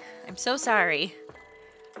me. I'm so sorry.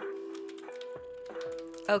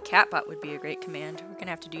 Oh, Catbot would be a great command. We're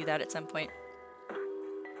gonna have to do that at some point.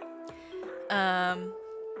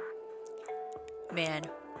 Man.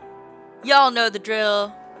 Y'all know the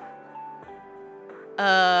drill.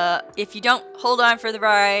 If you don't, hold on for the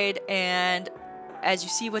ride, and as you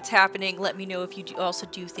see what's happening, let me know if you also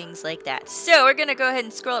do things like that. So we're gonna go ahead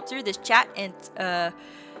and scroll up through this chat and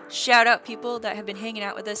shout out people that have been hanging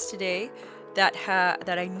out with us today that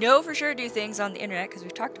I know for sure do things on the internet, because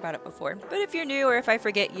we've talked about it before. But if you're new, or if I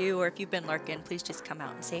forget you, or if you've been lurking, please just come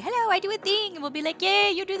out and say, hello, I do a thing, and we'll be like,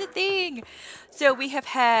 yay, you do the thing. So we have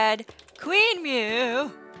had Queen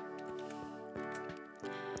Mew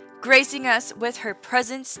gracing us with her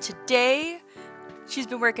presence today. She's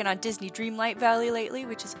been working on Disney Dreamlight Valley lately,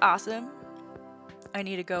 which is awesome. I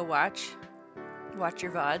need to go watch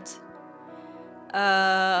your VODs.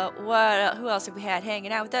 Who else have we had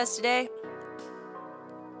hanging out with us today?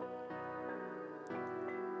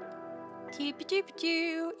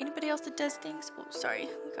 Anybody else that does things? Oh, sorry.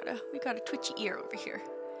 We got a twitchy ear over here.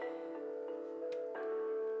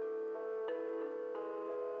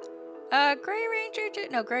 Gray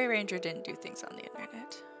Ranger didn't do things on the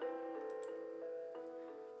internet.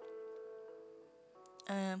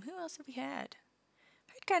 Who else have we had?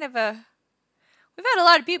 We've had a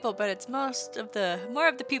lot of people, but it's more of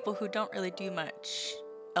the people who don't really do much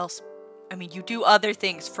else. I mean, you do other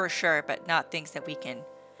things for sure, but not things that we can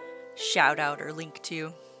shout out or link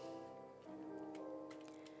to.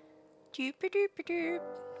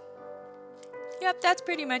 Yep, that's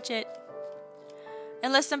pretty much it.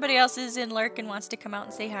 Unless somebody else is in lurk and wants to come out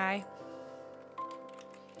and say hi.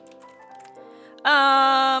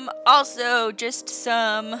 Also, just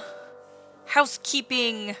some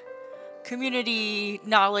housekeeping, community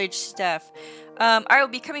knowledge stuff. I will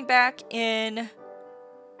be coming back in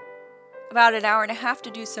about an hour and a half to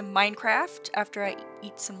do some Minecraft after I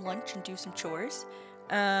eat some lunch and do some chores.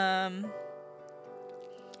 And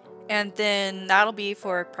then that'll be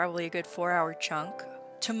for probably a good 4-hour chunk.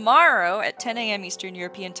 Tomorrow at 10 a.m. Eastern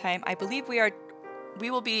European Time, I believe we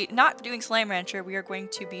will be not doing Slime Rancher. We are going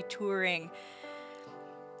to be touring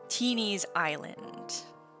Teeny's Island.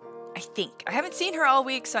 I think. I haven't seen her all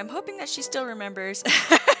week, so I'm hoping that she still remembers.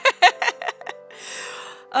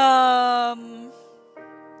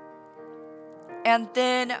 And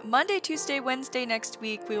then Monday, Tuesday, Wednesday next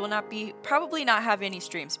week, we will probably not have any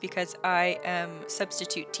streams because I am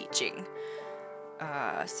substitute teaching.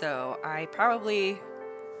 So I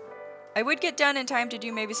would get done in time to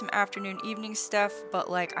do maybe some afternoon, evening stuff, but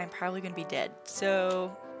like I'm probably gonna be dead.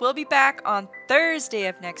 So we'll be back on Thursday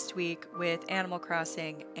of next week with Animal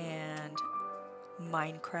Crossing and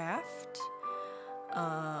Minecraft.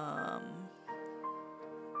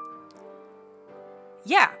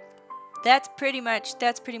 Yeah, that's pretty much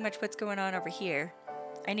what's going on over here.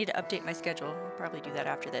 I need to update my schedule. I'll probably do that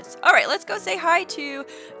after this. All right, let's go say hi to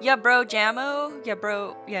ya bro Jamo. Your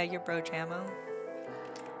bro Jamo.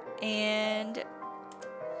 And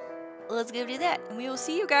let's go do that. And we will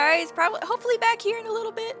see you guys hopefully back here in a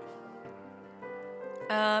little bit.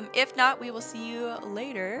 If not, we will see you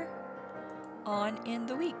later on in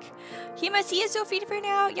the week. Hema, see you, Sophie, for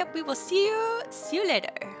now. Yep, we will see you later.